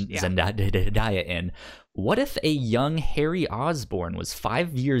keep Zendaya in. What if a young Harry Osborn was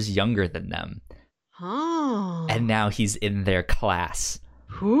 5 years younger than them? Oh. And now he's in their class.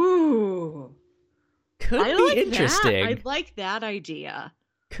 Ooh. Could be interesting. I like that idea.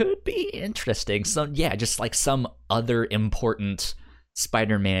 Could be interesting. So yeah, just like some other important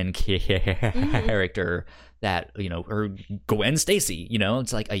Spider-Man character that, or Gwen Stacy,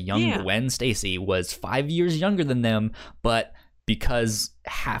 it's like a young Gwen Stacy was 5 years younger than them, but because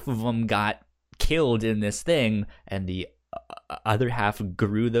half of them got killed in this thing and the other half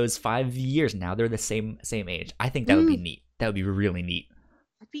grew those 5 years, now they're the same age. I think that would be neat. That would be really neat.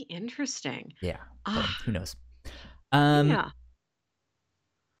 That'd be interesting. Yeah. Who knows? Yeah.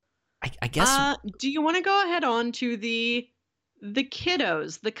 I guess. Do you want to go ahead on to the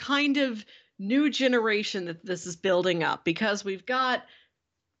kiddos, the kind of new generation that this is building up? Because we've got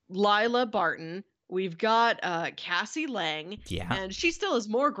Lila Barton, we've got Cassie Lang, and she still has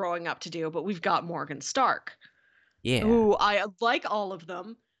more growing up to do, but we've got Morgan Stark. Yeah. Who I like all of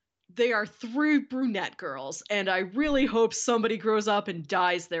them. They are 3 brunette girls, and I really hope somebody grows up and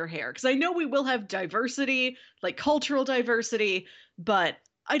dyes their hair. Because I know we will have diversity, like cultural diversity, but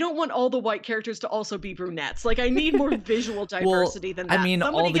I don't want all the white characters to also be brunettes. Like, I need more visual diversity than that. I mean,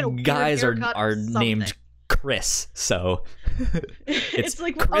 somebody all the guys are named Chris, so it's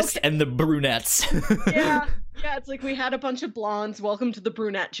like Chris and the brunettes. Yeah, it's like we had a bunch of blondes. Welcome to the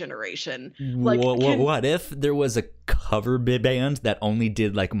brunette generation. Like, what if there was a cover band that only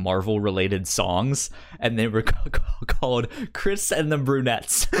did like Marvel related songs, and they were called Chris and the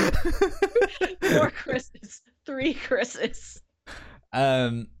Brunettes? 4 Chris's, 3 Chris's.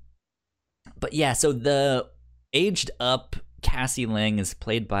 But yeah, so the aged up Cassie Lang is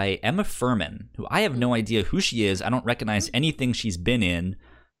played by Emma Furman, who I have no idea who she is. I don't recognize anything she's been in.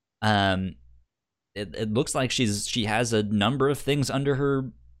 It looks like she has a number of things under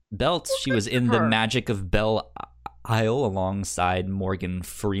her belt. Well, she was in The Magic of Belle Isle alongside Morgan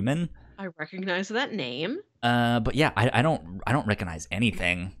Freeman. I recognize that name. But yeah, I don't recognize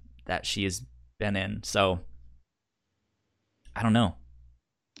anything that she has been in. So I don't know.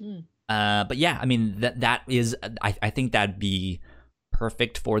 But yeah, I mean that is I think that'd be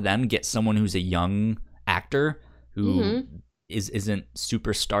perfect for them. Get someone who's a young actor who isn't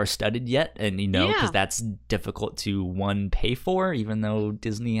super star-studded yet, and because that's difficult to pay for, even though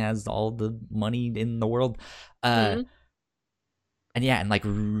Disney has all the money in the world. And like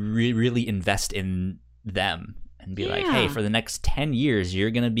really invest in them and be like, hey, for the next 10 years,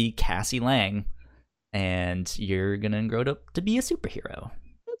 you're gonna be Cassie Lang, and you're gonna grow up to be a superhero.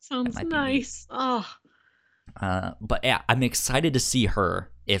 Sounds nice. But yeah, I'm excited to see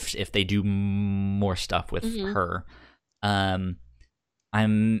her if they do more stuff with her. I'm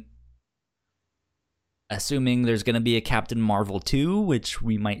assuming there's going to be a Captain Marvel 2, which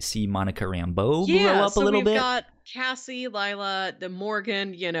we might see Monica Rambeau grow up a little bit. Yeah, so we've got Cassie, Lila, the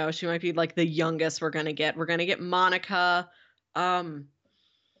Morgan, she might be like the youngest we're going to get. We're going to get Monica.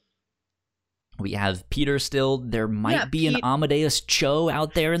 We have Peter still. There might be an Amadeus Cho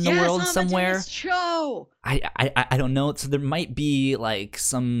out there in the world somewhere. Amadeus Cho. I don't know. So there might be like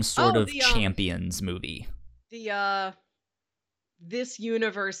some sort of Champions movie. The this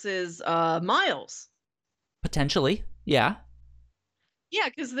universe's Miles. Potentially, yeah. Yeah,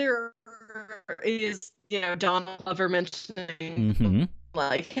 because there is Donald Glover mentioning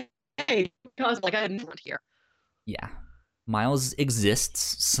like, hey, because like I didn't want here. Yeah. Miles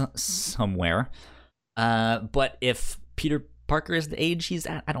exists somewhere, but if Peter Parker is the age he's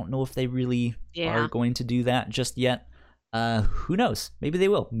at, I don't know if they really are going to do that just yet. Who knows? Maybe they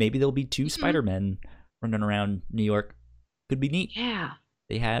will. Maybe there'll be 2 Spider-Men running around New York. Could be neat. Yeah.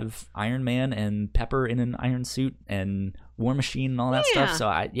 They have Iron Man and Pepper in an iron suit and War Machine and all that stuff. So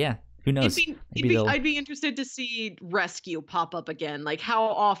who knows? I'd be interested to see Rescue pop up again. Like, how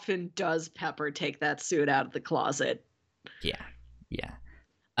often does Pepper take that suit out of the closet? Yeah.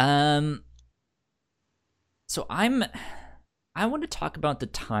 So I want to talk about the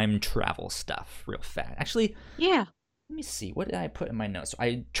time travel stuff real fast. Actually, let me see. What did I put in my notes? So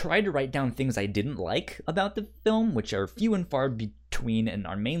I tried to write down things I didn't like about the film, which are few and far between and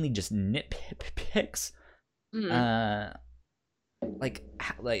are mainly just nitpicks. Like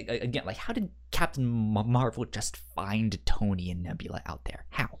again, like how did Captain Marvel just find Tony and Nebula out there?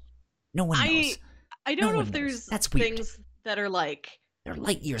 How? No one knows. I don't know if there's things that are like they're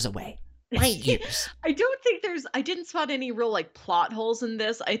light years away. Light years. I don't think I didn't spot any real like plot holes in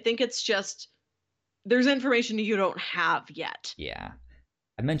this. I think it's just there's information you don't have yet. Yeah.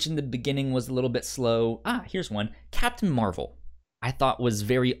 I mentioned the beginning was a little bit slow. Here's one. Captain Marvel, I thought was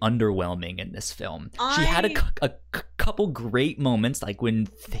very underwhelming in this film. She had a couple great moments, like when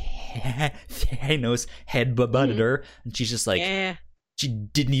Thanos headbutted her, and she's just like, she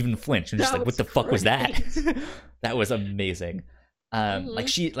didn't even flinch. And just like, what the fuck was that? That was amazing. I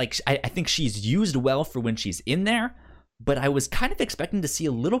think she's used well for when she's in there, but I was kind of expecting to see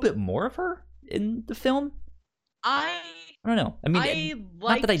a little bit more of her in the film. I don't know. I mean,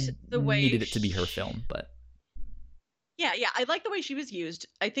 not that I needed it to be her film, but yeah, I like the way she was used.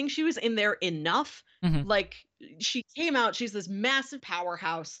 I think she was in there enough. Like, she came out, she's this massive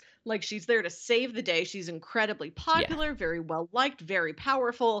powerhouse. Like, she's there to save the day. She's incredibly popular, very well liked, very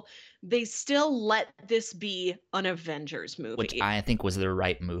powerful. They still let this be an Avengers movie, which I think was the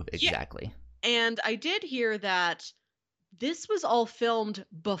right move. Exactly. Yeah. And I did hear that this was all filmed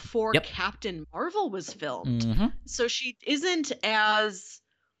before Captain Marvel was filmed. So she isn't as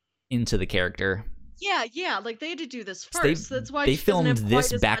into the character. Yeah, like they had to do this first. That's why they filmed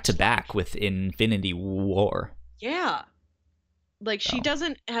this back to back with Infinity War. Yeah. Like she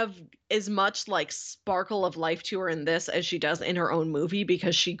doesn't have as much like sparkle of life to her in this as she does in her own movie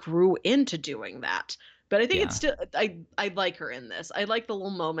because she grew into doing that. But I think it's still I like her in this. I like the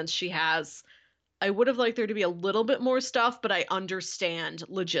little moments she has. I would have liked there to be a little bit more stuff, but I understand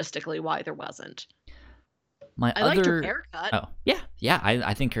logistically why there wasn't. I liked her haircut. Oh, yeah.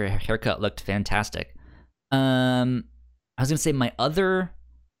 I think her haircut looked fantastic. I was gonna say my other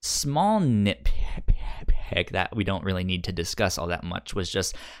small nitpick that we don't really need to discuss all that much was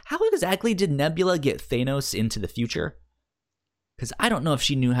just how exactly did Nebula get Thanos into the future? Because I don't know if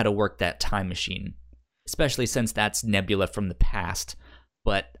she knew how to work that time machine, especially since that's Nebula from the past.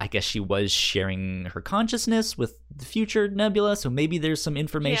 But I guess she was sharing her consciousness with the future Nebula, so maybe there's some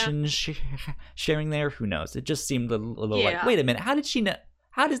information sharing there. Who knows? It just seemed a little like, wait a minute, how did she know?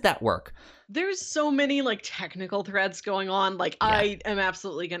 How does that work? There's so many like technical threads going on. Like I am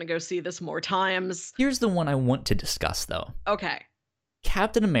absolutely going to go see this more times. Here's the one I want to discuss, though. Okay.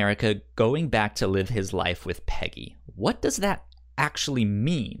 Captain America going back to live his life with Peggy. What does that actually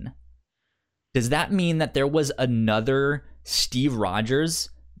mean? Does that mean that there was another Steve Rogers,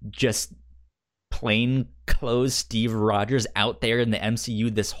 just plain clothes Steve Rogers out there in the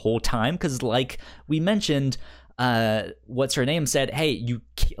MCU this whole time? Because like we mentioned, what's her name said, hey, you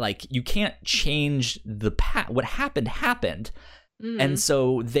can't change the past. What happened. And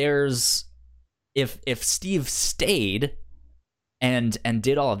so there's if Steve stayed and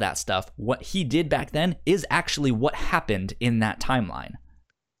did all of that stuff, what he did back then is actually what happened in that timeline.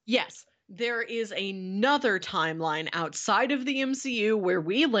 Yes. There is another timeline outside of the MCU where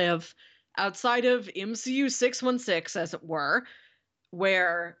we live, outside of MCU 616, as it were,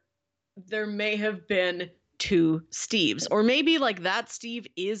 where there may have been two Steves. Or maybe like that Steve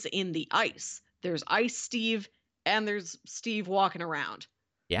is in the ice. There's Ice Steve and there's Steve walking around.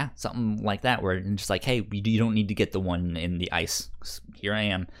 Yeah, something like that where it's just like, hey, you don't need to get the one in the ice. Here I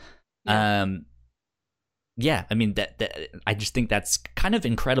am. Yeah. Yeah, I mean that I just think that's kind of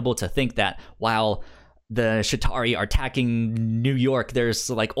incredible to think that while the Chitauri are attacking New York, there's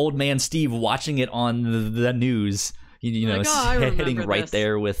like old man Steve watching it on the news, you know, sitting right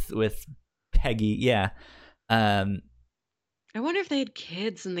there with Peggy. Yeah. I wonder if they had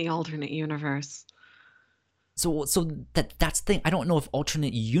kids in the alternate universe. So that's the thing. I don't know if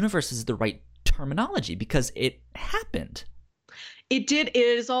alternate universe is the right terminology because it happened. It did. It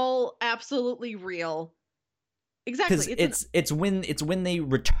is all absolutely real. Exactly. It's when they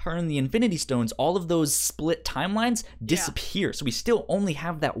return the Infinity Stones, all of those split timelines disappear. Yeah. So we still only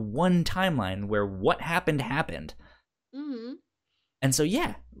have that one timeline where what happened. Mm-hmm. And so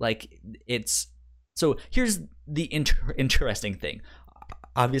so here's the interesting thing.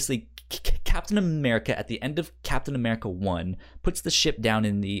 Obviously, Captain America at the end of Captain America 1 puts the ship down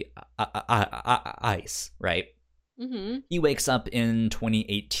in the ice, right? Mm-hmm. He wakes up in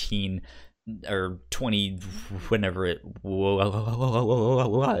 2018. Or 20, whenever it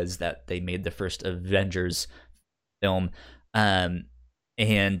was that they made the first Avengers film, and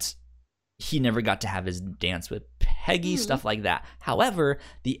he never got to have his dance with Peggy, stuff like that. However,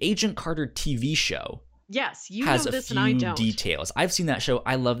 the Agent Carter TV show Yes, you has know a this few and I don't. details. I've seen that show.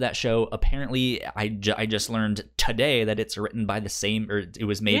 I love that show. Apparently, I just learned today that it's written by the same, or it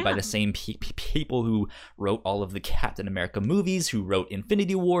was made by the same people who wrote all of the Captain America movies, who wrote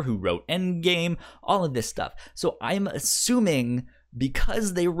Infinity War, who wrote Endgame, all of this stuff. So I'm assuming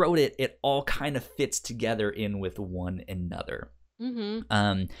because they wrote it, it all kind of fits together in with one another.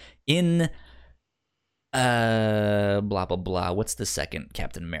 Mm-hmm. In blah blah blah. What's the second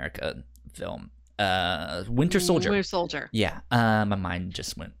Captain America film? Winter Soldier. Winter Soldier. Yeah. My mind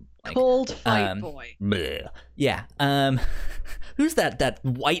just went blank. Cold Fight Boy. Bleh. Yeah. Who's that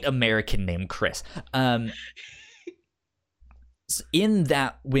white American named Chris? In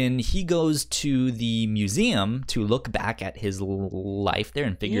that, when he goes to the museum to look back at his life there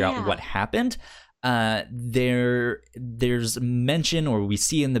and figure out what happened, there's mention, or we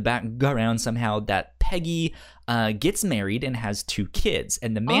see in the background somehow, that Peggy gets married and has 2 kids,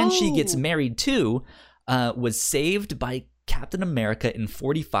 and the man she gets married to was saved by Captain America in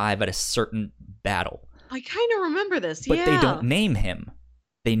 45 at a certain battle. I kind of remember this, but they don't name him.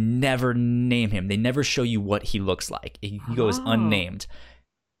 They never name him. They never show you what he looks like. He goes unnamed.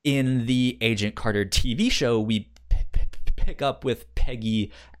 In the Agent Carter TV show, we pick up with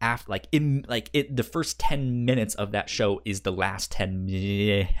Peggy after, the first 10 minutes of that show is the last 10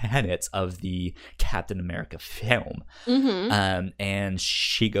 minutes of the Captain America film. Mm-hmm. And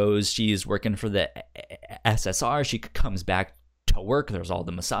she's working for the SSR. She comes back to work. There's all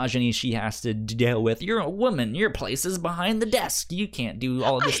the misogyny she has to deal with. You're a woman. Your place is behind the desk. You can't do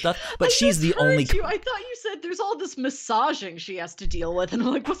all of this stuff. But she's the only. I thought you said there's all this massaging she has to deal with, and I'm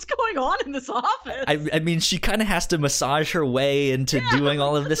like, what's going on in this office? I mean, she kind of has to massage her way into doing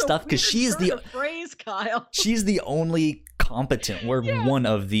all of this stuff because she's the phrase, Kyle. She's the only competent. We're one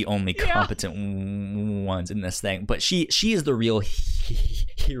of the only competent ones in this thing. But she is the real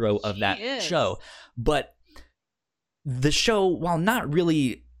hero of that show. But the show, while not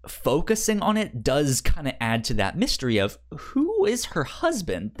really focusing on it, does kind of add to that mystery of who is her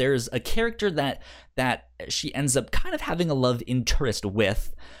husband. There's a character that she ends up kind of having a love interest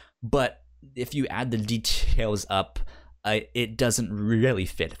with, but if you add the details up, it doesn't really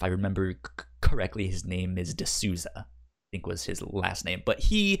fit. If I remember correctly, his name is D'Souza, I think was his last name, but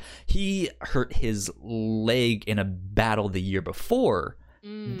he hurt his leg in a battle the year before.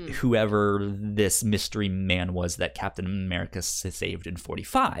 Whoever this mystery man was that Captain America saved in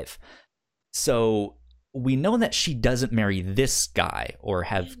 45. So we know that she doesn't marry this guy or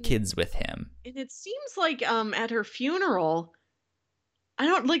have kids with him. And it seems like at her funeral,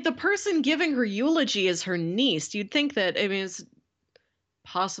 the person giving her eulogy is her niece. You'd think that, I mean, it's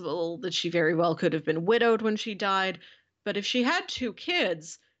possible that she very well could have been widowed when she died, but if she had 2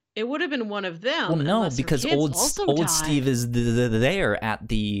 kids, it would have been one of them. Well, no, because old Steve is there at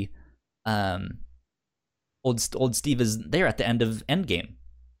the old Steve is there at the end of Endgame.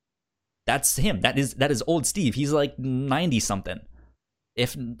 That's him. That is old Steve. He's like 90 something.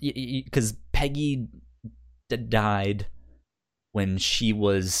 Because Peggy died when she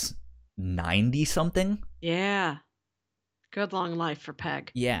was 90 something. Yeah. Good long life for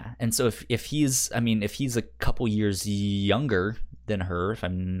Peg. Yeah, and so if he's a couple years younger than her, if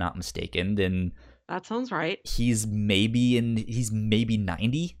I'm not mistaken, then that sounds right. He's maybe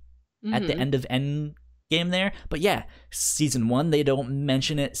 90 at the end of Endgame there. But yeah, season 1 they don't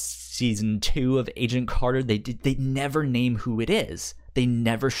mention it. Season 2 of Agent Carter, they never name who it is. They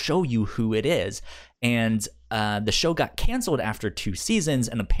never show you who it is. And the show got canceled after 2 seasons,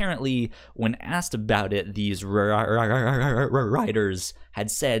 and apparently when asked about it, these writers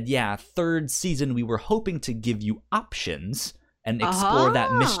had said, yeah, 3rd season we were hoping to give you options and explore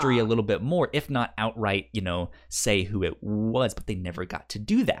that mystery a little bit more, if not outright, say who it was, but they never got to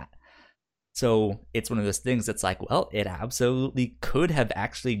do that. So it's one of those things that's like, well, it absolutely could have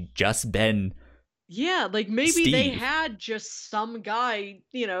actually just been maybe Steve. They had just some guy,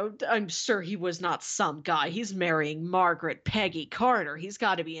 I'm sure he was not some guy. He's marrying Margaret Peggy Carter. He's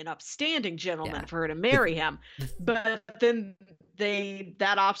got to be an upstanding gentleman for her to marry him. But then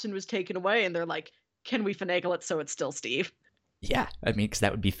that option was taken away, and they're like, can we finagle it so it's still Steve? Yeah, I mean, because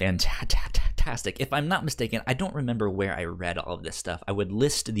that would be fantastic. If I'm not mistaken, I don't remember where I read all of this stuff. I would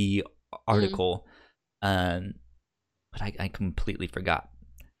list the article, but I completely forgot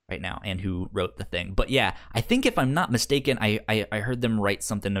right now and who wrote the thing. But yeah, I think if I'm not mistaken, I heard them write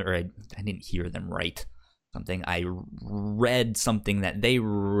something, or I didn't hear them write something. I read something that they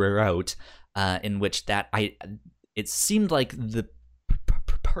wrote in which it seemed like the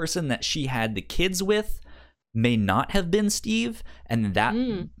person that she had the kids with may not have been Steve, and that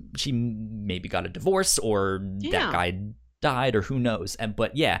she maybe got a divorce, or that guy died, or who knows.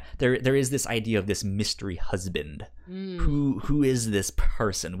 But yeah, there is this idea of this mystery husband. Who is this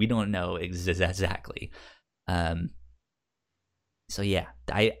person? We don't know exactly. So yeah,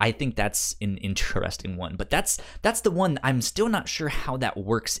 I think that's an interesting one. But that's the one I'm still not sure how that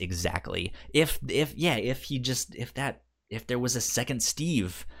works exactly. If there was a second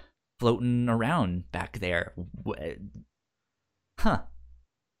Steve floating around back there, huh?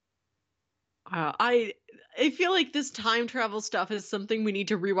 I feel like this time travel stuff is something we need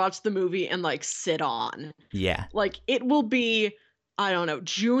to rewatch the movie and like sit on. Yeah. Like it will be, I don't know,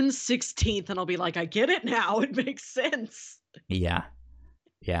 June 16th, and I'll be like, I get it now. It makes sense. Yeah.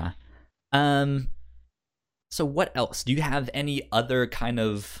 So what else? Do you have any other kind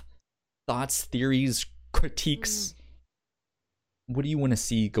of thoughts, theories, critiques? What do you want to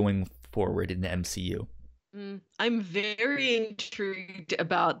see going forward in the MCU? I'm very intrigued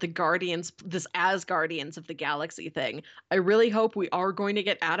about the Guardians, this as Guardians of the Galaxy thing. I really hope we are going to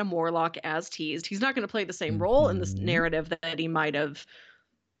get Adam Warlock as teased. He's not going to play the same role in this narrative that he might have,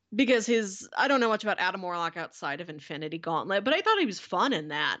 because I don't know much about Adam Warlock outside of Infinity Gauntlet, but I thought he was fun in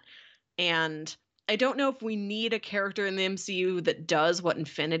that. And I don't know if we need a character in the MCU that does what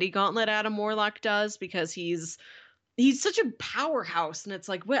Infinity Gauntlet Adam Warlock does, because he's such a powerhouse, and it's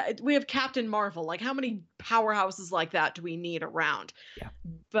like we have Captain Marvel. Like, how many powerhouses like that do we need around? Yeah.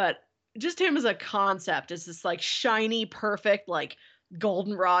 But just him as a concept is this like shiny, perfect, like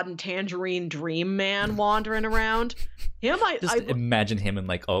goldenrod and tangerine dream man wandering around. I imagine him in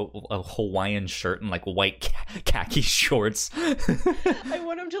like a Hawaiian shirt and like white khaki shorts. I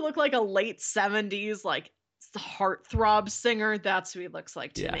want him to look like a late 70s like heartthrob singer. That's who he looks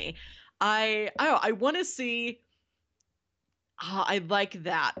like to me. I want to see. I like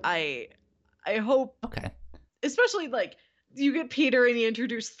that. I hope. Okay. Especially like you get Peter and you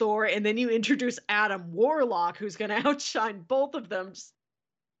introduce Thor, and then you introduce Adam Warlock, who's going to outshine both of them.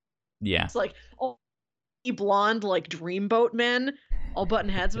 It's like all blonde like dreamboat men all button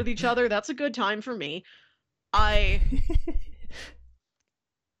heads with each other. That's a good time for me.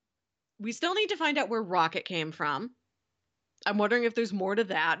 We still need to find out where Rocket came from. I'm wondering if there's more to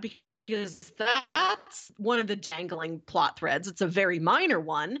that, because that's one of the dangling plot threads. It's a very minor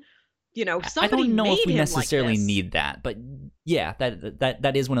one. You know, somebody I don't know made if we him necessarily like this. need that, but yeah,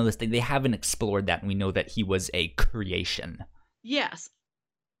 that is one of those things. They haven't explored that, and we know that he was a creation. Yes.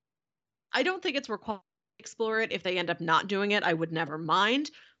 I don't think it's required to explore it. If they end up not doing it, I would never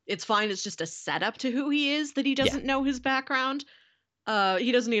mind. It's fine. It's just a setup to who he is, that he doesn't know his background.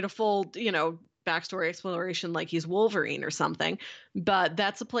 He doesn't need a full, backstory exploration like he's Wolverine or something. But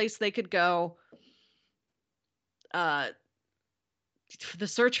that's a place they could go. The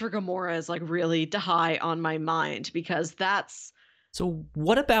search for Gamora is like really high on my mind, because that's. So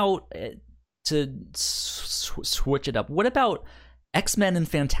what about, to switch it up, what about X-Men and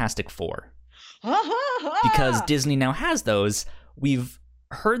Fantastic Four? Because Disney now has those. We've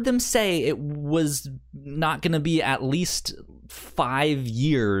heard them say it was not going to be at least 5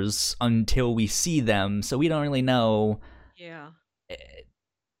 years until we see them, so we don't really know. Yeah.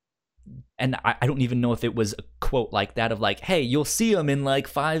 And I don't even know if it was a quote like that of like, hey, you'll see them in like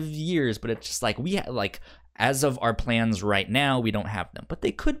 5 years, but it's just like, as of our plans right now, we don't have them. But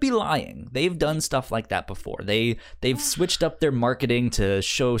they could be lying. They've done stuff like that before. They've switched up their marketing to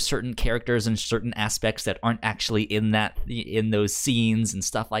show certain characters and certain aspects that aren't actually in those scenes and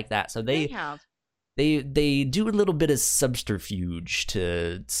stuff like that. So they do a little bit of subterfuge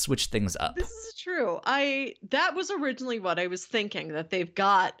to switch things up. This is true. That was originally what I was thinking, that they've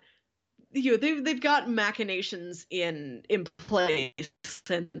got they've got machinations in place,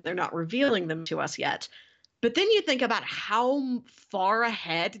 and they're not revealing them to us yet. But then you think about how far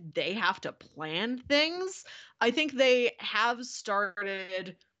ahead they have to plan things. I think they have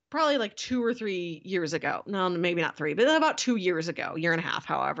started probably like 2 or 3 years ago. No, maybe not 3, but about 2 years ago, year and a half,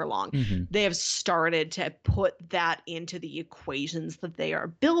 however long. Mm-hmm. They have started to put that into the equations that they are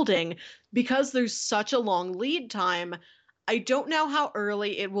building, because there's such a long lead time. I don't know how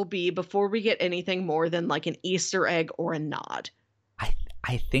early it will be before we get anything more than like an Easter egg or a nod.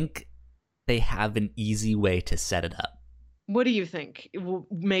 I think they have an easy way to set it up. What do you think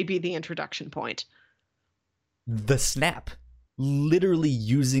may be the introduction point? The snap. Literally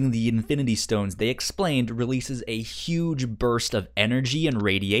using the Infinity Stones, they explained, releases a huge burst of energy and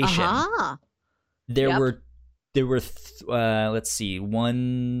radiation. Uh-huh. There were let's see,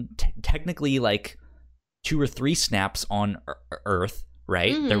 technically like 2 or 3 snaps on Earth,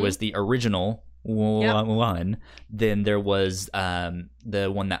 right? Mm-hmm. There was the original one. Then there was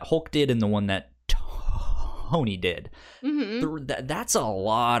the one that Hulk did, and the one that Tony did. Mm-hmm. That's a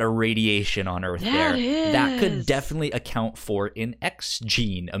lot of radiation on Earth there. That could definitely account for an X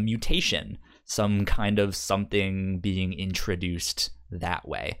gene, a mutation, some kind of something being introduced that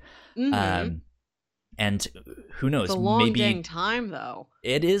way. Mm-hmm. And who knows? It's a long maybe dang time, though.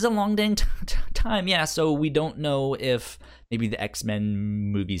 it is a long dang time, yeah. So we don't know if maybe the X-Men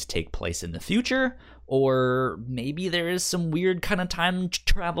movies take place in the future, or maybe there is some weird kind of time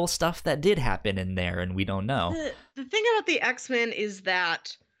travel stuff that did happen in there, and we don't know. The thing about the X-Men is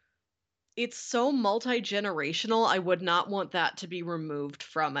that it's so multi-generational. I would not want that to be removed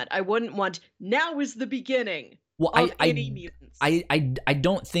from it. I wouldn't want now is the beginning of any mutants. I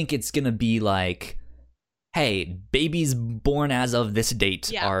don't think it's gonna be like, hey, babies born as of this date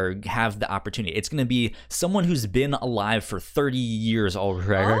have the opportunity. It's going to be someone who's been alive for 30 years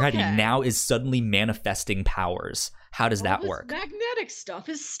already now is suddenly manifesting powers. How does that work? Magnetic stuff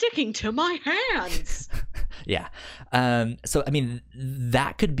is sticking to my hands. Yeah. So, I mean,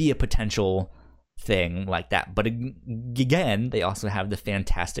 that could be a potential thing like that. But again, they also have the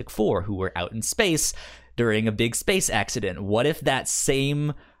Fantastic Four who were out in space during a big space accident. What if that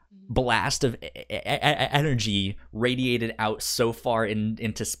same blast of energy radiated out so far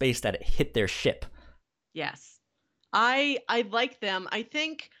into space that it hit their ship? Yes. I like them. I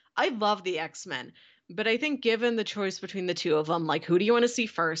think I love the X-Men, but I think given the choice between the two of them, like, who do you want to see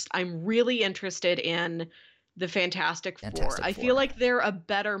first? I'm really interested in the Fantastic Four. I feel like they're a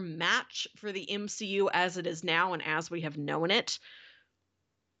better match for the MCU as it is now and as we have known it.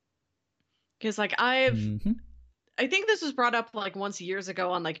 Because, like, I think this was brought up like once years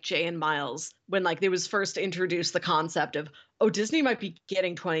ago on like Jay and Miles when like there was first introduced the concept of, oh, Disney might be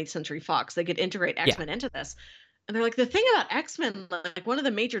getting 20th Century Fox. They could integrate X-Men into this. And they're like, the thing about X-Men, like one of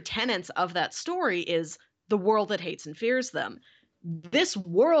the major tenets of that story is the world that hates and fears them. This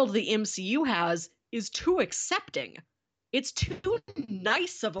world the MCU has is too accepting. It's too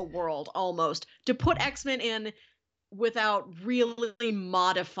nice of a world almost to put X-Men in without really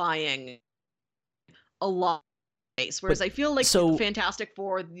modifying a lot. Whereas I feel like the Fantastic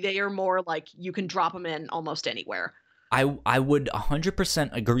Four, they are more like you can drop them in almost anywhere. I would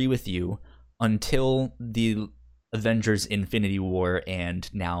 100% agree with you until the Avengers Infinity War and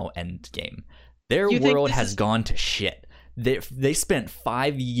now Endgame. Their world has gone to shit. They spent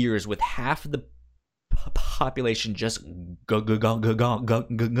 5 years with half the population just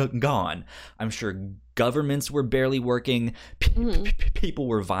gone. I'm sure governments were barely working. People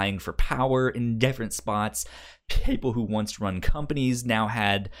were vying for power in different spots. People who once run companies now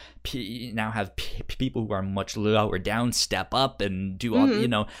have people who are much lower down step up and do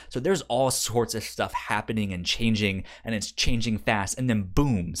all so there's all sorts of stuff happening and changing, and it's changing fast, and then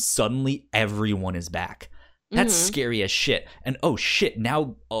boom, suddenly everyone is back. That's scary as shit. And oh shit,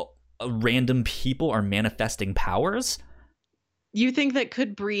 now random people are manifesting powers. You think that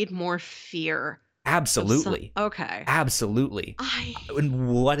could breed more fear? Absolutely. Okay. Absolutely. And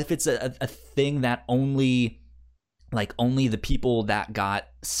what if it's a thing that only the people that got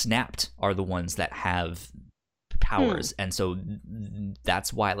snapped are the ones that have powers? And so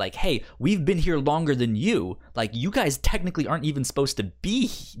that's why, like, hey, we've been here longer than you. Like, you guys technically aren't even supposed to be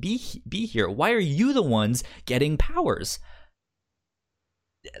here. Why are you the ones getting powers?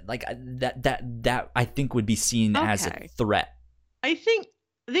 Like, that I think would be seen as a threat. I think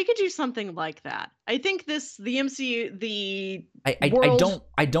they could do something like that. I think the MCU,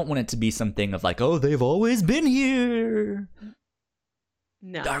 I don't want it to be something of like, oh, they've always been here.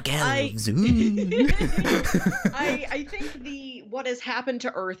 No. Dark elves. I think what has happened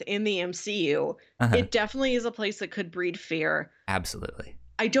to Earth in the MCU, it definitely is a place that could breed fear. Absolutely.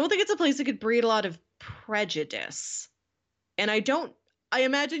 I don't think it's a place that could breed a lot of prejudice. And I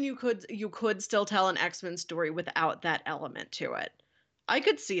imagine you could still tell an X-Men story without that element to it. I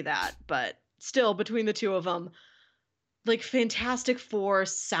could see that, but still, between the two of them, like, Fantastic Four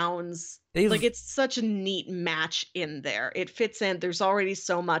sounds like it's such a neat match in there. It fits in. There's already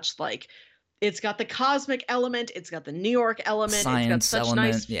so much, like, it's got the cosmic element, it's got the New York element, science it's got such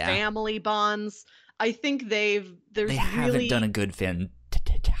nice family bonds. I think they haven't done a good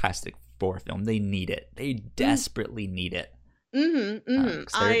Fantastic Four film. They need it. They desperately need it.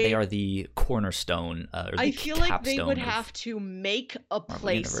 They are the cornerstone. I feel like they would have to make a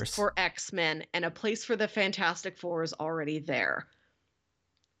place for X-Men, and a place for the Fantastic Four is already there.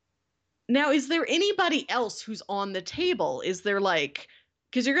 Now, is there anybody else who's on the table? Is there, like,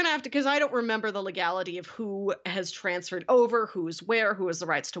 because you're gonna have to, because I don't remember the legality of who has transferred over, who's where, who has the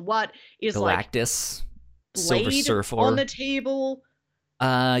rights to what. Is Galactus, like Silver Surfer on the table?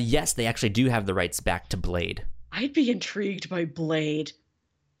 Yes, they actually do have the rights back to Blade. I'd be intrigued by Blade.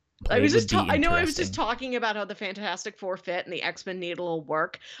 Blade would be I know I was interesting. just talking about how the Fantastic Four fit and the X-Men need a little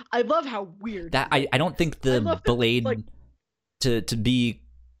work. I love how weird That I don't think I the love that, Blade like, to be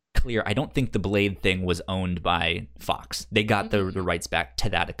clear, I don't think the Blade thing was owned by Fox. They got the rights back to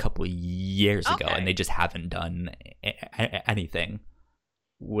that a couple years ago, Okay. and they just haven't done anything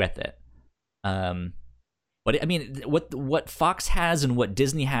with it. But I mean, what Fox has and what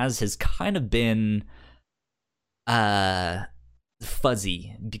Disney has kind of been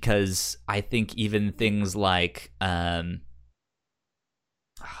fuzzy, because I think even things like what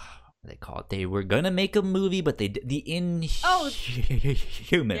do they call it? They were gonna make a movie, but the Inhumans.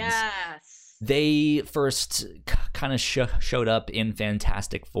 yes. They first kind of showed up in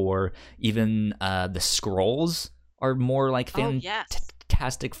Fantastic Four. Even the Skrulls are more like yes.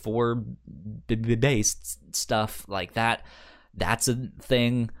 Fantastic Four based stuff like that. That's a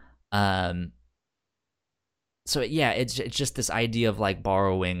thing. So yeah, it's just this idea of like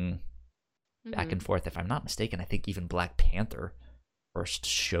borrowing back and forth. If I'm not mistaken, I think even Black Panther first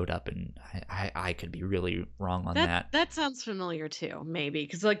showed up, and I could be really wrong on that. That sounds familiar too, maybe,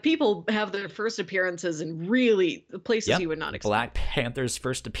 because like people have their first appearances in really places you would not expect. Black Panther's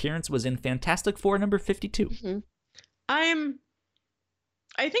first appearance was in Fantastic Four number 52. Mm-hmm.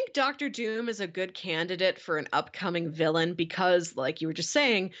 I think Doctor Doom is a good candidate for an upcoming villain because, like you were just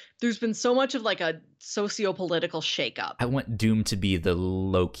saying, there's been so much of like a socio-political shakeup. I want Doom to be the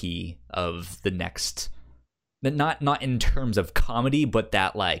Loki of the next, not in terms of comedy, but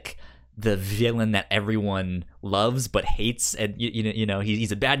that like the villain that everyone loves but hates, and you know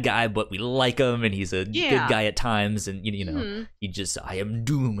he's a bad guy, but we like him, and he's a good guy at times, and you know he just, I am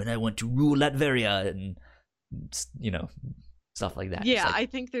Doom and I want to rule Latveria, and stuff like that. Yeah, like, I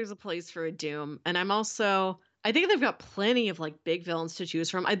think there's a place for a Doom, and I think they've got plenty of like big villains to choose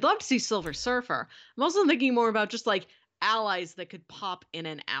from. I'd love to see Silver Surfer. I'm also thinking more about just like allies that could pop in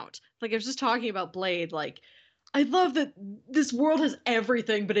and out. Like I was just talking about Blade, like I love that this world has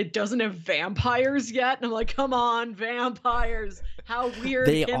everything, but it doesn't have vampires yet. And I'm like, come on, vampires. How weird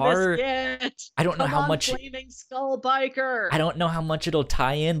can this get? I don't know how much Flaming Skull Biker. I don't know how much it'll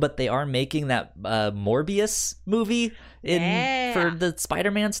tie in, but they are making that Morbius movie for the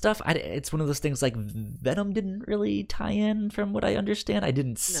Spider-Man stuff. It's one of those things like Venom didn't really tie in from what I understand. I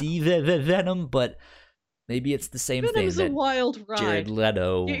didn't see Venom, but maybe it's the same thing. Venom's a wild ride. Jared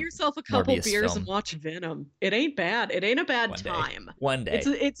Leto. Get yourself a couple Morbius beers film. and watch Venom. It ain't bad. It ain't a bad time. One day.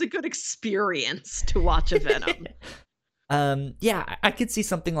 It's a good experience to watch a Venom. Yeah, I could see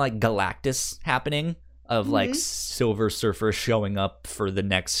something like Galactus happening, of like Silver Surfer showing up for the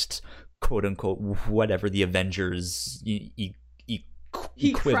next quote unquote whatever the Avengers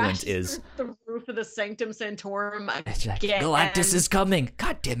equivalent is. The roof of the Sanctum Sanctorum. Galactus is coming.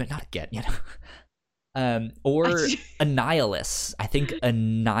 God damn it, not again, or Annihilus. I think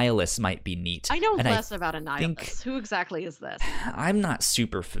Annihilus might be neat. I know less about Annihilus. Who exactly is this? I'm not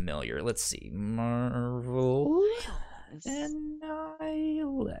super familiar. Let's see. Marvel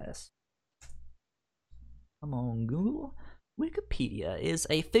Annihilus. Come on, Google. Wikipedia is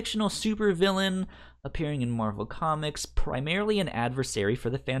a fictional supervillain appearing in Marvel Comics, primarily an adversary for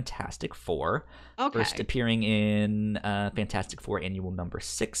the Fantastic Four. Okay. First appearing in Fantastic Four Annual number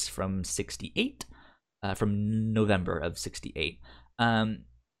 6 from 68. From November of 68.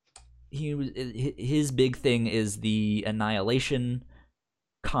 His big thing is the Annihilation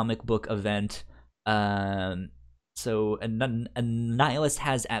comic book event. So Annihilus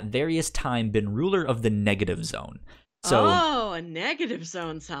has at various time been ruler of the Negative Zone. So, a Negative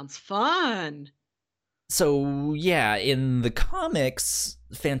Zone sounds fun. So yeah, in the comics,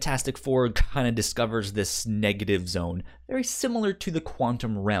 Fantastic Four kind of discovers this negative zone, very similar to the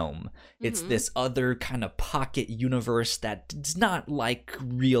quantum realm. It's this other kind of pocket universe that's not like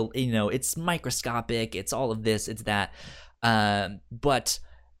real, it's microscopic, it's all of this, it's that. But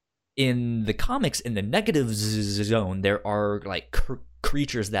in the comics, in the negative zone, there are like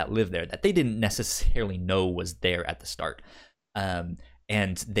creatures that live there that they didn't necessarily know was there at the start.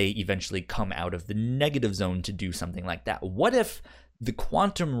 And they eventually come out of the negative zone to do something like that. What if the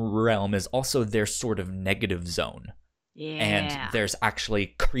quantum realm is also their sort of negative zone? Yeah. And there's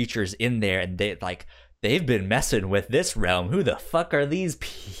actually creatures in there, and they've been messing with this realm. Who the fuck are these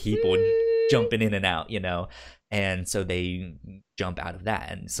people jumping in and out, And so they jump out of that,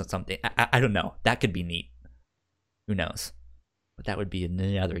 and so something, I don't know. That could be neat. Who knows? But that would be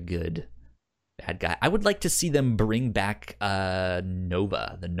another good bad guy. I would like to see them bring back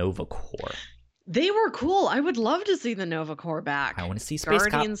Nova, the Nova Corps. They were cool. I would love to see the Nova Corps back. I want to see Space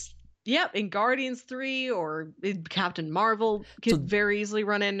Guardians. Yep, in Guardians 3 or in Captain Marvel could very easily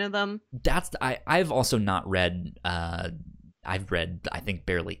run into them. I've also not read. I've read, I think,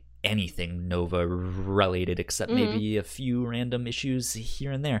 barely anything Nova related except maybe a few random issues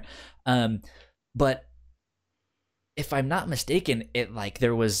here and there. But if I'm not mistaken, it like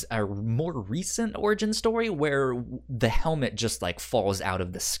there was a more recent origin story where the helmet just like falls out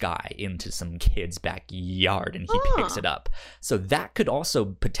of the sky into some kid's backyard and he picks it up. So that could also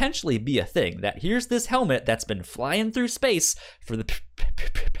potentially be a thing, that here's this helmet that's been flying through space for the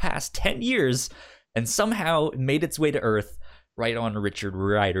past 10 years and somehow made its way to Earth right on Richard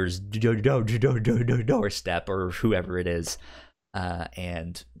Rider's doorstep or whoever it is.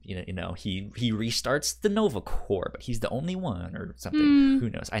 And he restarts the Nova Corps, but he's the only one or something. Who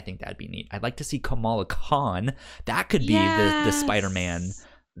knows? I think that'd be neat. I'd like to see Kamala Khan. That could be the Spider-Man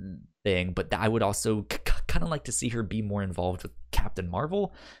thing, but I would also kind of like to see her be more involved with Captain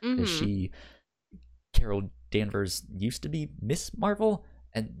Marvel. Carol Danvers used to be Miss Marvel,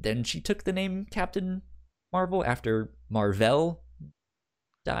 and then she took the name Captain Marvel after Marvel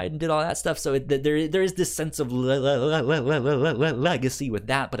died and did all that stuff. So there is this sense of legacy with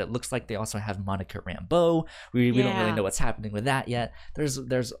that, but it looks like they also have Monica Rambeau. We don't really know what's happening with that yet.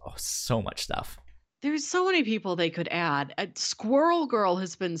 There's so much stuff. There's so many people they could add. Squirrel Girl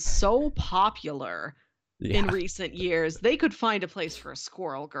has been so popular in recent years. They could find a place for a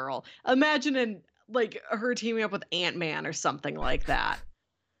Squirrel Girl. Imagine her teaming up with Ant-Man or something like that.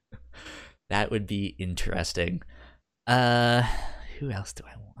 That would be interesting. Who else do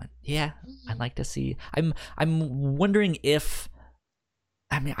I want? Yeah, I'd like to see. I'm wondering if,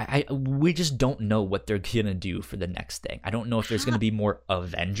 we just don't know what they're gonna do for the next thing. I don't know if there's gonna be more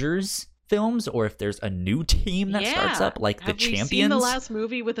Avengers films or if there's a new team that starts up, like the Champions. Have we seen the last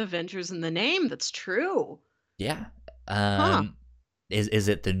movie with Avengers in the name? That's true. Yeah. Is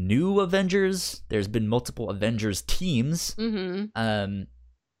it the new Avengers? There's been multiple Avengers teams.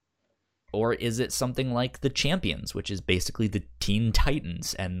 Or is it something like the Champions, which is basically the Teen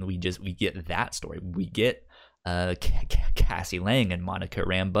Titans, and we get that story. We get Cassie Lang and Monica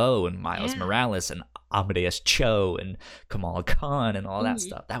Rambeau and Miles Morales and Amadeus Cho and Kamala Khan and all that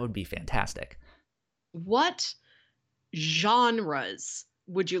stuff. That would be fantastic. What genres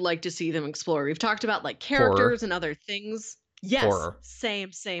would you like to see them explore? We've talked about characters and other things. Yes, horror.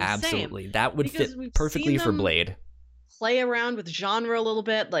 Same. Absolutely. That would fit perfectly for Blade. Play around with genre a little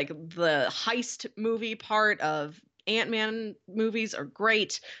bit, like the heist movie part of Ant-Man movies are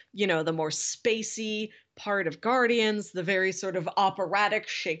great. The more spacey part of Guardians, the very sort of operatic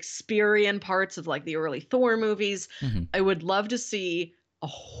Shakespearean parts of the early Thor movies. I would love to see a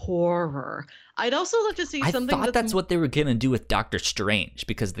horror. I'd also love to see something. I thought that's what they were gonna do with Doctor Strange,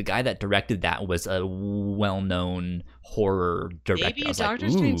 because the guy that directed that was a well-known horror director. Maybe a Doctor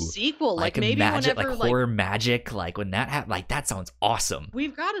Strange sequel, maybe magic, whenever horror magic, when that happened, that sounds awesome.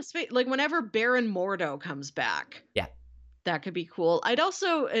 We've got a space, whenever Baron Mordo comes back. Yeah, that could be cool. I'd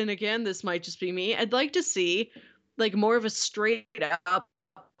also, and again, this might just be me, I'd like to see more of a straight up.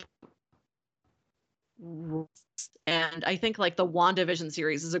 And I think the WandaVision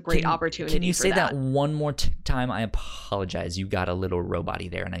series is a great opportunity. Can you say that one more time? I apologize. You got a little robot-y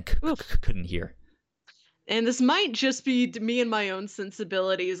there and I couldn't hear. And this might just be me and my own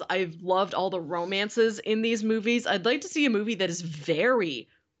sensibilities. I've loved all the romances in these movies. I'd like to see a movie that is very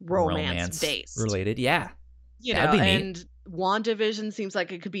romance-based. Related, yeah. That'd be neat. And WandaVision seems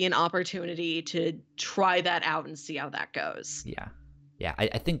like it could be an opportunity to try that out and see how that goes. Yeah.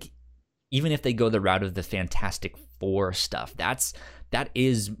 I think even if they go the route of the Fantastic Four stuff, that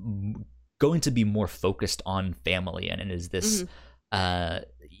is going to be more focused on family, and it is this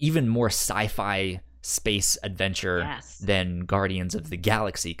even more sci-fi space adventure than Guardians of the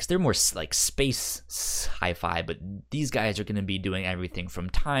Galaxy, because they're more space sci-fi, but these guys are going to be doing everything from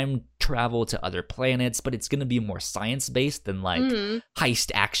time travel to other planets, but it's going to be more science-based than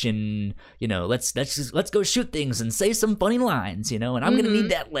heist action, let's go shoot things and say some funny lines, and I'm going to need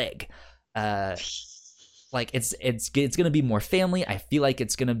that leg. It's gonna be more family. I feel like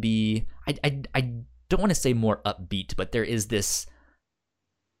it's gonna be, I don't want to say more upbeat, but there is this,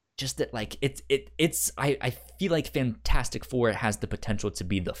 just that it's I feel like Fantastic Four has the potential to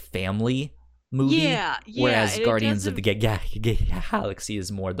be the family movie, whereas Guardians of the Galaxy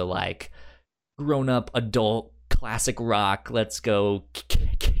is more the grown up adult classic rock, let's go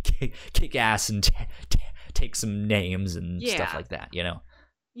kick ass and take some names and stuff like that,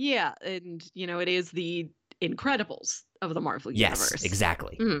 Yeah, and it is the Incredibles of the Marvel universe. Yes,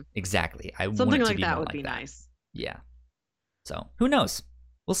 exactly. Exactly. Something like that would be nice. Yeah. So, who knows?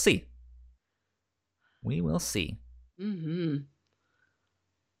 We'll see. We will see. I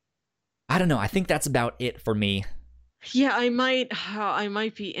don't know. I think that's about it for me. Yeah, I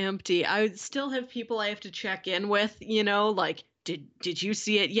might be empty. I would still have people I have to check in with, did you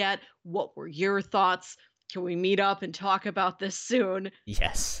see it yet? What were your thoughts? Can we meet up and talk about this soon?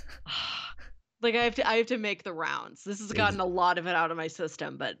 Yes. Like I have to make the rounds. This has gotten a lot of it out of my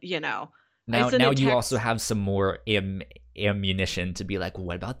system, but I send Now a you also text. have some more ammunition to be like, well,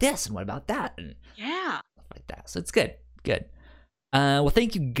 what about this and what about that and Yeah. stuff like that. So it's good. Good. Well,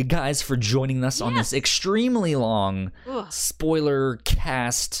 thank you guys for joining us on this Yes. extremely long Ugh. spoiler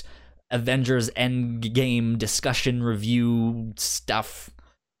cast Avengers Endgame discussion review stuff,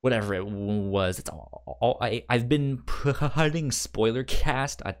 whatever it was. It's all I've been putting spoiler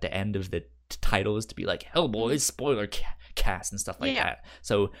cast at the end of the titles to be like Hellboy spoiler cast and stuff like that,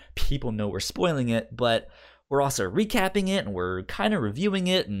 so people know we're spoiling it, but we're also recapping it and we're kind of reviewing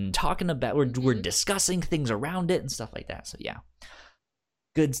it and talking about we're discussing things around it and stuff like that. So yeah,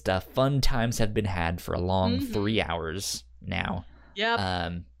 good stuff. Fun times have been had for a long 3 hours now.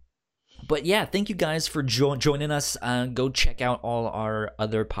 Yep. But yeah, thank you guys for joining us. Go check out all our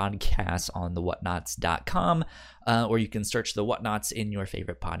other podcasts on thewhatnots.com, or you can search The Whatnots in your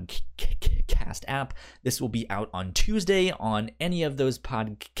favorite podcast app. This will be out on Tuesday on any of those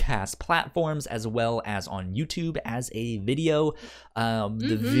podcast platforms, as well as on YouTube as a video.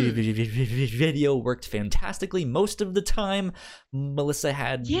 The video worked fantastically most of the time. Melissa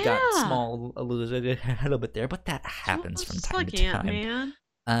got small a little bit there, but that happens from time to time. Ant-Man.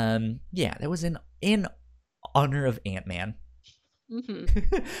 Yeah, that was in honor of Ant-Man.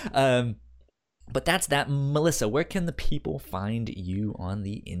 But that's that. Melissa, where can the people find you on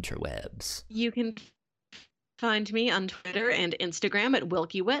the interwebs? You can find me on Twitter and Instagram at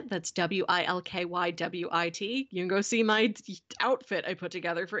WilkyWit. That's WilkyWit. You can go see my outfit I put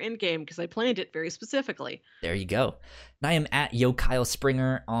together for Endgame because I planned it very specifically. There you go. And I am at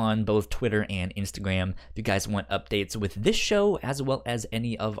YoKyleSpringer on both Twitter and Instagram. If you guys want updates with this show as well as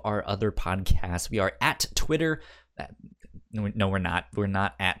any of our other podcasts, we are at Twitter. No, we're not. We're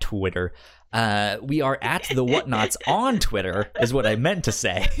not at Twitter. We are at The Whatnots on Twitter, is what I meant to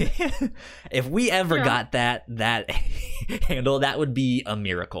say. If we ever got that handle, that would be a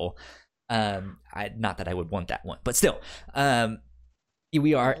miracle. Not that I would want that one, but still.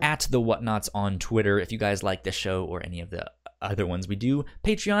 We are at The Whatnots on Twitter. If you guys like this show or any of the other ones we do,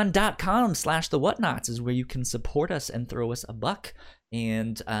 patreon.com/The Whatnots is where you can support us and throw us a buck.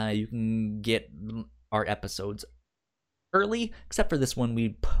 And you can get our episodes early, except for this one.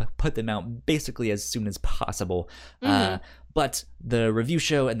 We put them out basically as soon as possible. But the review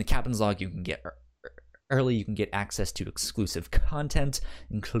show and the Captain's Log you can get early. You can get access to exclusive content,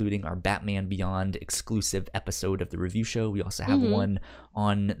 including our Batman Beyond exclusive episode of the review show. We also have one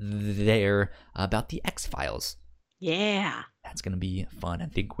on there about the X-Files. Yeah. That's going to be fun. I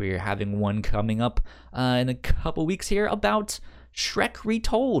think we're having one coming up in a couple weeks here about Shrek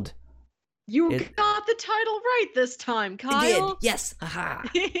Retold. You got the title right this time, Kyle. I did. Yes. Aha.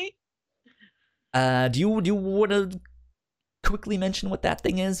 Do you want to quickly mention what that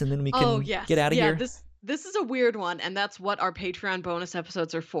thing is, and then we can get out of here? This is a weird one, and that's what our Patreon bonus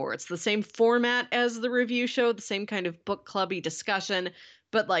episodes are for. It's the same format as the review show, the same kind of book clubby discussion,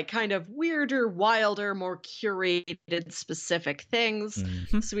 but like kind of weirder, wilder, more curated specific things.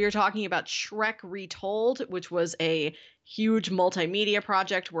 So we were talking about Shrek Retold, which was a huge multimedia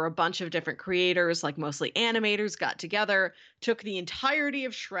project where a bunch of different creators, like mostly animators, got together, took the entirety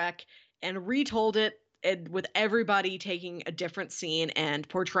of Shrek and retold it, and with everybody taking a different scene and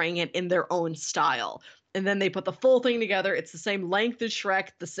portraying it in their own style. And then they put the full thing together. It's the same length as Shrek,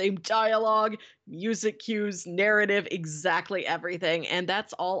 the same dialogue, music cues, narrative, exactly everything. And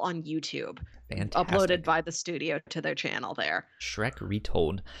that's all on YouTube. Fantastic. Uploaded by the studio to their channel there. Shrek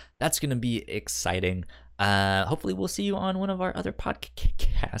Retold. That's going to be exciting. Hopefully we'll see you on one of our other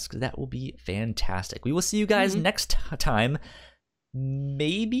podcasts, because that will be fantastic. We will see you guys next time.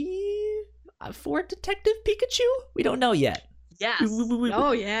 Maybe for Detective Pikachu? We don't know yet. Yes.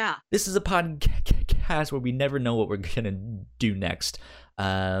 Oh, yeah. This is a podcast where we never know what we're going to do next.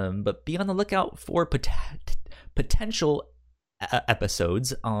 But be on the lookout for potential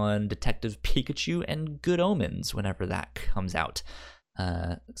episodes on Detective Pikachu and Good Omens whenever that comes out.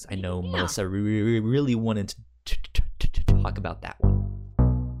 I know Melissa really wanted to talk about that one.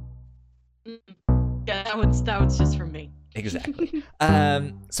 Yeah, that one's just from me. Exactly.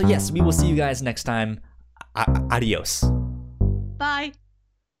 So yes, we will see you guys next time. Adios. Bye.